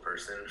over-analytical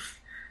person.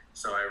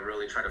 So I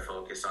really try to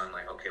focus on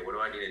like, okay, what do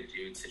I need to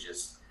do to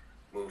just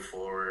move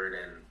forward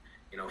and,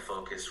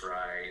 focus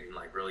right and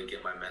like really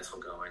get my mental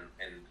going.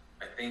 And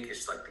I think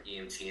it's like the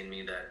EMT in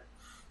me that,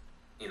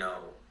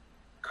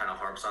 kind of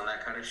harps on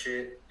that kind of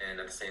shit. And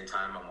at the same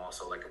time, I'm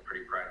also like a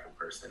pretty prideful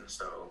person.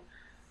 So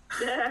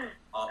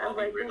I'll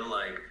be real,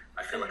 like,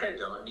 I feel like I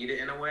don't need it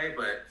in a way,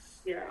 but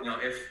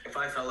if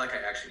I felt like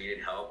I actually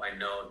needed help, I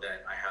know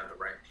that I have the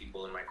right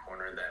people in my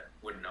corner that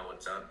would know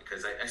what's up,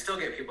 because I still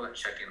get people that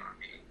check in on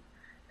me.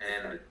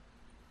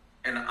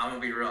 And I'm gonna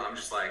be real, I'm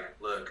just like,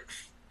 look,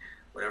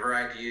 whatever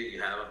idea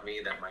you have of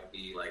me that might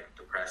be like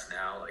depressed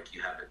now, like,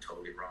 you have it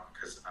totally wrong,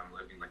 because I'm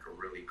living like a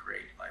really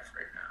great life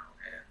right now,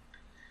 and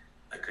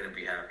I couldn't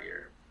be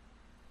happier.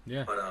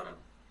 Yeah. But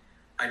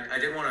I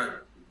did want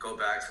to go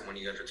back to when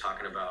you guys were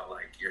talking about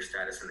like your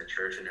status in the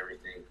church and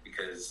everything,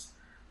 because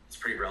it's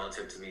pretty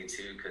relative to me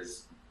too,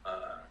 because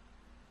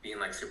being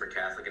like super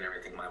Catholic and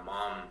everything,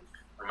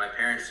 my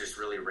parents just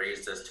really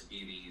raised us to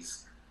be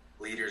these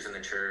leaders in the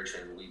church,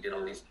 and we did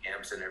all these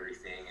camps and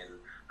everything, and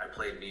I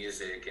played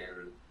music,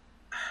 and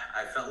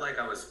I felt like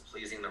I was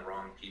pleasing the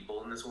wrong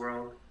people in this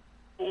world.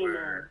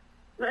 Where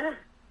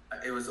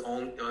I was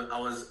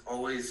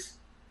always,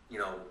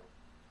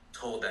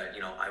 told that,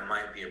 I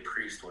might be a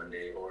priest one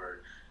day,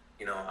 or,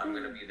 I'm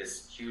going to be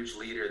this huge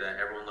leader that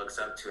everyone looks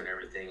up to and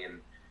everything.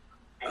 And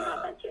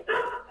I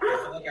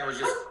felt like I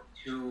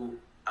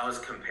was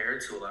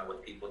compared to a lot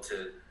with people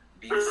to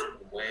be a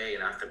certain way,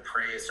 and I have to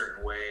pray a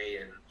certain way,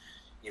 and,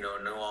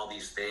 know all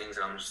these things.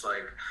 And I'm just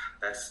like,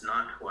 that's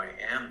not who I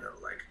am, though.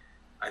 Like,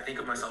 I think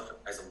of myself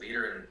as a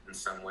leader in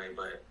some way,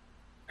 but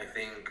I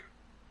think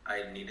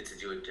I needed to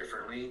do it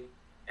differently.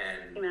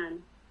 And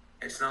Amen.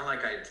 It's not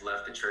like I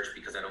left the church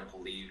because I don't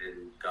believe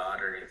in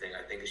God or anything.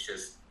 I think it's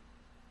just,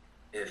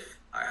 if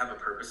I have a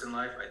purpose in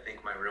life, I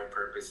think my real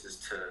purpose is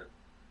to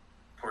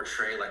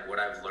portray like what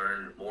I've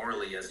learned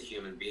morally as a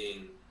human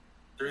being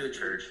through the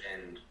church,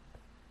 and,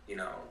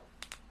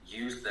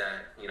 use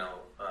that,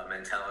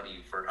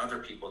 mentality for other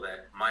people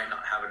that might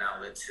not have an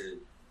outlet to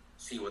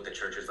see what the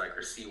church is like,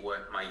 or see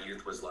what my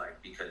youth was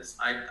like, because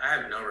I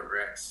have no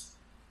regrets,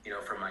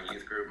 from my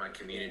youth group, my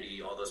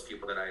community, all those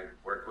people that I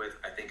worked with.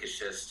 I think it's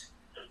just,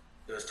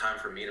 it was time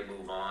for me to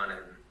move on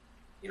and,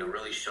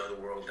 really show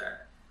the world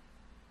that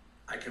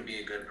I can be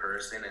a good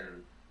person,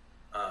 and,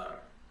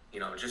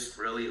 just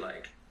really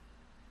like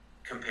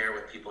compare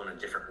with people in a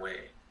different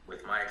way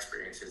with my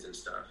experiences and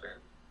stuff. And,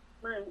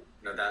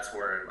 that's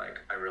where like,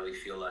 I really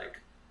feel like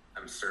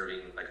I'm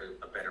serving like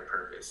a better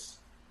purpose,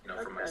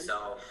 for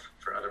myself,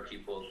 for other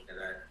people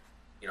that,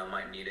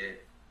 might need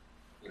it.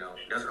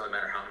 It doesn't really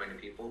matter how many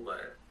people,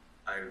 but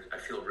I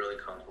feel really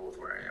comfortable with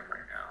where I am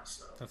right now.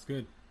 So that's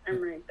good.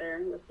 I'm right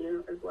there with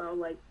you as well,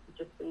 like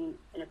just being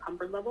in a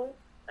comfort level,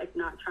 like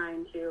not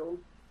trying to,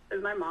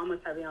 because my mom was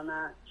heavy on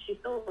that. She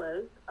still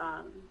is,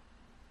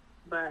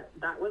 but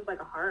that was like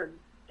a hard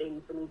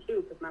thing for me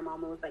too, because my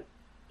mom was like,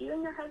 you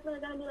and your husband are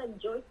going to be like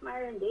Joyce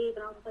Meyer and Dave,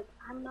 and I was like,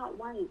 I'm not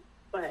white,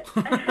 but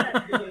but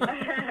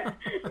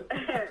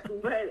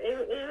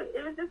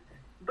it was just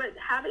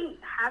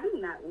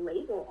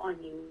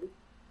on you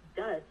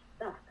does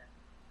suck.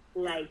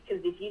 Like,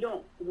 because if you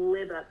don't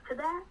live up to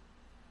that,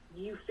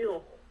 you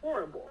feel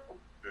horrible.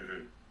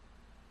 Mm-hmm.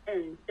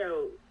 And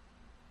so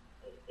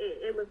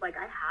it was like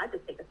I had to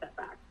take a step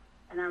back.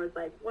 And I was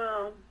like,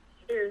 well,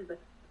 here's the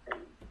thing.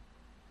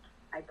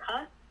 I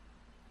cuss.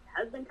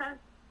 My husband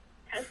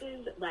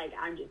cusses. Like,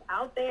 I'm just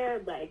out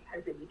there. Like, I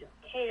really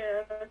don't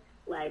care.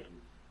 Like,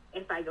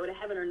 if I go to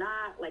heaven or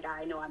not, like,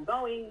 I know I'm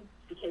going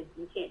because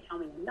you can't tell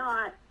me I'm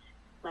not.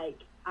 Like,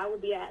 I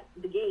would be at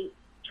the gate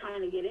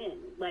trying to get in.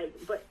 Like,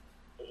 but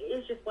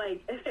it's just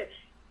like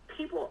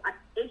people,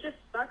 it just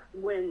sucks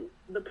when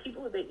the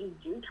people that you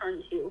do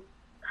turn to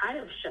kind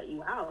of shut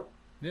you out.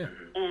 Yeah.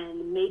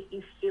 And make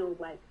you feel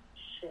like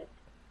shit.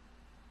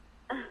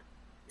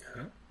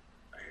 Yeah.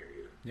 I hear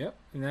you. Yep.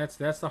 And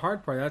that's the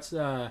hard part. That's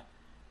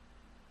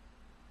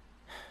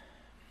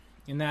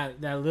in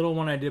that little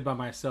one I did by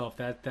myself,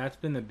 that's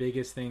been the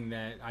biggest thing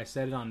that I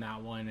said it on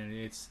that one,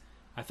 and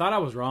I thought I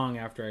was wrong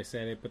after I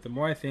said it, but the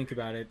more I think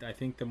about it, I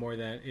think the more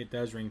that it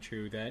does ring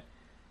true, that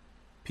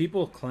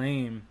people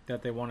claim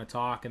that they want to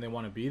talk and they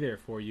want to be there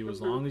for you as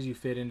long as you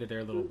fit into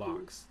their little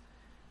box.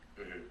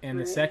 And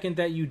the second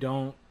that you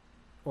don't,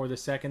 or the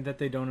second that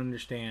they don't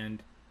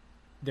understand,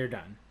 they're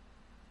done.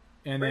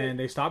 And then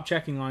they stop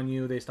checking on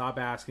you, they stop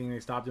asking,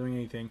 they stop doing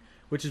anything,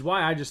 which is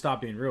why I just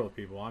stopped being real with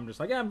people. I'm just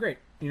like, yeah, I'm great.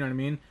 You know what I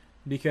mean?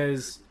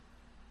 Because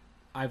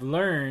I've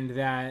learned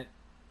that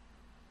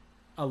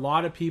a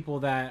lot of people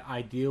that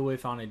I deal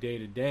with on a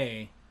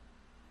day-to-day,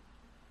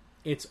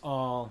 it's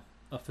all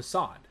a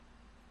facade.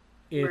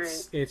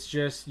 It's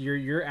just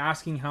you're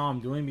asking how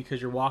I'm doing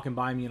because you're walking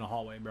by me in a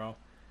hallway, bro.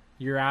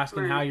 You're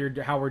asking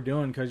how we're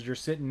doing because you're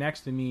sitting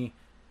next to me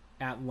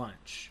at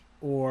lunch,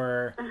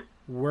 or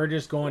we're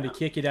just going to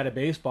kick it at a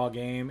baseball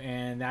game,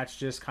 and that's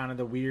just kind of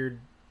the weird,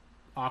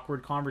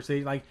 awkward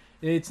conversation. Like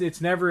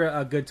it's never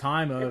a good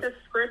time of. It's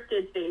a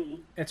scripted thing.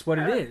 It's what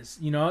it is,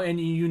 you know. And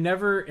you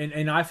never,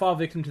 and I fall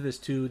victim to this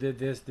too.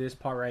 This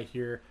part right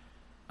here,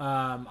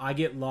 I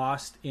get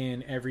lost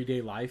in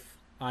everyday life.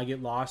 I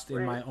get lost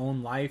in my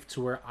own life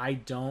to where I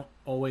don't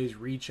always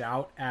reach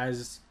out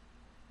as.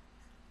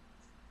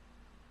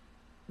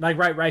 Like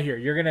right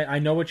here, I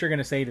know what you're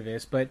gonna say to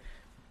this, but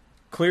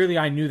clearly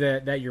I knew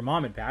that your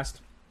mom had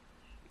passed.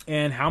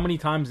 And how many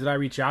times did I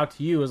reach out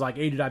to you? It was like,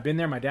 hey, dude, I've been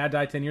there. My dad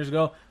died 10 years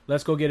ago.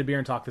 Let's go get a beer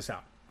and talk this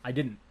out. I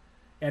didn't.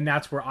 And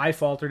that's where I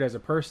faltered as a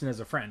person, as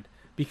a friend.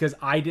 Because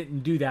I didn't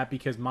do that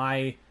because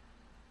my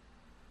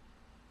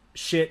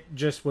shit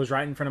just was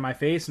right in front of my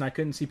face and I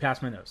couldn't see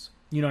past my nose.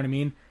 You know what I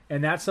mean?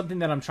 And that's something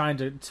that I'm trying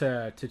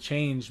to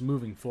change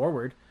moving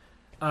forward.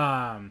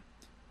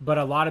 But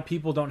a lot of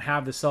people don't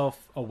have the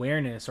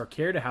self-awareness or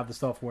care to have the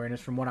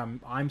self-awareness from what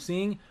I'm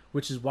seeing,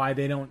 which is why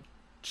they don't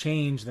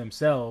change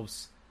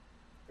themselves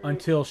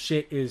until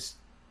shit is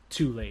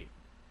too late.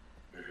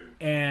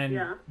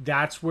 And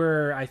that's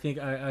where I think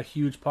a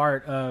huge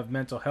part of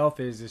mental health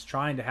is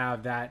trying to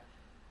have that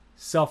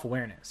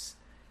self-awareness.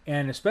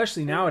 And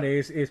especially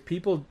nowadays is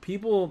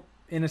people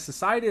in a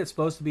society that's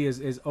supposed to be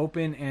as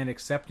open and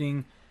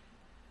accepting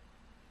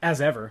as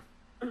ever.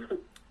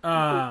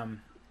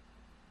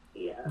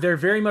 They're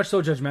very much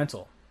so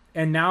judgmental.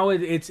 And now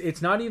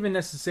it's not even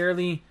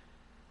necessarily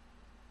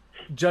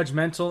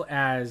judgmental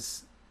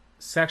as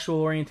sexual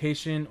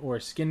orientation or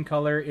skin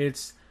color.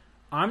 It's,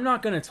 I'm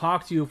not going to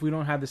talk to you if we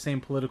don't have the same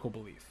political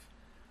belief.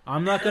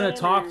 I'm not going to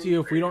talk to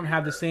you if we don't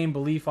have the same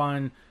belief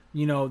on,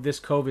 you know, this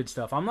COVID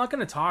stuff. I'm not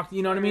going to talk,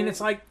 you know what I mean?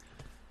 It's like,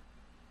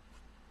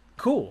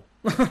 cool.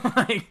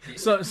 Like,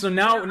 so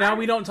now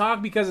we don't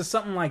talk because of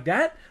something like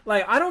that.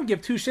 Like, I don't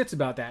give two shits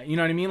about that. You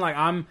know what I mean? Like,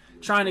 I'm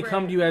trying to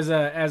come to you as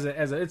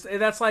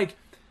that's like,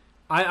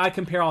 I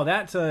compare all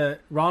that to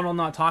Ronald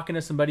not talking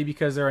to somebody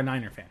because they're a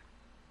Niner fan.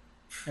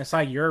 It's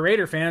like, you're a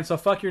Raider fan, so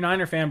fuck your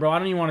Niner fan, bro. I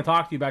don't even want to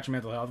talk to you about your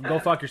mental health. Go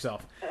fuck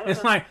yourself.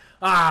 It's like,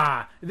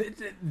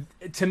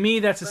 to me,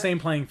 that's the same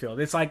playing field.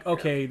 It's like,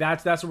 okay,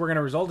 that's what we're going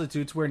to result it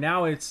to. It's where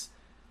now it's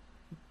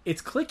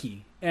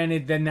cliquey.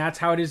 And then that's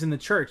how it is in the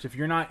church. If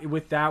you're not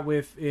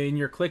in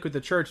your clique with the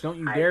church, don't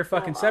you dare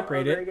fucking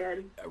separate it.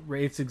 Again.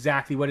 It's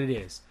exactly what it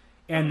is.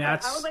 And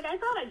that's. I was like, I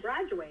thought I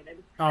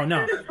graduated. Oh,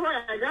 no.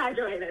 I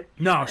graduated.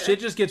 No, shit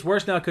just gets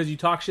worse now because you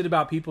talk shit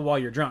about people while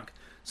you're drunk.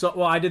 So,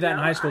 well, I did that in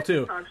high school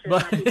too.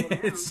 But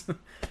it's.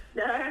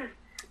 Yeah,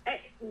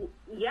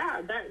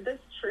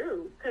 that's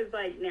true. Because,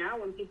 like, now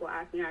when people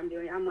ask me how I'm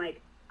doing, I'm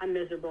like, I'm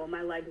miserable.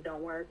 My legs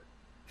don't work.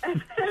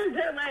 And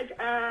they're like,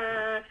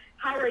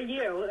 how are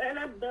you? And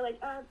they're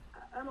like,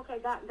 I'm okay.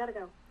 Gotta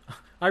go.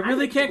 I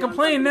really can't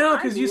complain now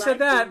because you said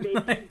that.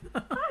 I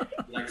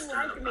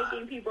like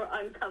making people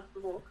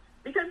uncomfortable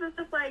because it's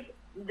just like,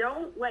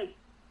 don't like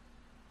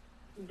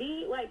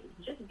be like,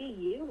 just be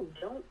you.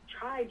 Don't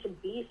try to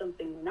be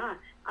something you're not.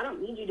 I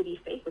don't need you to be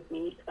fake with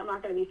me because I'm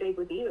not going to be fake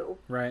with you.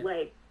 Right.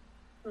 Like,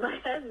 my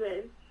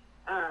husband,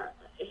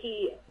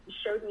 he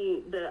showed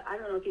me I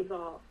don't know if you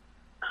saw,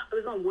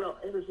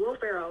 it was Will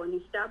Ferrell, and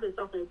he stabbed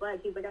himself in his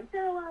leg. He's like, I'm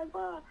paralyzed,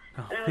 blah.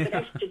 And I was like,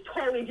 I should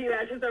totally do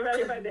that just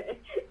already my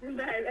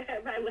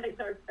legs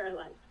are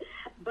paralyzed.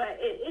 But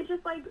it's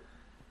just like,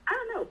 I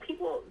don't know,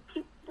 people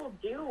people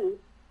do,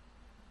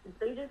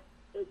 they just,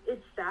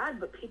 it's sad,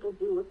 but people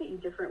do look at you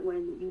different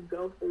when you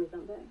go through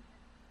something.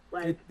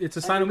 Like, it's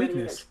a sign of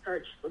weakness.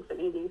 Church looks at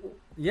me.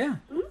 Yeah,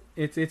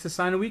 it's a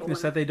sign of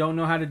weakness that they don't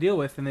know how to deal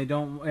with, and they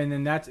don't, and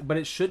then but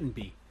it shouldn't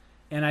be,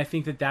 and I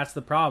think that's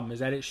the problem, is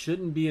that it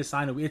shouldn't be a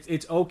sign of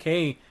it's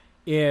okay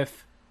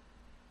if,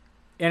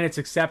 and it's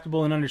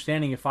acceptable and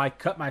understanding if I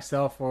cut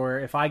myself or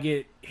if I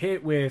get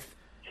hit with,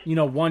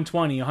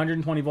 120,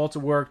 120 volts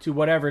at work to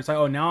whatever, it's like,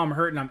 oh, now I'm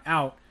hurt and I'm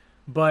out,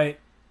 but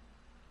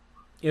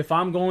if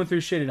I'm going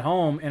through shit at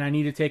home and I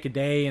need to take a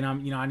day and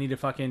I need to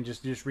fucking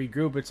just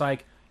regroup, it's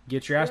like,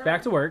 get your ass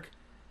back to work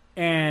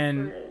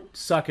and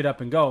suck it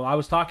up and go.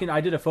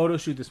 I did a photo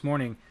shoot this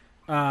morning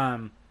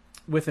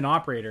with an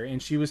operator,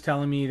 and she was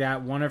telling me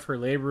that one of her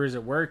laborers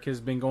at work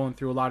has been going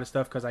through a lot of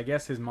stuff because I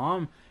guess his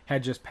mom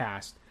had just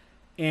passed,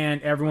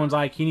 and everyone's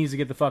like, he needs to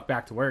get the fuck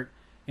back to work.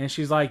 And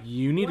she's like,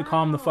 you need to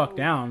calm the fuck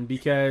down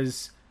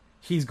because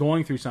he's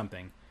going through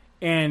something.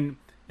 And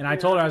I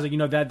told her, I was like,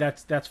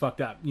 that's fucked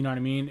up. You know what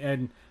I mean?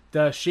 And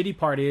the shitty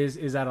part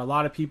is that a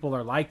lot of people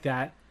are like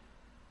that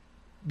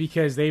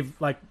because they've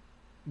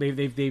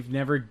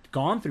never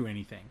gone through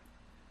anything,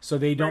 so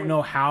they don't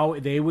know how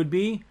they would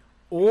be,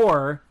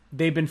 or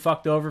they've been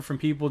fucked over from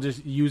people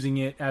just using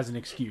it as an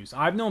excuse.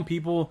 I've known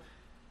people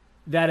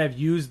that have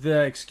used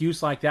the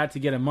excuse like that to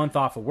get a month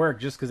off of work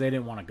just because they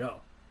didn't want to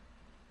go.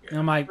 And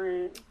I'm like,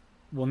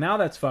 well, now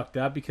that's fucked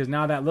up because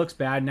now that looks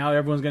bad. Now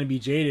everyone's going to be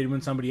jaded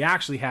when somebody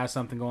actually has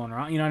something going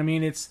on. You know what I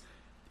mean? There's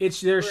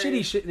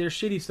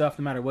shitty stuff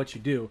no matter what you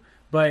do.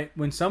 But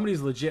when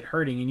somebody's legit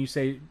hurting and you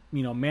say,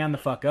 man the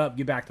fuck up,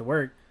 get back to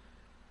work,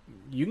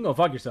 you can go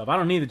fuck yourself. I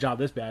don't need the job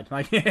this bad.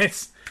 Like,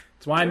 it's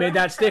why I made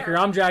that sticker.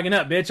 I'm dragging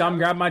up, bitch. I'm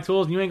grabbing my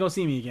tools and you ain't gonna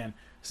see me again.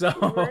 So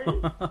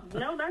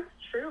No, that's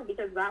true,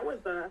 because that was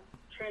the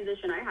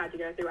transition I had to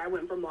go through. I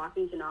went from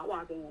walking to not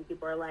walking, and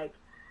people are like,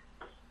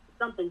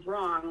 something's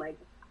wrong. Like,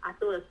 I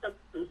feel there's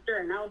something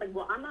stirring. And I was like,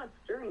 well, I'm not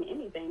stirring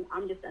anything.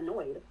 I'm just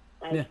annoyed.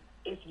 Like,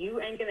 if you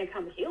ain't gonna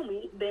come heal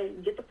me,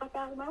 then get the fuck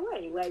out of my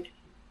way. Like,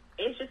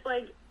 it's just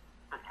like,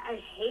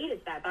 I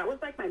hated that. That was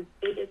like my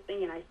biggest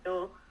thing, and I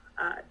still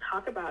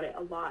talk about it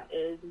a lot,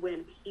 is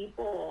when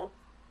people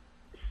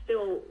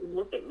still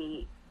look at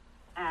me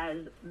as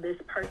this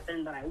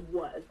person that I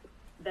was,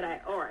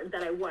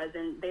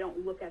 and they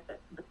don't look at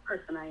the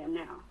person I am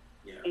now.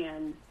 Yeah.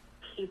 And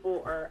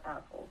people are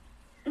assholes.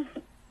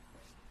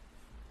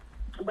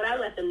 But I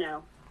let them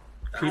know.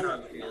 That's how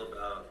I feel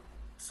about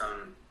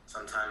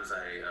sometimes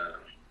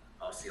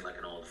I'll see like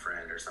an old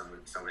friend or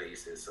somebody I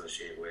used to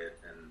associate with,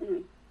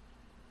 and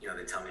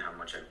they tell me how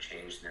much I've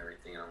changed and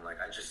everything, and I'm like,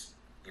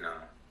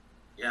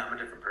 yeah, I'm a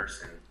different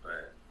person,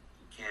 but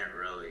you can't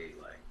really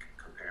like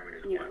compare me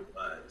to who I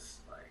was.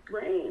 Like,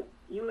 right,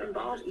 you were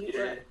involved.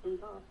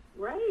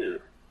 Right.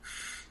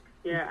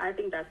 Yeah, I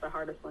think that's the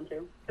hardest one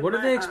too. What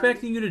are they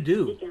expecting you to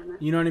do?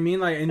 You know what I mean?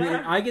 Like, and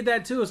I get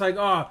that too. It's like,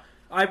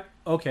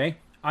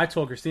 I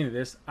told Christina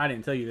this. I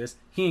didn't tell you this.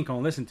 He ain't gonna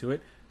listen to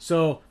it.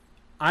 So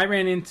I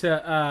ran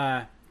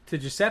into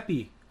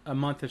Giuseppe a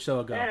month or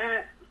so ago,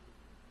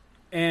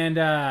 and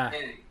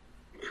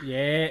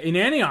yeah, in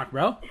Antioch,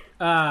 bro.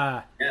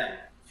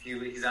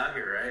 He's out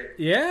here, right?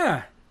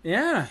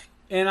 Yeah.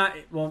 And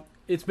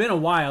it's been a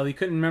while. He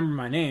couldn't remember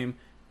my name,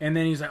 and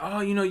then he's like,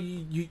 "Oh,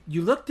 you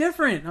look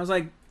different." And I was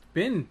like, "It's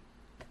been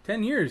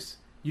 10 years.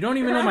 You don't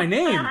even know my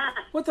name.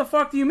 What the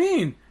fuck do you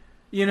mean?"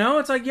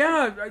 It's like,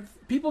 yeah,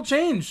 people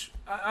change.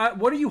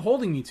 What are you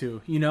holding me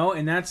to?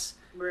 And that's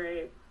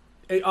right.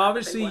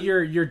 Obviously,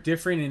 you're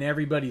different in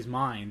everybody's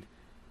mind,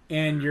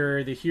 and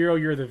you're the hero,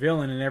 you're the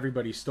villain in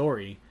everybody's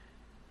story,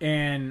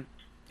 and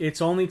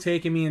it's only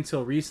taken me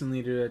until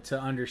recently to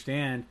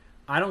understand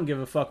I don't give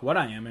a fuck what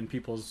I am in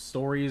people's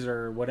stories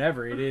or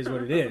whatever. It is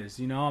what it is.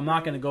 I'm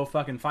not going to go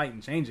fucking fight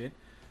and change it.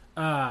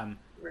 And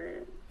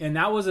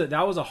that was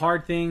a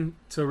hard thing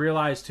to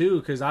realize too,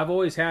 because I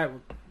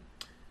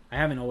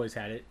haven't always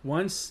had it.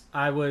 Once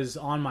I was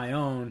on my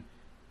own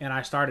and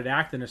I started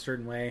acting a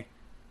certain way,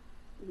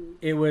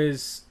 it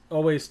was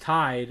always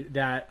tied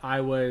that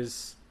I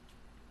was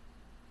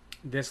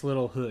this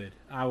little hood.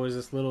 I was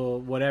this little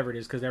whatever it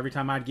is, because every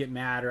time I'd get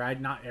mad,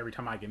 not every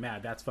time I get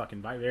mad, that's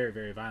fucking very,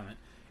 very violent.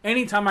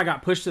 Anytime I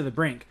got pushed to the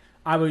brink,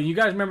 you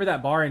guys remember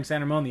that bar in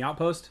San Ramon, the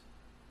Outpost?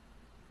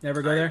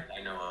 Ever go there?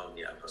 I know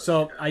the Outpost.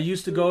 So I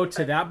used to go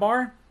to that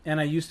bar,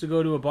 and I used to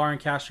go to a bar in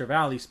Castro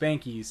Valley,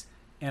 Spanky's,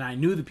 and I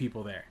knew the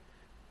people there.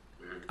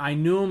 I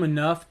knew them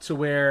enough to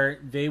where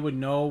they would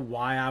know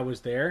why I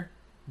was there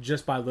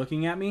just by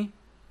looking at me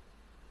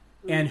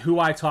and who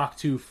I talked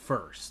to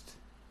first.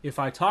 If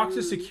I talk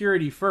to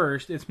security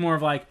first, it's more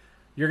of like,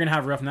 you're going to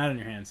have a rough night on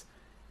your hands.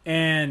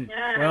 And,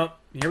 well,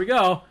 here we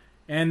go.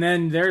 And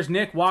then there's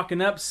Nick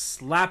walking up,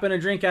 slapping a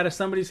drink out of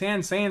somebody's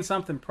hand, saying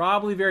something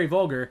probably very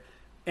vulgar.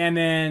 And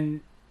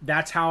then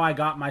that's how I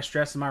got my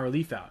stress and my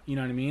relief out. You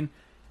know what I mean?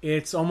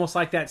 It's almost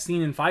like that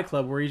scene in Fight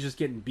Club where he's just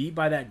getting beat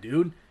by that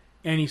dude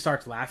and he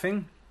starts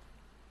laughing.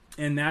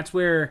 And that's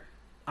where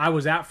I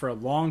was at for a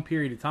long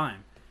period of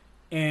time.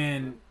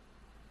 And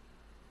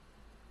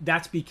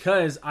that's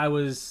because I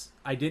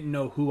didn't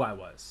know who I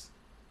was.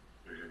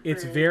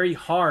 it's very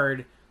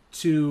hard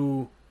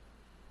to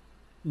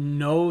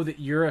know that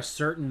you're a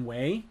certain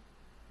way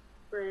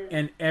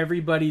and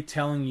everybody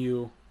telling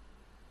you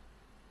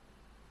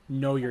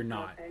no, you're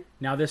not. Okay.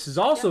 Now, this is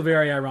also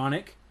very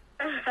ironic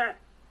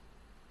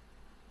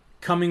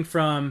coming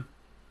from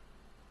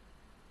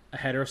a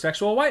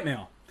heterosexual white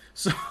male.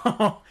 So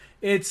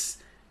it's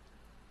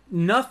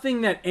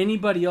nothing that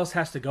anybody else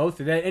has to go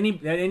through, that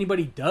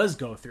anybody does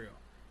go through.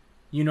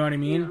 You know what I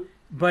mean? Yeah.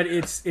 But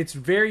it's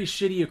very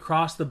shitty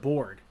across the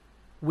board.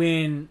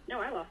 When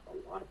I lost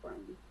a lot of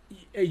friends.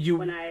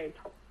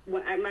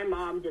 When my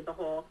mom did the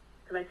whole,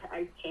 because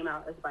I came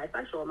out as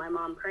bisexual, my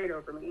mom prayed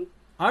over me.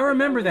 I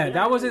remember that.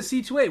 That was at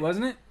C28,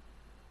 wasn't it?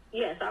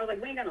 Yes, I was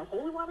like, we ain't got no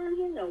holy water in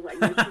here? No, like, she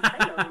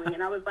prayed over me.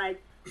 And I was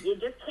like, you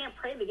just can't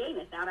pray the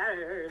gayness out.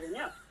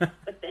 No.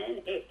 But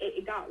then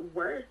it got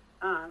worse.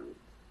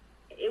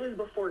 It was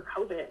before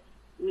COVID.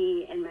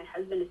 Me and my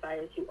husband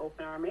decided to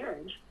open our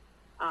marriage.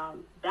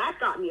 That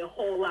got me a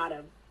whole lot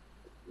of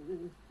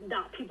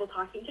not people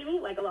talking to me,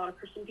 like a lot of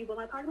Christian people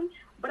not talking to me.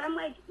 But I'm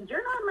like,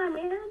 you're not in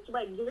my marriage.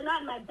 Like, you're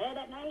not in my bed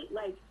at night.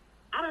 Like,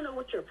 I don't know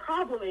what your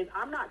problem is.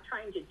 I'm not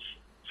trying to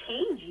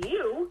change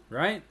you.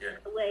 Right. Yeah.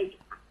 Like,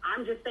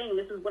 I'm just saying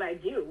this is what I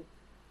do.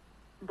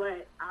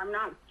 But I'm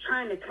not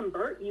trying to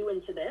convert you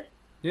into this.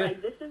 Yeah.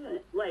 Like, this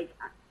isn't, like,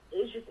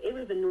 it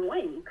was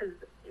annoying because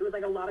it was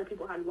like a lot of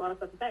people had a lot of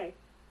stuff to say.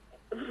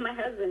 My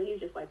husband, he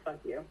was just like, fuck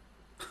you.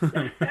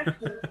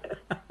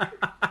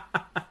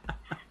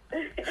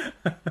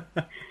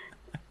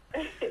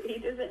 He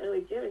doesn't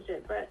really give a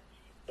shit, but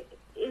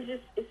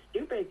it's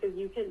stupid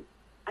because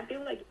I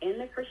feel like in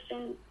the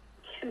Christian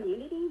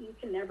community, you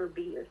can never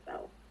be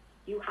yourself.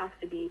 You have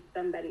to be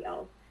somebody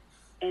else.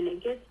 And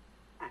it gets,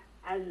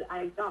 as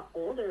I got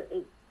older,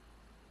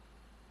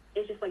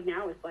 it's just like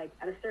now it's like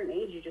at a certain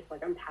age, you're just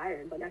like, I'm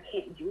tired. Like, I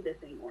can't do this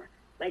anymore.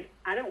 Like,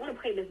 I don't want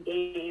to play this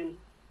game.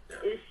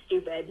 It's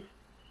stupid.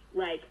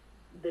 Like,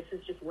 this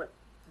is just what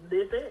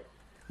this is.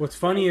 What's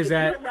funny is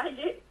that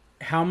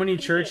how many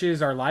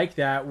churches are like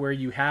that, where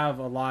you have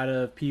a lot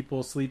of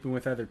people sleeping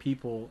with other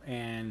people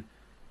and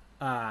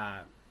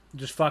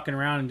just fucking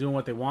around and doing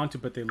what they want to,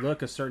 but they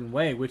look a certain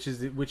way, which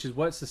is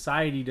what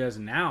society does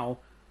now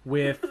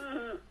with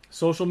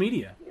social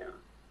media. Yeah.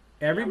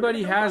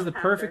 Everybody has the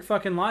perfect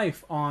fucking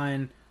life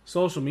on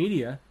social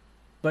media,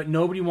 but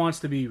nobody wants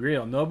to be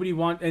real.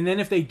 And then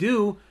if they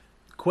do,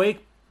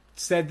 Quake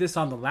said this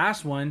on the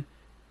last one,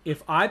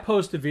 if I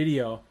post a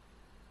video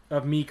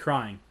of me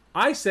crying,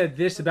 I said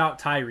this about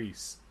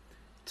Tyrese.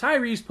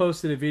 Tyrese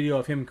posted a video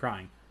of him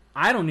crying.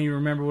 I don't even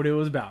remember what it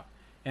was about.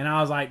 And I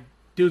was like,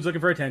 dude's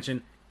looking for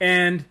attention.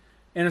 And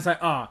it's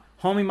like,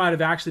 homie might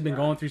have actually been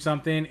going through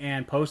something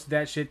and posted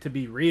that shit to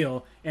be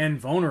real and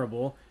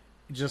vulnerable.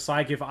 Just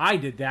like if I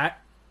did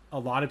that, a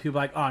lot of people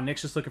are like,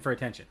 Nick's just looking for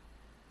attention.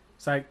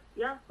 It's like,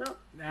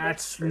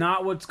 that's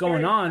not what's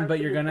going on, but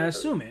you're going to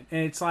assume it.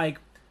 And it's like,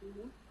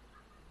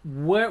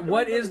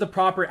 what is the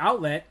proper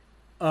outlet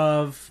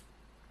of...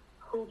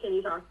 Who can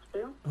you talk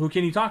to? Who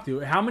can you talk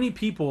to? How many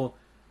people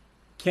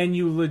can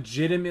you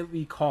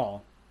legitimately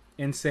call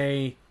and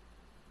say,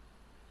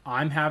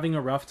 I'm having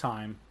a rough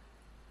time.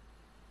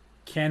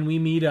 Can we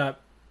meet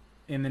up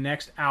in the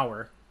next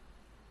hour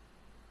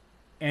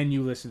and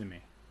you listen to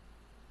me?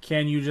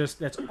 Can you just,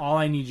 that's all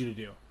I need you to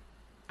do.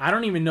 I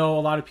don't even know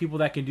a lot of people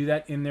that can do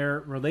that in their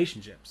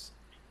relationships.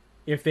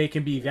 If they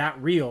can be that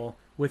real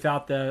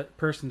without the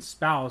person's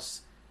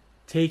spouse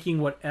taking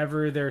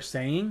whatever they're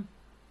saying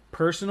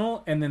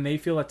personal, and then they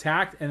feel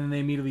attacked, and then they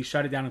immediately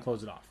shut it down and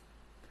close it off.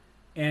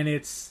 And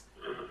it's...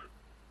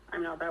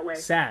 I'm not that way.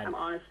 Sad. I'm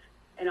honest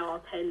in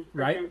all 10%.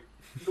 Right?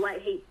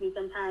 Dwight hates me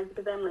sometimes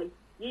because I'm like,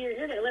 you're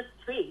going to let us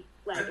speak.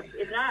 Like,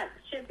 if not,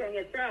 shit's going to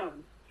get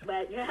thrown.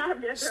 But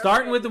I'm just...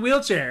 Starting with the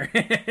wheelchair.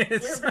 You're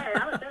right.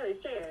 I'm going to throw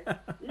this chair.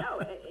 No,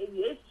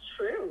 it's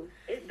true.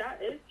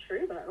 That is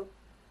true, though.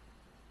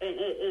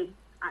 And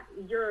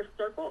your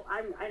circle,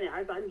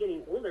 as I'm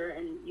getting older,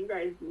 and you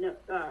guys know,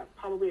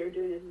 probably are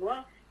doing this as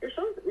well,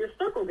 your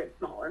circle gets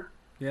smaller.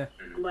 Yeah.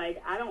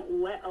 Like, I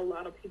don't let a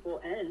lot of people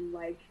in.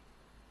 Like,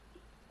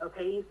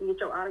 okay, you can get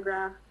your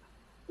autograph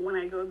when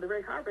I go to the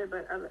red carpet,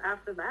 but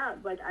after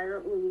that, like, I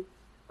don't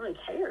really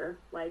care.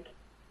 Like,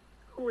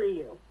 who are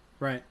you?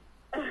 Right.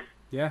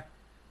 Yeah.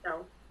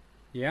 So,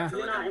 yeah.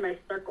 You're not in my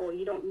circle.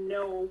 You don't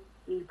know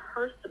me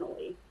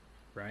personally.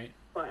 Right.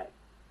 But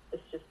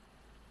it's just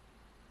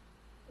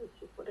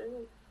what it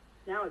is.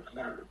 Now it's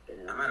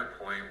I'm at a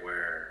point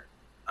where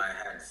I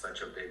had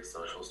such a big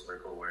social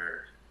circle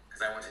where,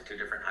 because I went to 2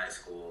 different high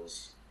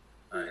schools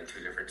in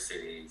 2 different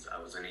cities. I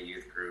was in a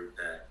youth group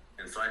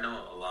and so I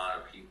know a lot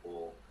of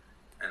people,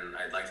 and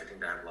I'd like to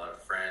think that I have a lot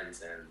of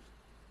friends, and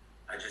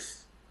I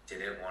just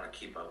didn't want to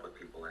keep up with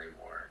people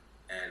anymore.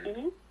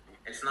 And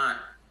it's not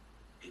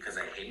because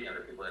I hate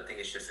other people. I think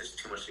it's just there's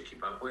too much to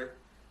keep up with,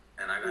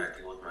 and I gotta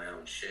deal with my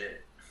own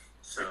shit.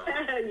 So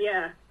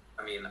yeah.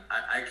 I mean,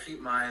 I keep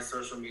my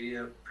social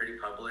media pretty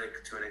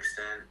public to an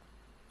extent,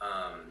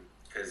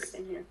 because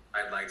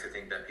I'd like to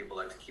think that people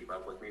like to keep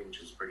up with me, which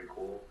is pretty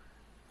cool.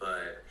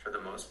 But for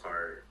the most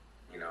part,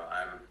 you know,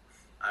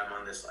 I'm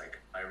on this, like,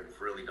 I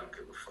I really don't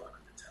give a fuck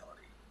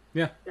mentality.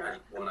 Yeah. Yeah,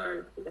 I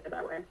want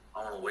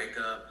to wake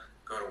up,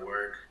 go to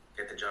work,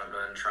 get the job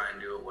done, try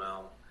and do it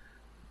well,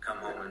 come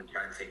home and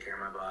try and take care of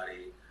my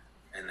body,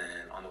 and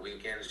then on the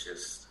weekends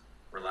just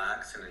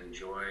relax and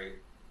enjoy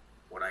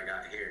what I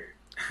got here.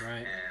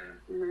 Right.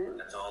 And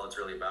that's all it's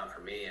really about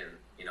for me. And,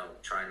 you know,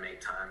 try and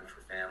make time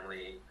for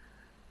family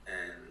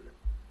and,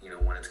 you know,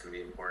 when it's going to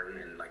be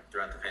important. And like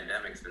throughout the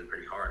pandemic, it's been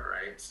pretty hard,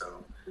 right?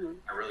 So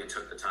I really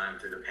took the time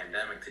through the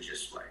pandemic to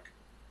just like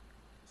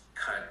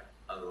cut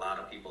a lot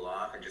of people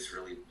off and just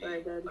really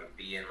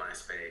be in my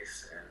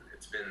space. And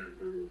it's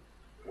been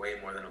way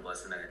more than a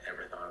blessing than I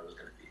ever thought it was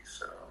going to be.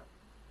 So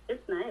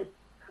it's nice.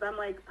 Cause I'm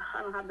like,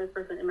 I don't have this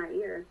person in my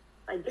ear.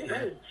 Like, get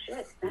ready,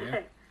 shit.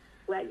 Yeah.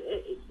 Like,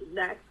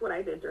 that's what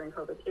I did during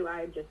COVID, too.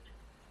 I just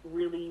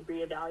really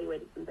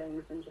reevaluated some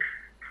things and just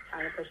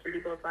kind of pushed some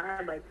people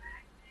aside. Like,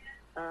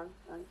 I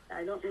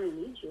don't really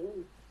need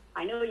you.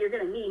 I know you're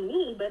going to need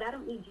me, but I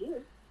don't need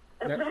you.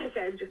 That's what I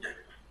said.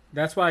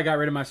 That's why I got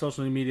rid of my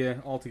social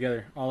media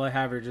altogether. All I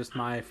have are just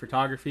my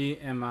photography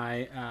and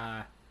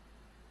my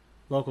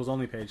locals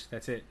only page.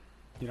 That's it.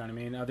 You know what I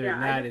mean? Other than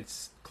that,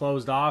 it's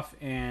closed off.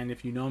 And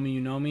if you know me,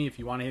 you know me. If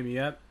you want to hit me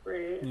up,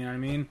 right. You know what I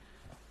mean?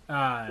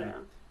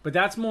 But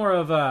that's more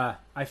of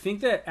I think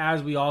that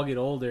as we all get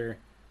older,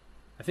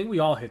 I think we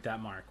all hit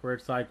that mark where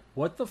it's like,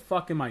 what the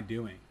fuck am I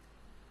doing?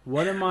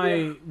 What am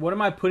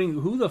I putting?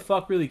 Who the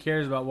fuck really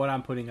cares about what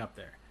I'm putting up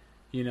there?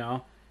 You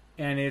know?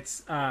 And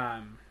it's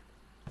hard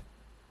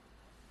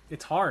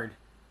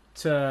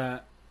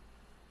to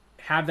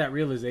have that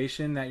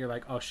realization that you're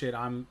like, oh shit,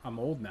 I'm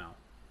old now.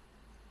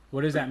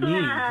 What does that mean?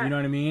 You know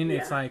what I mean? Yeah.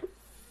 It's like,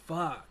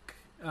 fuck.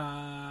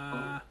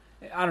 I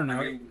don't know.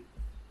 I mean,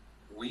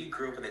 we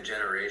grew up in a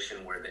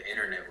generation where the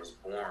internet was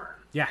born.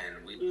 Yeah.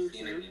 And we've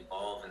seen it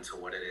evolve into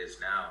what it is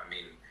now. I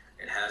mean,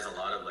 it has a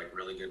lot of like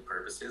really good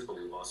purposes, but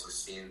we've also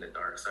seen the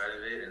dark side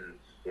of it and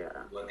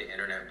what the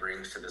internet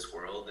brings to this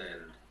world.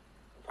 And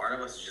part of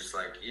us is just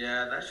like,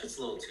 yeah, that's just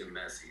a little too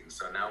messy. And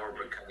so now we're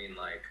becoming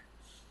like,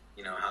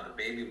 you know, how the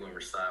baby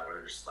boomers thought, where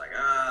they're just like,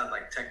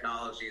 like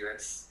technology,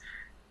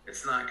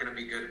 it's not going to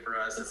be good for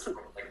us. It's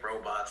like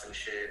robots and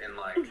shit. And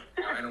like, you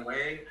know, in a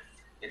way,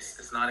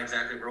 it's not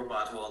exactly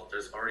robots. Well,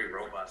 there's already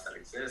robots that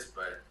exist,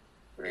 but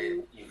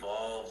it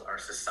evolved our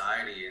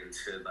society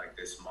into like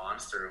this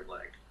monster of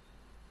like,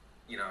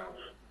 you know,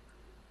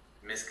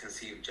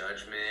 misconceived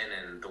judgment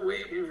and the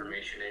way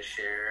information is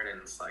shared. And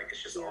it's like,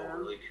 it's just all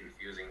really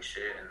confusing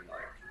shit. And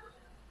like,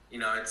 you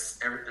know, there's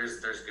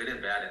good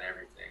and bad in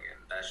everything. And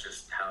that's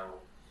just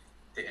how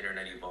the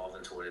internet evolved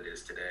into what it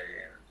is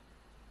today. And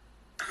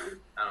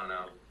I don't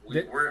know.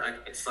 We're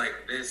like, it's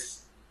like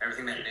this,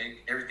 everything that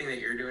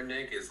you're doing,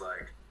 Nick, is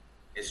like,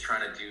 is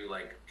trying to do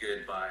like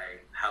good by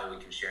how we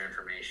can share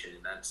information.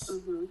 And that's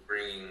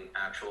bringing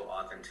actual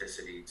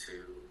authenticity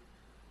to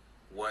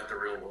what the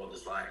real world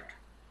is like.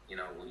 You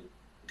know,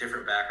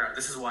 different background.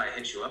 This is why I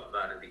hit you up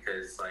about it,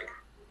 because like,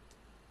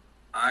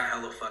 I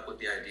hella fuck with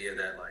the idea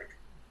that like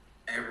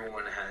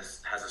everyone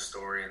has a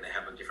story and they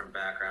have a different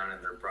background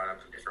and they're brought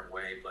up a different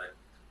way, but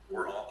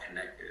we're all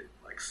connected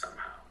like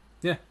somehow.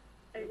 Yeah.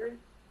 I agree.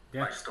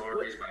 Yeah. By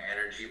stories, by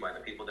energy, by the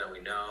people that we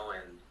know.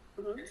 And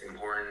it's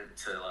important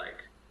to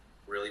like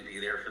really be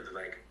there for the,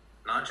 like,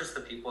 not just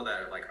the people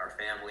that are like our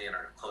family and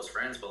our close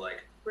friends, but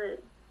like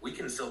we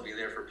can still be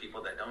there for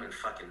people that don't even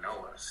fucking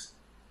know us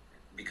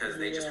because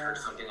they just heard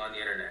something on the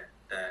internet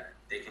that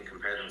they can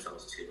compare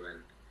themselves to.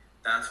 And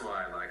that's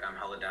why like I'm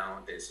hella down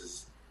with this,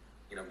 is,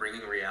 you know,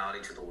 bringing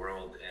reality to the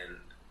world and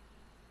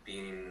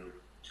being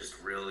just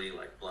really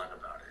like blunt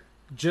about it.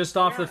 Just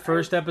off the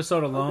first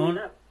episode alone,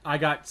 I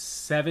got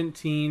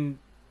 17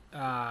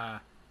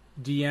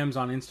 DMs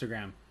on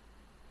Instagram.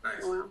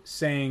 Nice.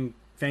 Saying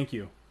thank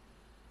you.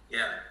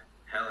 Yeah,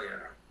 hell yeah.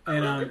 I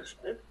love it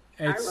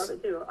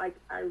too. Like,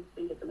 I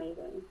think it's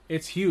amazing.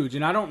 It's huge,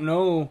 and I don't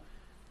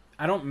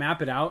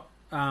map it out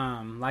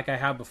like I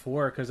have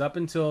before, because up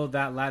until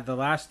that the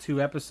last two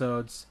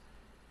episodes,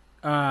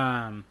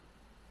 it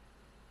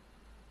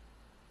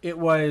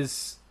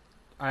was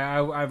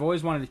I've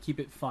always wanted to keep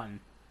it fun,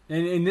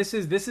 and this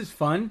is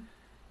fun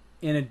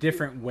in a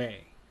different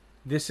way.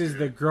 This is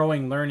the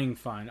growing, learning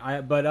fun.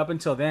 But up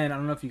until then, I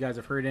don't know if you guys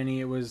have heard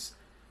any. It was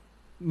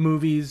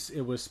movies,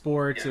 it was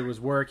sports, it was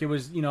work, it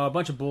was, you know, a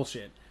bunch of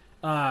bullshit.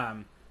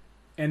 And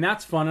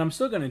that's fun. I'm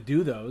still going to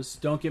do those.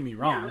 Don't get me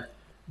wrong.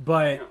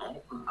 But I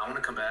want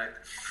to come back.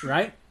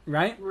 Right.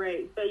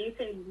 So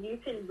you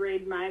can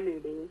grade my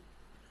movies.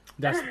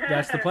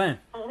 That's the plan.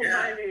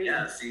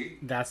 Yeah. See,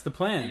 that's the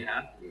plan.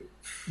 Yeah.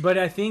 But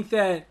I think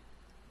that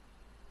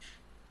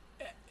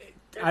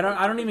I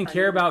don't even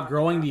care about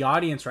growing the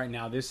audience right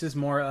now. This is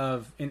more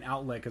of an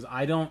outlet, because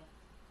I don't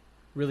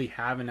really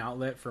have an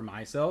outlet for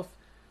myself.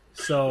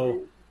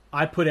 So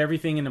I put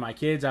everything into my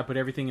kids. I put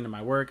everything into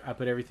my work. I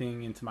put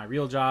everything into my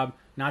real job.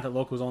 Not that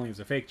Locals Only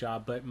is a fake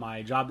job, but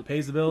my job that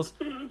pays the bills.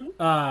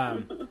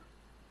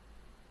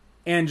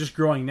 And just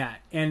growing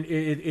that. And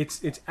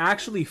it's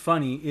actually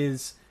funny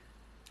is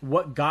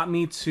what got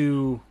me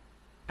to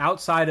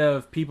outside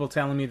of people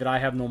telling me that I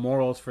have no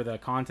morals for the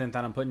content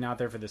that I'm putting out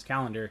there for this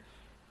calendar,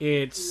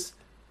 it's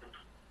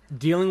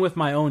dealing with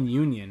my own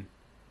union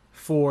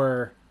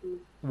for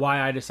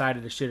why I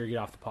decided to shit or get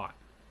off the pot.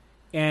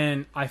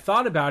 And I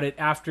thought about it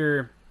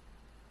after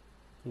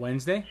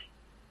Wednesday,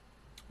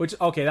 which,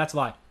 okay, that's a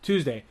lie.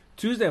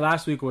 Tuesday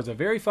last week was a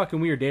very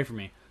fucking weird day for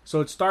me. So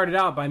it started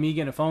out by me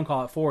getting a phone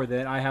call at 4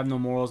 that I have no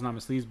morals and I'm a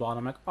sleazeball. And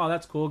I'm like, oh,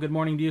 that's cool. Good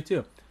morning to you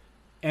too.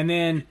 And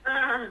then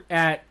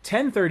at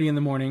 10:30 in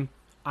the morning,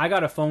 I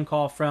got a phone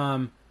call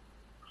from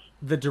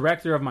the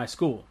director of my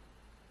school.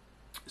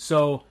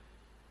 So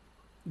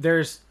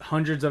there's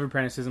hundreds of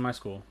apprentices in my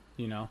school,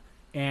 you know.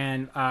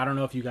 And I don't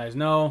know if you guys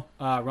know.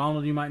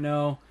 Ronald, you might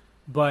know.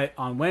 But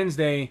on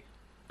Wednesday,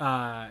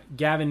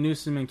 Gavin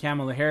Newsom and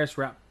Kamala Harris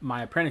were at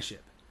my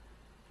apprenticeship.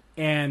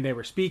 And they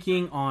were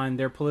speaking on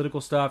their political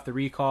stuff, the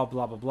recall,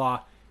 blah, blah,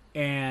 blah.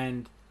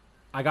 And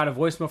I got a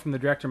voicemail from the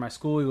director of my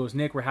school. He goes,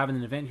 Nick, we're having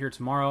an event here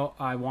tomorrow.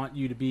 I want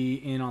you to be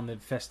in on the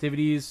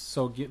festivities,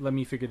 so let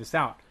me figure this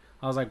out.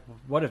 I was like,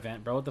 what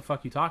event, bro? What the fuck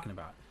are you talking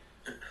about?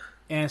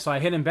 And so I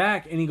hit him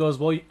back, and he goes,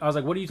 well, I was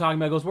like, what are you talking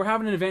about? He goes, we're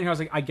having an event here. I was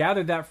like, I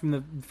gathered that from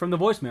the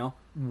voicemail.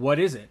 What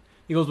is it?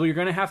 He goes, well, you're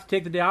going to have to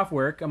take the day off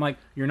work. I'm like,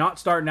 you're not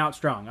starting out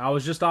strong. I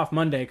was just off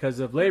Monday because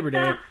of Labor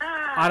Day.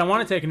 I don't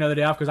want to take another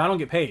day off because I don't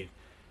get paid.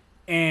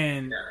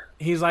 And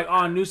he's like,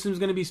 oh, Newsom's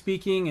going to be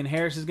speaking and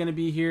Harris is going to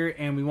be here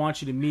and we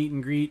want you to meet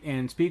and greet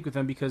and speak with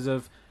them because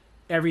of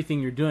everything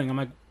you're doing. I'm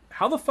like,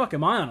 how the fuck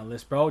am I on a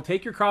list, bro?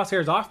 Take your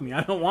crosshairs off me.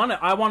 I don't want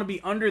to. I want to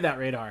be under that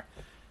radar.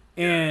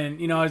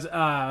 And, you know,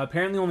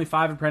 apparently only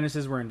 5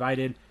 apprentices were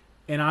invited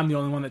and I'm the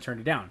only one that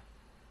turned it down.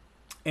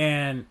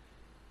 And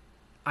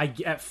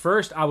at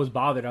first I was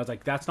bothered. I was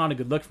like, that's not a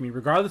good look for me.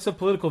 Regardless of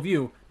political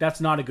view, that's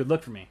not a good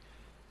look for me.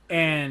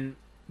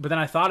 But then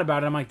I thought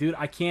about it. I'm like, dude,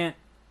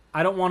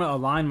 I don't want to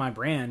align my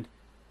brand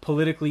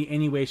politically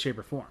any way, shape,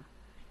 or form.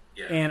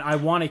 Yeah. And I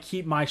want to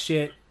keep my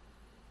shit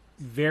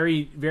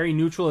very, very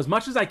neutral as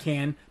much as I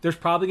can. There's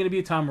probably going to be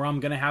a time where I'm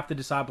going to have to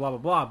decide blah, blah,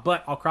 blah.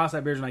 But I'll cross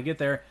that bridge when I get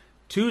there.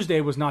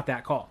 Tuesday was not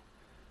that call.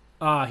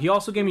 He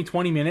also gave me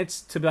 20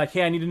 minutes to be like,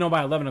 hey, I need to know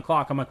by 11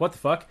 o'clock. I'm like, what the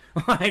fuck?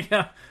 Like,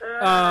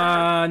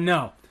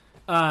 no.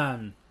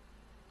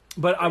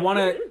 But I want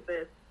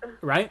to...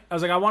 Right? I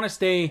was like, I want to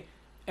stay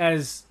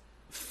as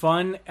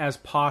fun as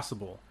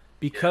possible.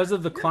 Because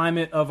of the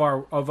climate of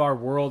our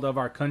world, of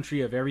our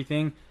country, of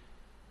everything,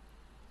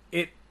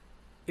 it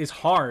is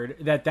hard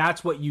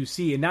that's what you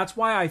see. And that's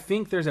why I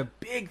think there's a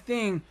big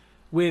thing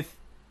with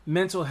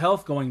mental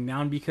health going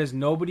down because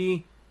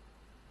nobody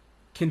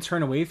can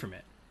turn away from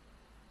it.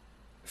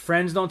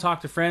 Friends don't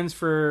talk to friends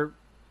for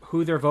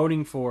who they're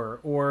voting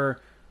for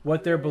or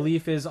what their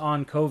belief is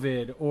on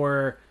COVID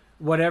or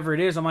whatever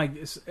it is. I'm like,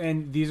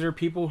 and these are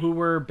people who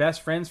were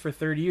best friends for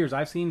 30 years.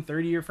 I've seen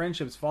 30-year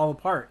friendships fall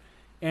apart.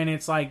 And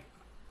it's like,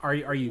 Are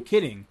you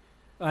kidding?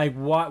 Like,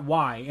 what?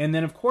 Why? And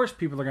then, of course,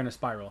 people are going to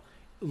spiral.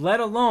 Let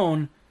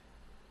alone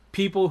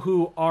people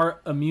who are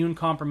immune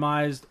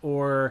compromised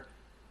or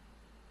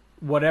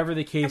whatever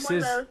the case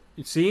is.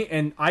 See,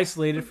 and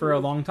isolated for a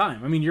long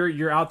time. I mean,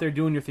 you're out there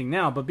doing your thing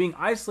now, but being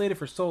isolated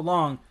for so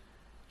long,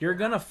 you're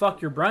gonna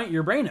fuck your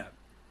brain up.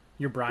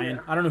 You're Brian.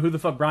 Yeah. I don't know who the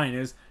fuck Brian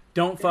is.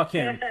 Don't fuck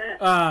him.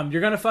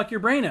 You're gonna fuck your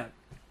brain up.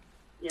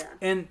 Yeah.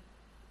 And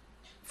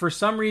for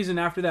some reason,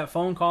 after that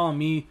phone call and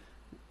me.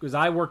 Because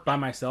I work by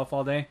myself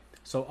all day,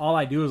 so all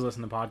I do is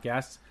listen to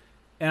podcasts.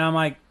 And I'm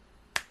like,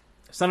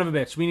 son of a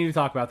bitch, we need to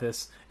talk about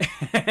this.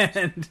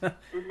 And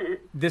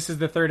this is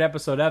the 3rd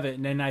episode of it.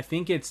 And then I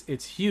think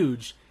it's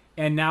huge.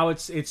 And now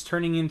it's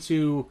turning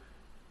into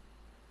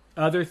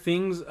other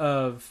things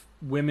of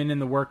women in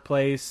the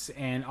workplace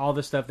and all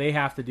the stuff they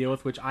have to deal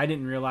with, which I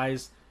didn't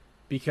realize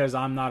because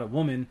I'm not a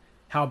woman,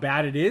 how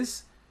bad it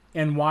is.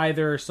 And why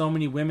there are so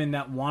many women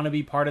that want to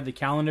be part of the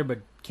calendar but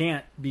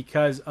can't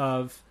because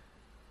of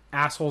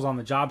assholes on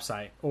the job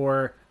site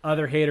or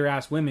other hater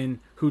ass women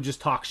who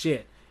just talk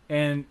shit.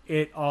 And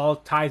it all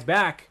ties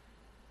back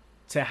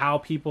to how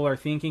people are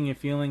thinking and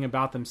feeling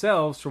about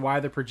themselves for why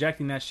they're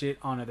projecting that shit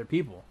on other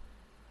people.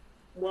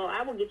 Well,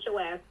 I will get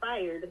your ass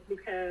fired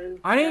because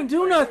I didn't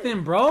do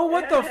nothing, bro.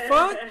 What the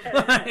fuck?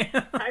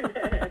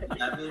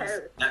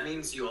 that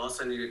means you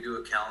also need to do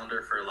a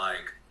calendar for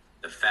like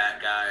the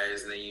fat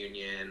guys in the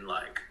union,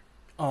 like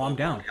I'm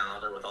down.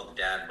 Calendar with all the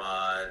dad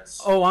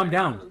bods. Oh, I'm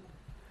down.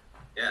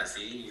 Yeah,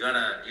 see, you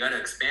gotta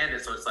expand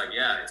it so it's like,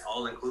 yeah, it's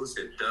all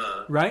inclusive,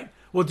 duh. Right?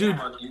 Well, dude,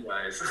 you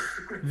guys.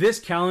 This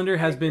calendar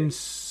has been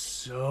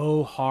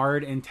so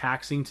hard and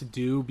taxing to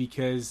do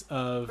because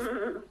of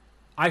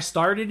I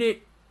started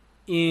it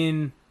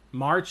in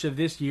March of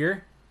this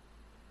year.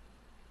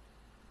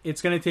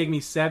 It's going to take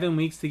me 7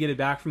 weeks to get it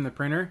back from the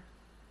printer.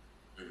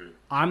 Mm-hmm.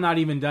 I'm not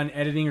even done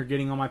editing or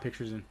getting all my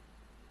pictures in.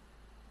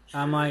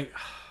 Sure. I'm like,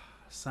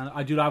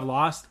 dude, I've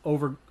lost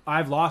over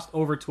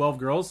 12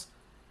 girls.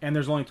 And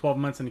there's only 12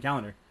 months in the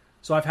calendar.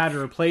 So I've had to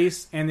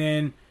replace, and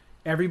then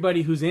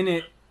everybody who's in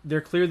it,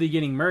 they're clearly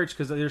getting merch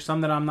because there's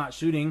some that I'm not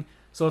shooting.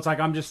 So it's like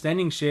I'm just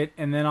sending shit,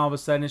 and then all of a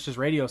sudden it's just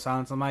radio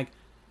silence. I'm like,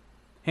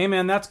 hey,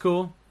 man, that's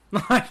cool.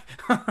 That's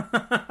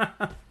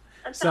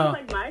That sounds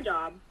like my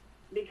job,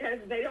 because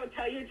they don't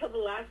tell you until the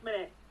last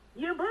minute.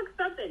 You booked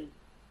something.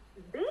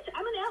 Bitch,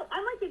 I'm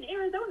like in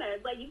Arizona.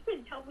 It's like, you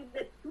couldn't tell me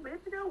this 2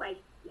 minutes ago, like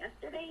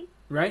yesterday.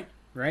 Right.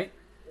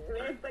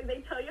 It's like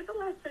they tell you at the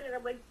last minute.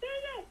 I'm like,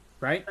 dang it.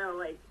 Right. So,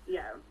 like,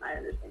 yeah, I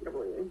understand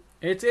completely.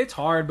 It's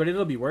hard, but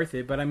it'll be worth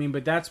it. But I mean,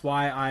 but that's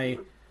why I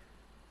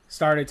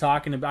started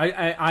talking about.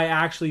 I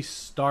actually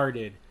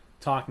started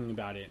talking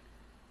about it,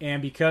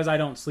 and because I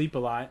don't sleep a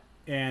lot,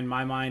 and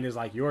my mind is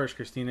like yours,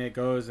 Christina, it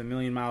goes a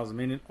million miles a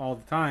minute all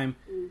the time.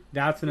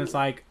 That's when it's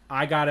like,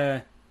 I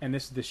gotta, and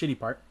this is the shitty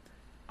part,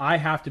 I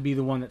have to be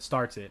the one that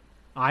starts it.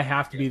 I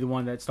have to be the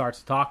one that starts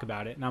to talk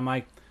about it. And I'm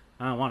like,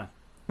 I don't want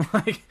to.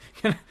 Like,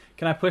 can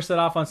I push that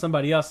off on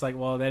somebody else? Like,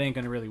 well, that ain't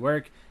going to really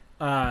work.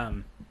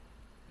 And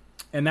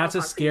that's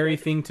a scary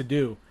thing to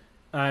do,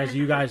 as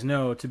you guys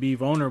know, to be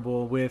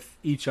vulnerable with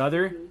each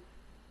other,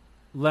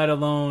 let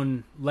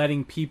alone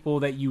letting people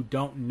that you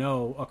don't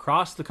know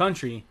across the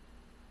country.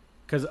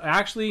 Because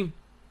actually,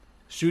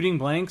 Shooting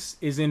Blanks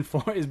has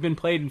been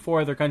played in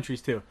 4 other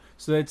countries too.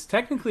 So it's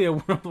technically a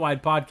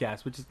worldwide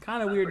podcast, which is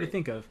kind of weird to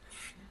think of.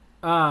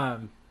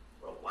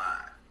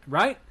 Worldwide.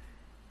 Right?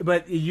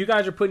 But you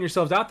guys are putting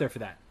yourselves out there for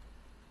that.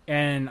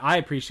 And I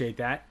appreciate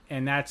that.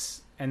 And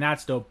that's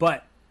dope.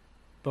 But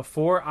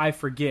before I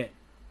forget,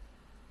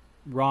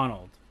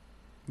 Ronald,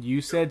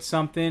 you said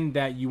something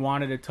that you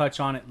wanted to touch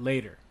on it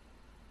later.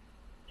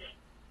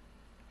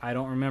 I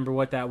don't remember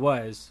what that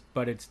was,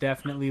 but it's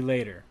definitely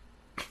later.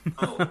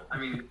 I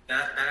mean,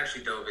 that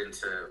actually dove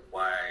into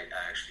why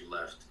I actually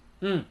left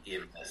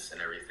EMS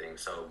and everything.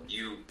 So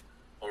you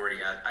already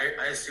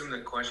I assumed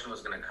the question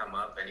was going to come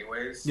up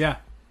anyways. Yeah.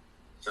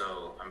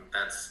 So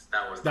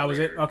that was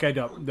it. Okay,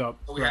 dope.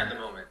 So we had the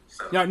moment.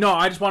 So. Yeah, no,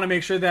 I just want to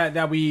make sure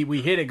that we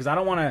hit it, because I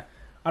don't want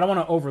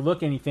to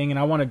overlook anything, and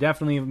I want to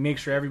definitely make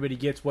sure everybody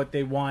gets what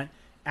they want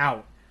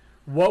out.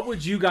 What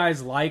would you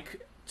guys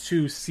like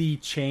to see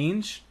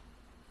change?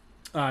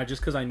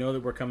 Just because I know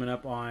that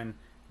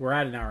we're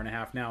at an hour and a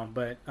half now,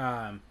 but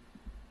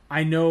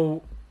I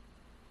know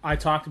I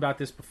talked about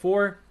this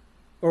before,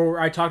 or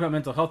I talked about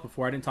mental health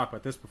before. I didn't talk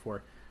about this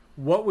before.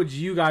 What would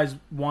you guys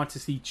want to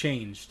see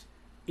changed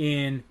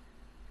in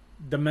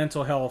the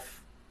mental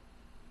health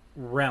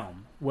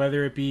realm?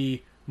 Whether it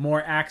be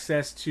more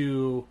access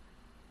to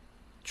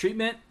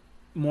treatment,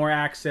 more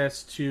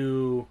access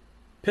to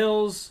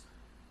pills,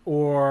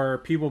 or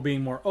people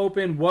being more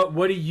open.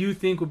 What do you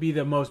think would be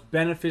the most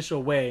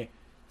beneficial way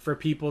for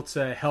people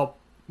to help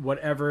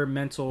whatever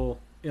mental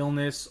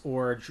illness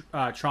or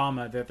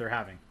trauma that they're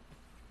having?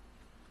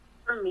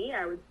 For me,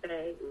 I would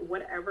say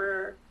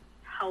whatever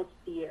helps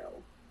you.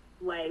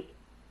 Like,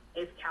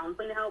 if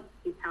counseling helps,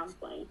 do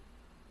counseling.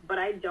 But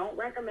I do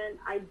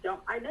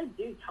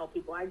tell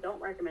people, I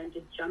don't recommend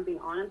just jumping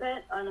on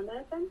a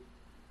medicine.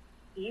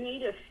 You need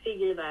to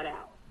figure that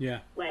out.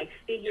 Yeah. Like,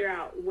 figure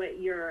out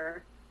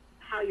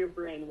how your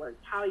brain works,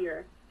 how's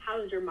your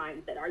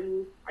mindset? Are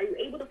you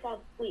able to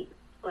fall asleep,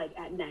 like,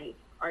 at night?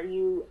 Are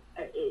you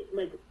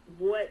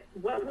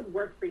what would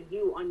work for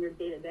you on your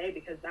day-to-day?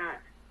 Because that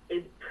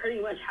is pretty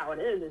much how it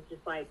is. It's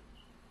just like,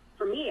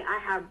 for me, I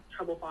have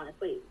trouble falling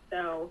asleep,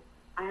 so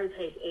I have to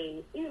take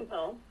a sleeping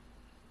pill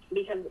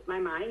because my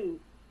mind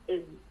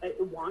it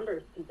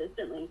wanders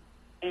consistently,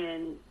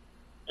 and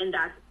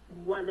that's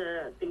one of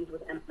the things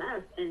with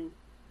MS, and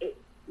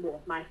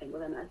my thing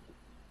with MS.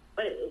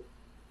 But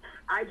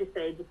I just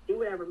say, just do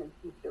whatever makes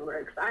you feel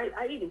right. Because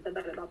I even said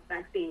that about the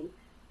vaccine.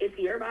 If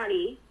your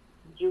body,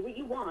 do what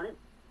you want.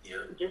 Yeah.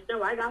 Just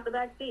know I got the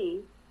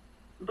vaccine.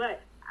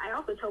 But I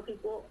also tell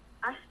people,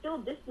 I still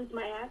distance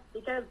my ass,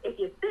 because if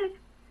you're sick,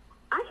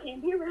 I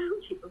can't be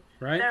around you.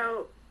 Right.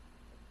 So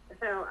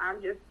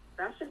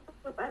that's just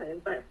what that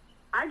is. But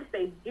I just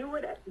say, do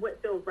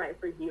what feels right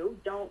for you.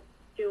 Don't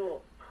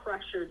feel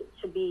pressured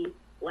to be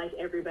like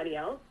everybody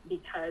else,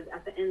 because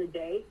at the end of the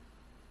day,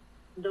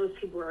 those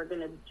people are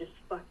going to just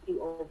fuck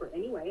you over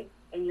anyway,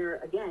 and you're,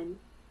 again,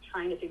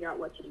 trying to figure out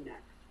what to do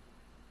next.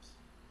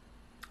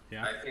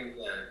 Yeah. I think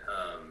that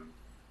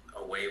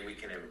a way we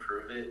can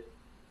improve it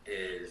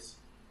is,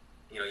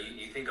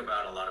 you think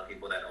about a lot of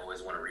people that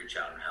always want to reach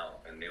out and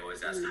help, and they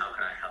always ask, how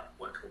can I help?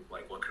 What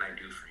can I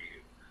do for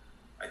you?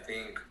 I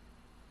think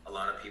a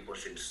lot of people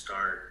should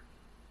start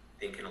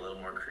thinking a little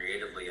more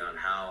creatively on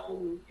how,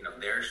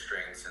 their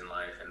strengths in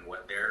life and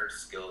what their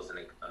skills and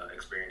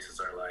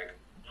experiences are like,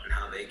 and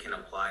how they can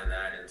apply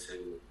that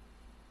into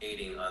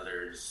aiding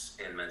others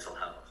in mental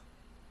health.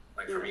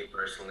 Like, for me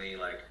personally,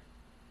 like,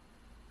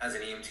 as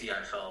an EMT,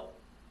 I felt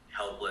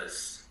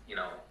helpless, in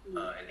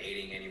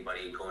aiding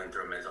anybody going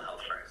through a mental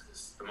health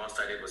crisis. The most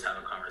I did was have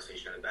a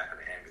conversation in the back of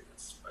the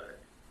ambulance, but,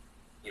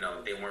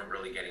 they weren't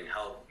really getting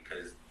help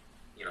because,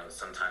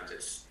 sometimes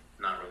it's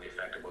not really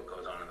effective what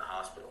goes on in the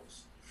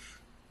hospitals.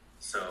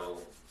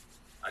 So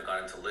I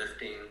got into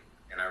lifting,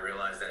 and I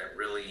realized that it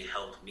really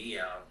helped me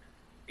out,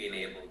 being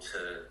able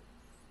to,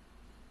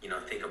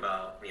 think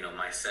about,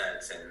 my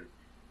sets and,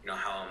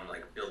 how I'm,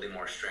 like, building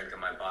more strength in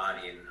my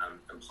body, and I'm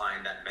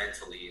applying that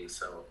mentally. And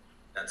so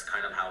that's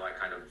kind of how I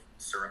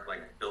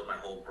built my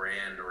whole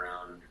brand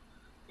around,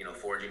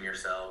 forging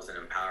yourselves and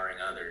empowering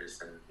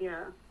others, and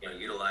Yeah.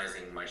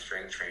 Utilizing my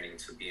strength training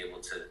to be able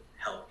to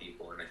help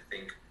people. And I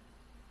think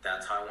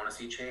that's how I want to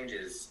see change,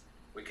 is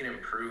we can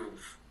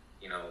improve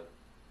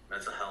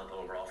mental health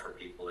overall for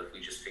people if we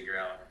just figure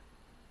out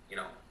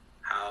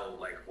how,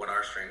 like, what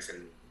our strengths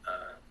and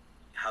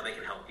how they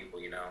can help people.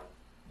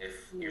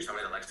 If you're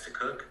somebody that likes to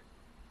cook,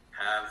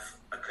 have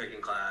a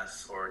cooking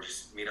class, or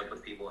just meet up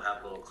with people,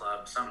 have a little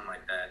club, something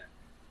like that,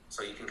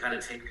 so you can kind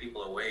of take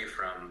people away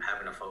from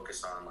having to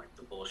focus on like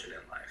the bullshit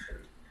in life. And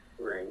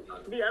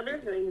right. The other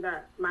thing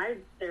that my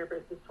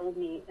therapist has told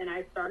me, and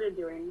I started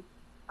doing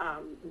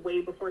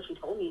way before she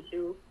told me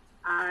to,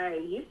 I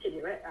used to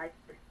do it, I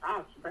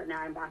stopped, but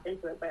now I'm back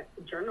into it, but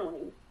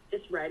journaling,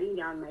 just writing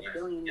down my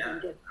feelings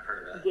and just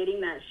getting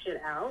that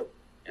shit out,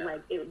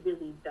 like, it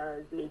really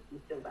does make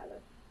you feel better,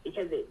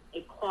 because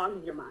it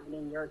clogs your mind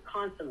and you're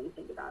constantly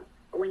thinking about it.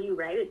 But when you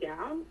write it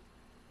down,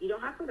 you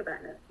don't have to look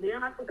at that. You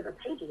don't have to look at the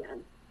page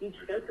again. You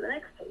just go to the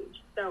next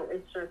page. So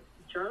it's just,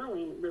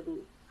 journaling really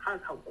has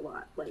helped a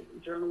lot. Like,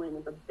 journaling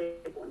is a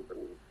big one for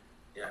me.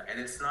 Yeah, and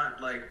it's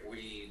not like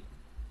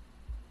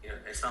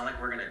it's not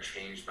like we're going to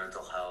change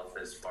mental health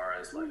as far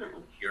as like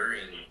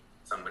curing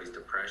somebody's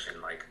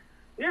depression. Like,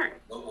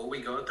 what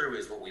we go through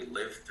is what we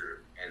live through,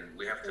 and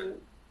we have to,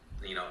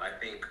 I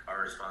think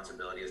our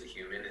responsibility as a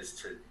human is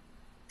to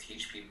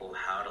teach people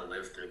how to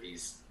live through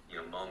these,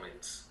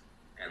 moments,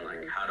 and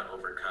like how to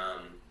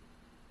overcome,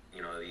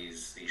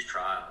 these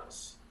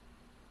trials,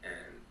 and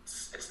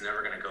it's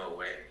never going to go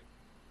away.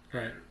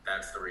 Right. And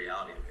that's the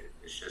reality of it.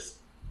 It's just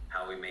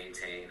how we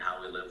maintain,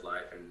 how we live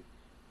life, and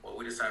what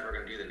we decide we're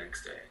going to do the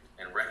next day,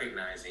 and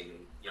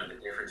recognizing, the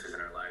differences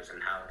in our lives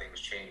and how things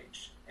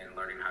change, and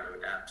learning how to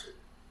adapt to.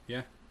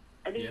 Yeah.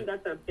 I think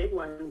that's a big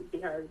one,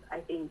 because I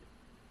think,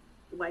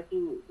 like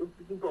you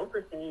both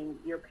were saying,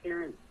 your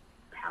parents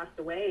passed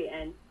away,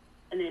 and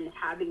then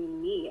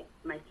having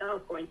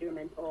myself going through a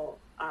mental,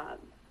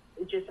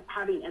 just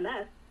having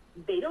MS,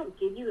 they don't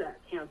give you that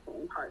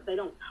counseling part. They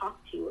don't talk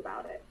to you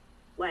about it.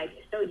 Like,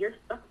 so you're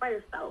stuck by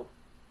yourself.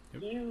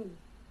 Yep. You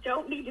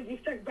don't need to be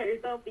stuck by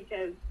yourself,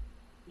 because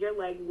you're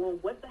like, well,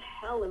 what the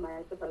hell am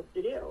I supposed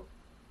to do?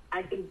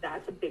 I think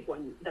that's a big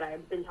one that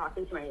I've been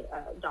talking to my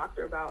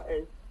doctor about,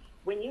 is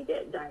when you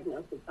get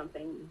diagnosed with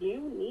something, you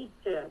need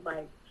to,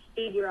 like,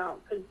 figure out,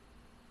 because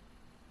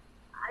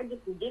I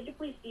just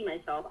vividly see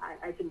myself.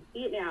 I can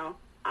see it now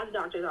at the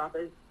doctor's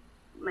office.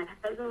 My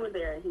husband was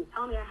there, and he was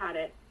telling me I had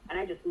it, and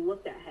I just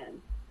looked at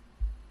him,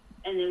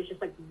 and it was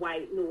just like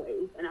white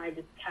noise, and I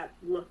just kept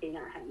looking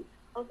at him.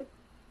 I was like,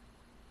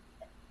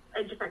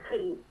 I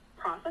couldn't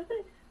process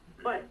it.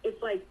 But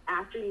it's like,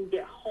 after you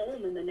get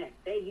home and the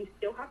next day, you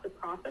still have to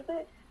process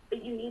it,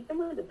 but you need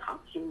someone to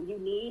talk to. You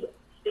need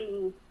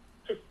things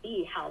to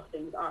see how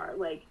things are.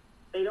 Like,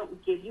 they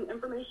don't give you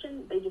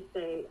information. They just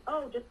say,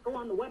 oh, just go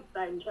on the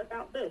website and check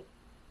out this.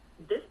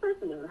 This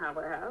person doesn't have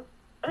what I have.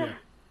 Yeah,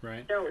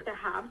 right. So to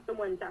have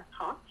someone to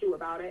talk to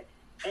about it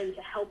and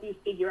to help you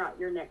figure out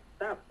your next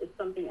step is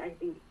something I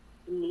think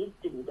needs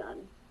to be done.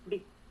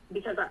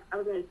 Because I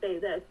was going to say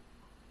this.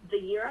 The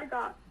year I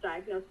got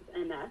diagnosed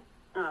with MS,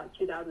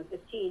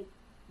 2015,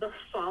 the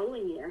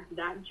following year,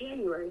 that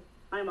January,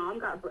 my mom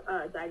got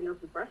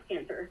diagnosed with breast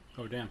cancer.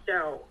 Oh, damn.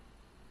 So,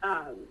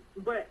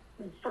 but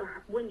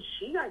when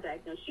she got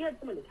diagnosed, she had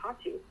someone to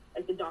talk to.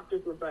 Like, the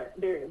doctors were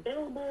very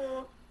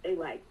available.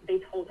 They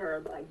told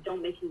her, like,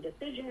 don't make any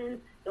decisions.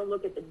 Don't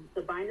look at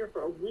the binder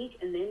for a week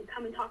and then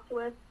come and talk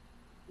to us.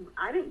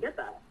 I didn't get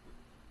that.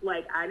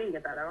 Like, I didn't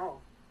get that at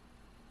all.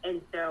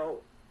 And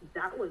so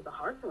that was the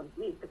hard one for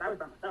me, because I was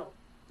by myself.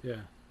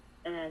 Yeah.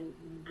 And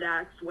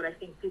that's what I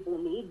think people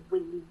need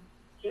when you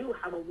do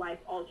have a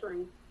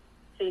life-altering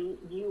thing.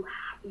 You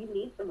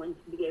need someone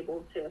to be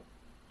able to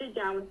sit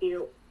down with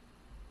you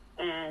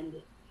and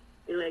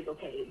be like,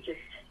 okay, just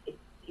if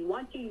you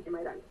want to, you can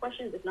write down your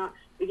questions. If not,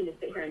 we can just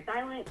sit here in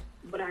silence,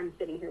 but I'm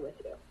sitting here with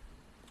you.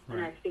 Right.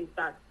 And I think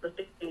that's the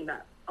thing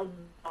that a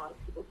lot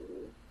of people can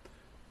need.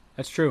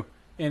 That's true.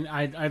 And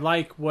I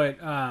like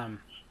what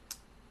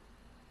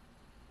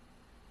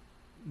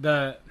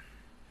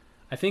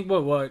I think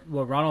what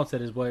Ronald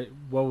said is what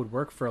would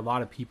work for a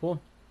lot of people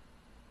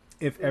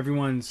if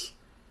everyone's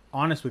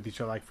honest with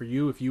each other. Like, for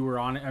you, if you were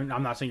honest,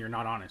 I'm not saying you're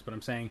not honest, but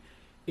I'm saying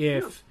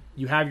if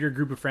you have your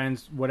group of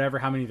friends, whatever,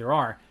 how many there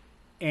are,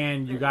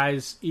 and you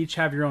guys each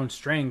have your own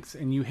strengths,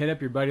 and you hit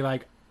up your buddy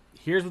like,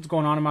 here's what's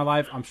going on in my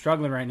life, I'm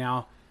struggling right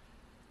now.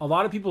 A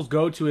lot of people's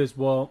go-to is,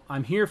 well,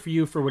 I'm here for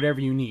you for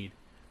whatever you need.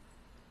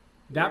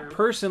 That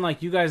person,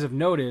 like you guys have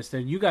noticed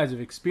and you guys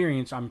have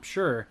experienced, I'm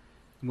sure,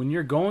 when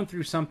you're going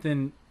through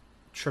something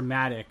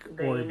traumatic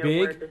or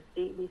big,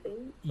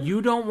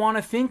 you don't want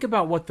to think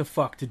about what the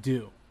fuck to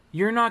do.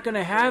 You're not going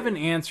to have an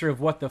answer of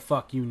what the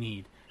fuck you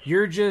need.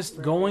 You're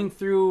just going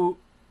through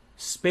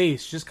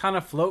space, just kind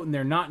of floating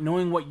there, not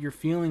knowing what you're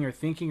feeling or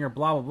thinking or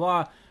blah, blah,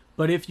 blah.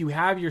 But if you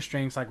have your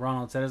strengths, like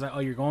Ronald said, it's like, oh,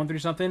 you're going through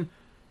something?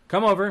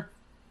 Come over.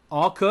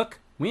 I'll cook.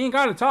 We ain't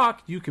got to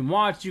talk. You can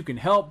watch. You can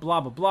help,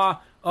 blah, blah, blah.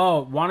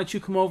 Oh, why don't you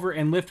come over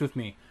and lift with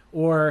me?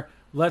 Or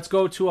let's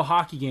go to a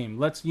hockey game.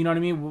 Let's, you know what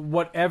I mean?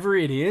 Whatever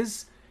it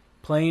is,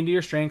 play into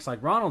your strengths,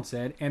 like Ronald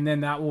said, and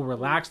then that will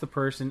relax the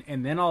person.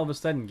 And then all of a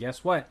sudden,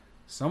 guess what?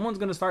 Someone's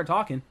going to start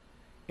talking.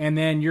 And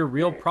then your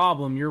real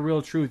problem, your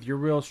real truth, your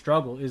real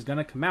struggle is going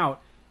to come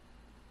out.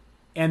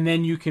 And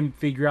then you can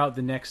figure out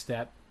the next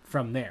step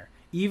from there.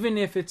 Even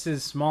if it's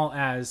as small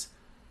as,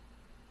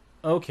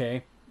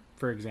 okay,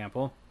 for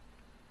example,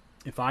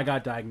 if I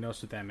got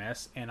diagnosed with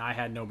MS and I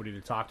had nobody to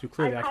talk to,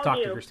 clearly I could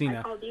talk to Christina.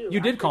 I called you. You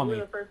did call me.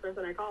 You were the first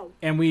person I called.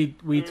 And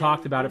we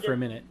talked about it for a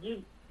minute.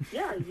 You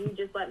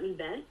just let me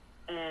vent,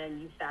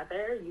 and you sat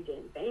there. You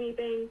didn't say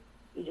anything.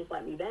 You just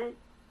let me vent,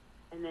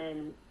 and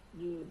then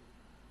you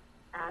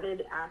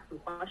asked some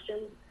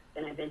questions.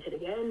 Then I vented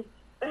again,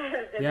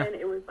 and then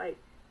it was like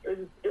it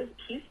was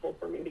peaceful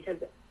for me because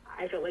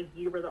I felt like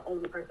you were the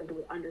only person who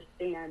would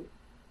understand.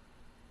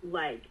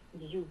 Like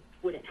you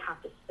wouldn't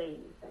have to say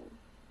anything.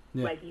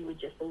 Yeah. Like you would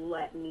just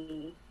let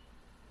me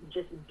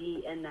just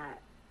be in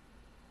that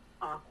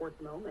awkward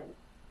moment.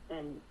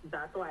 And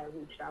that's why I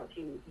reached out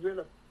to you. You're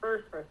the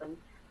first person,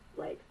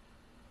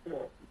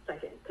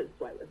 second, because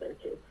Dwight was there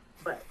too.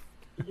 But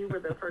you were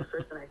the first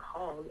person I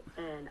called.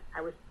 And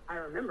I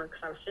remember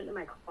because I was sitting in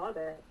my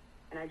closet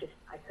and I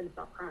couldn't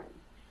stop crying.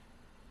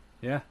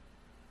 Yeah.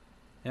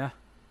 Yeah.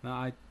 No,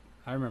 I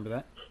remember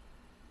that.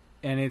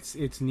 And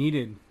it's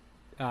needed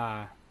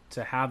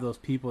to have those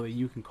people that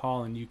you can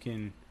call and you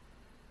can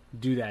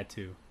do that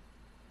to.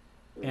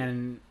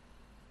 And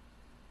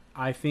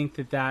I think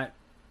that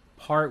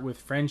part with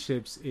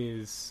friendships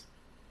is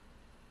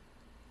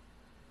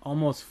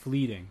almost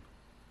fleeting.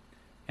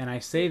 And I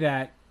say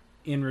that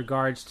in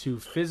regards to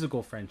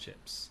physical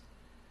friendships,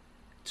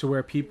 to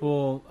where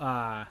people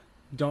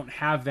don't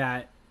have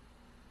that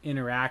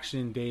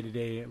interaction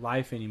day-to-day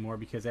life anymore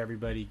because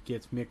everybody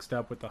gets mixed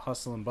up with the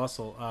hustle and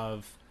bustle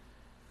of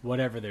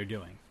whatever they're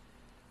doing.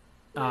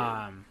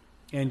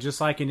 And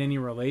just like in any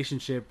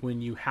relationship,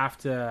 when you have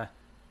to,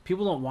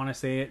 people don't want to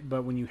say it,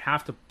 but when you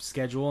have to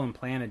schedule and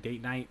plan a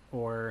date night,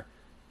 or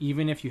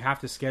even if you have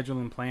to schedule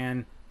and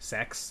plan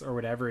sex or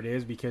whatever it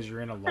is because you're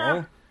in a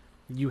lull,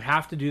 you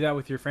have to do that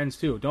with your friends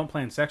too. Don't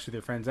plan sex with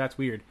your friends. That's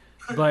weird.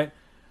 But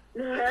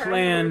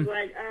plan.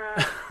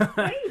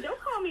 Hey, don't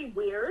call me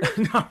weird.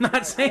 No, I'm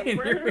not saying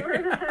you're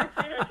weird.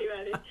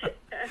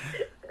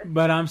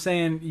 But I'm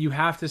saying you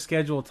have to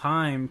schedule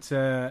time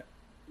to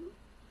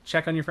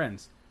check on your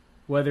friends.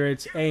 Whether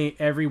it's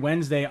every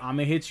Wednesday, I'm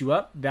gonna hit you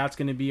up. That's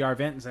gonna be our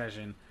vent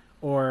session,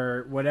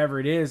 or whatever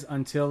it is,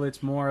 until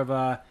it's more of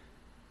a,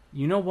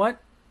 you know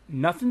what,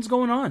 nothing's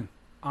going on.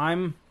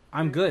 I'm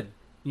good.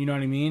 You know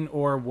what I mean,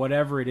 or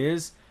whatever it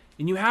is.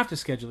 And you have to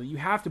schedule it. You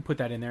have to put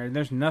that in there. And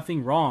there's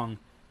nothing wrong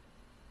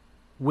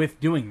with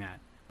doing that.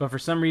 But for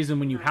some reason,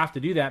 when you have to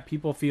do that,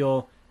 people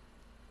feel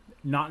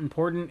not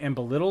important and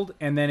belittled,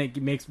 and then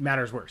it makes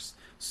matters worse.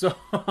 So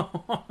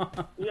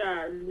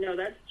yeah, no,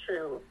 that's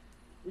true.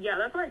 Yeah,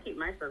 that's why I keep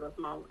my circle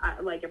small.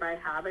 If I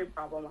have a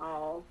problem,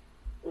 I'll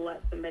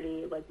let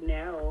somebody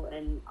know,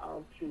 and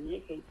I'll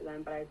communicate to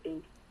them. But I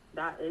think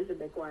that is a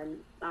big one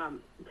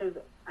because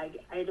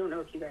I don't know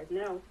if you guys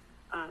know,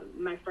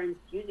 my friend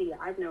Susie,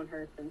 I've known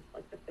her since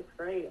the 6th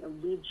grade,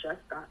 and we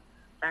just got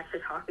back to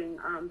talking.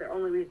 The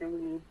only reason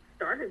we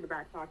started the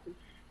back talking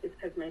is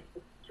because my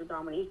sister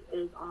Dominique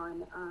is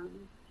on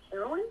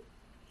heroin.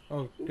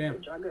 Oh, she's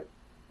damn.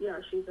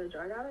 She's a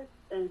drug addict,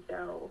 and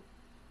so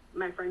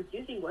my friend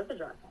Susie was a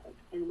drug addict,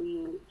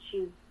 and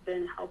she's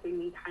been helping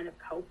me kind of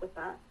cope with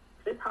that.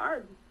 It's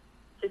hard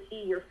to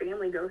see your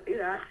family go through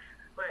that,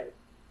 but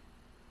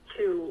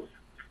to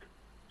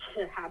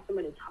have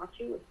somebody to talk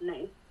to is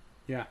nice.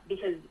 Yeah.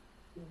 Because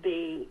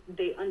they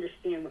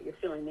understand what you're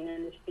feeling. They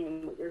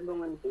understand what you're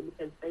going through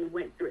because they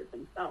went through it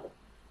themselves.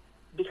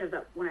 Because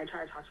when I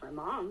tried to talk to my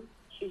mom,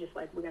 she's just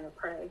like, we're going to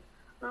pray.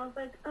 And I was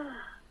like,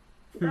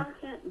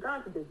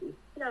 God's busy.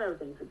 We got other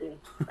things to do.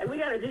 We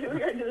got to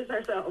do this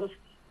ourselves.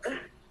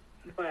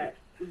 But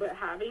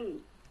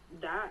having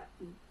that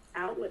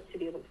outlet to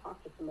be able to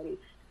talk to somebody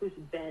who's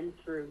been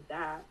through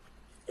that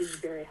is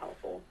very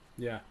helpful.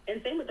 Yeah.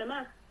 And same with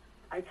MS.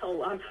 I tell a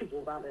lot of people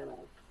about MS.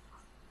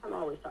 I'm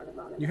always talking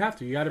about it. You have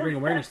to. You got to bring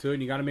awareness to it,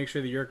 and you got to make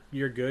sure that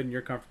you're good and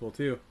you're comfortable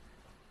too.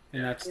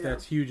 And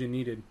that's huge and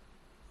needed.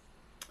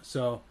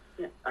 So.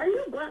 Yeah. Are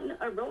you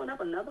rolling up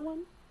another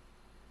one?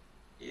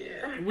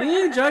 Yeah.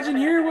 We ain't judging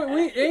here.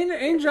 We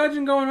ain't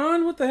judging going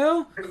on. What the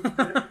hell?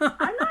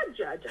 I'm not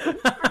judging.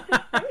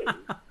 I'm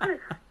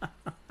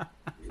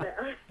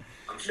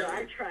just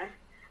saying.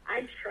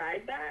 I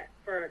tried that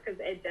because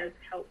it does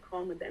help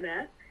calm with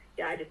MS.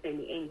 Yeah, it just made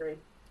me angry.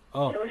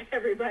 Oh. So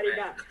everybody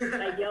got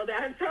yelled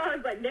at, so I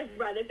was like, never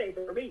mind, this ain't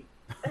for me.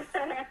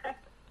 Yeah,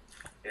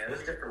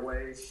 there's different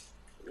ways.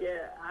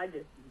 Yeah,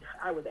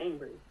 I was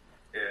angry.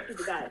 Yeah.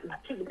 People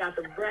got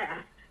the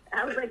wrath.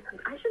 I was like,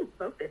 I shouldn't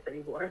smoke this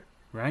anymore.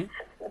 Right?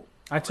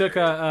 I took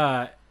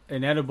an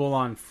edible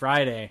on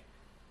Friday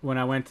when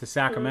I went to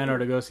Sacramento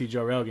to go see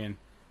Joe Rogan,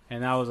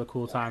 and that was a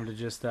cool time to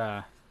just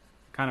kind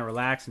of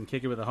relax and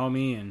kick it with a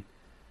homie, and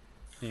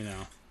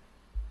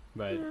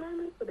but yeah,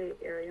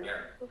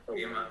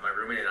 my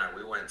roommate and I,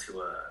 we went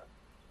to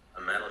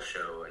a metal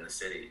show in the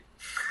city.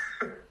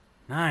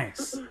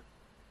 Nice.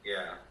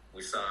 Yeah,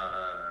 We saw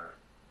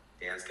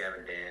Dance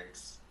Gavin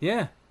Dance.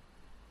 Yeah.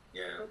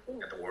 Yeah,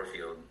 at the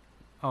Warfield.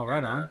 Oh,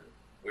 right on.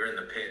 We were in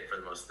the pit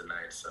for most of the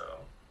night, so.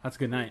 That's a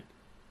good night.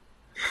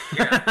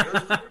 Yeah, it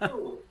was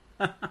cool.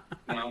 That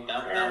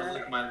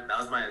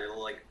was my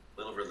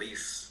little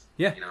release.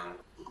 Yeah.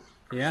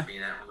 Just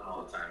being at home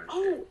all the time.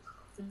 And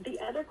the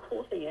other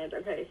cool thing is,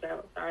 okay,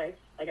 so sorry,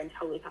 I'm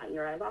totally cutting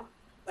your eyes off.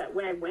 But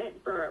when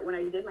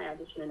I did my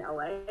audition in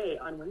LA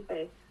on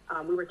Wednesday,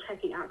 we were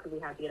checking out because we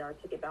had to get our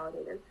ticket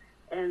validated.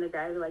 And the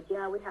guys were like,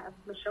 yeah, we have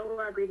Michelle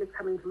Rodriguez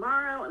coming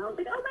tomorrow. And I was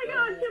like, oh my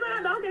God,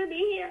 I'm not going to be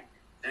here.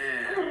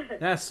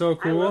 That's so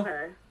cool. I love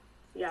her.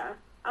 Yeah.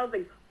 I was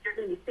like, you're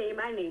going to be saying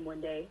my name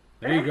one day.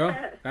 There you go.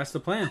 That's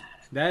the plan.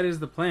 That is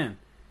the plan.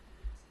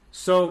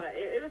 So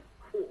it was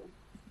cool.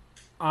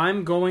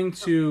 I'm going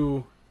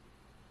to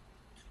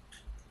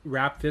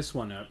wrap this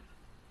one up.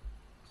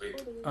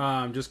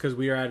 Just because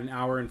we are at an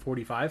hour and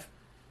 45.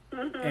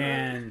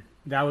 And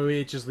that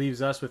way it just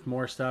leaves us with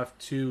more stuff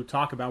to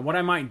talk about. What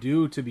I might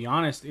do, to be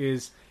honest,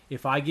 is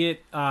if I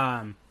get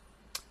a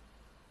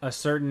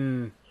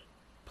certain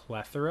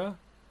plethora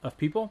of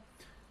people,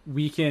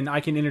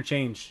 I can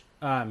interchange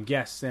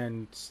guests,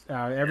 and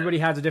everybody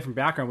has a different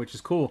background, which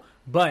is cool.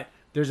 But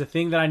there's a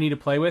thing that I need to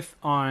play with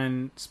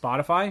on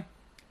Spotify.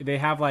 They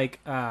have I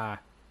forgot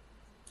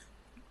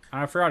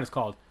what it's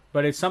called,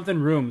 but it's something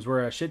rooms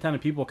where a shit ton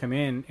of people come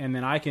in, and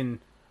then I can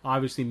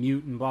obviously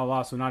mute and blah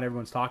blah, so not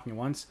everyone's talking at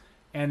once.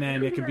 And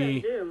then it could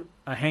be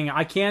a hangout.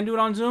 I can do it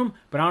on Zoom,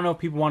 but I don't know if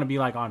people want to be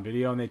on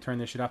video and they turn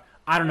this shit off.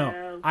 I don't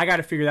know. I got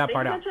to figure that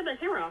part out.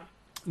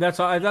 That's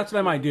what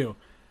I might do.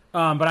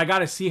 But I got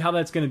to see how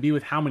that's going to be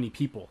with how many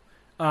people.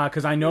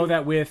 Because I know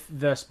that with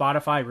the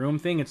Spotify room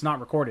thing, it's not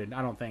recorded.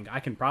 I don't think I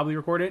can probably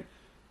record it,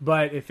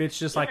 but if it's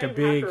just a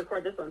big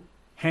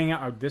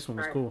hangout, this one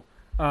was cool.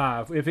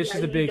 If it's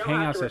just a big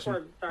hangout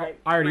session, I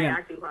already am.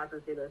 Acting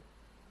classes do this.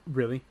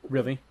 Really.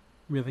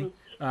 Sorry.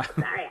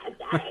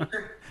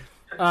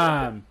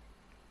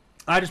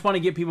 I just want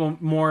to get people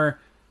more,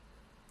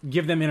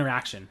 give them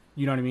interaction.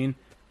 You know what I mean?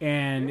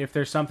 And if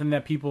there's something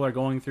that people are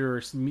going through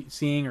or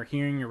seeing or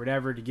hearing or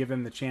whatever, to give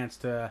them the chance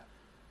to.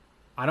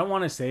 I don't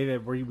want to say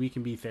that we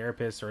can be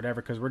therapists or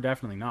whatever, because we're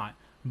definitely not.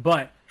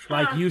 But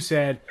like you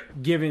said,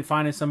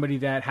 finding somebody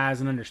that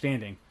has an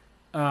understanding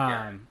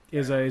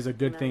is a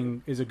good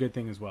thing. Is a good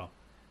thing as well.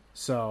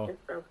 So.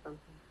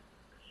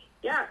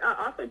 Yeah.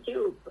 Also,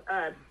 too,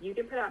 you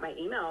can put out my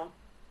email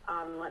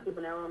and let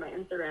people know on my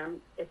Instagram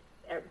if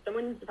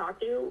someone needs to talk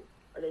to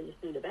or they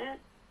just need a vent.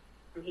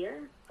 I'm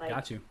here.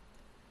 Got you.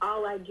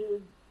 All I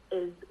do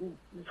is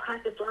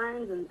practice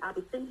lines, and I'll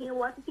be sitting here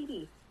watching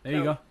TV. There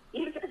you go.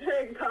 You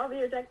can call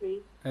me or text me.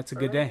 That's a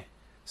good day.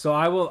 So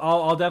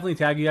I'll definitely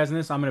tag you guys in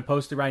this. I'm going to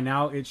post it right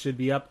now. It should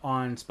be up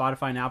on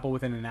Spotify and Apple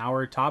within an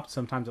hour tops.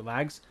 Sometimes it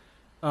lags.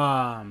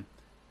 And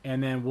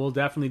then we'll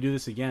definitely do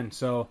this again.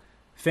 So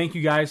thank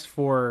you guys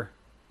for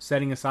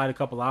setting aside a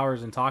couple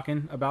hours and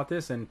talking about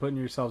this and putting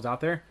yourselves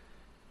out there.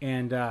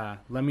 And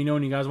let me know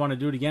when you guys want to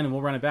do it again, and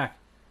we'll run it back.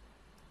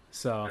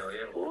 So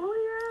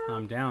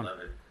I'm down. Love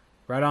it.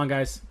 Right on,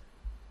 guys.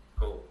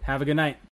 Cool. Have a good night.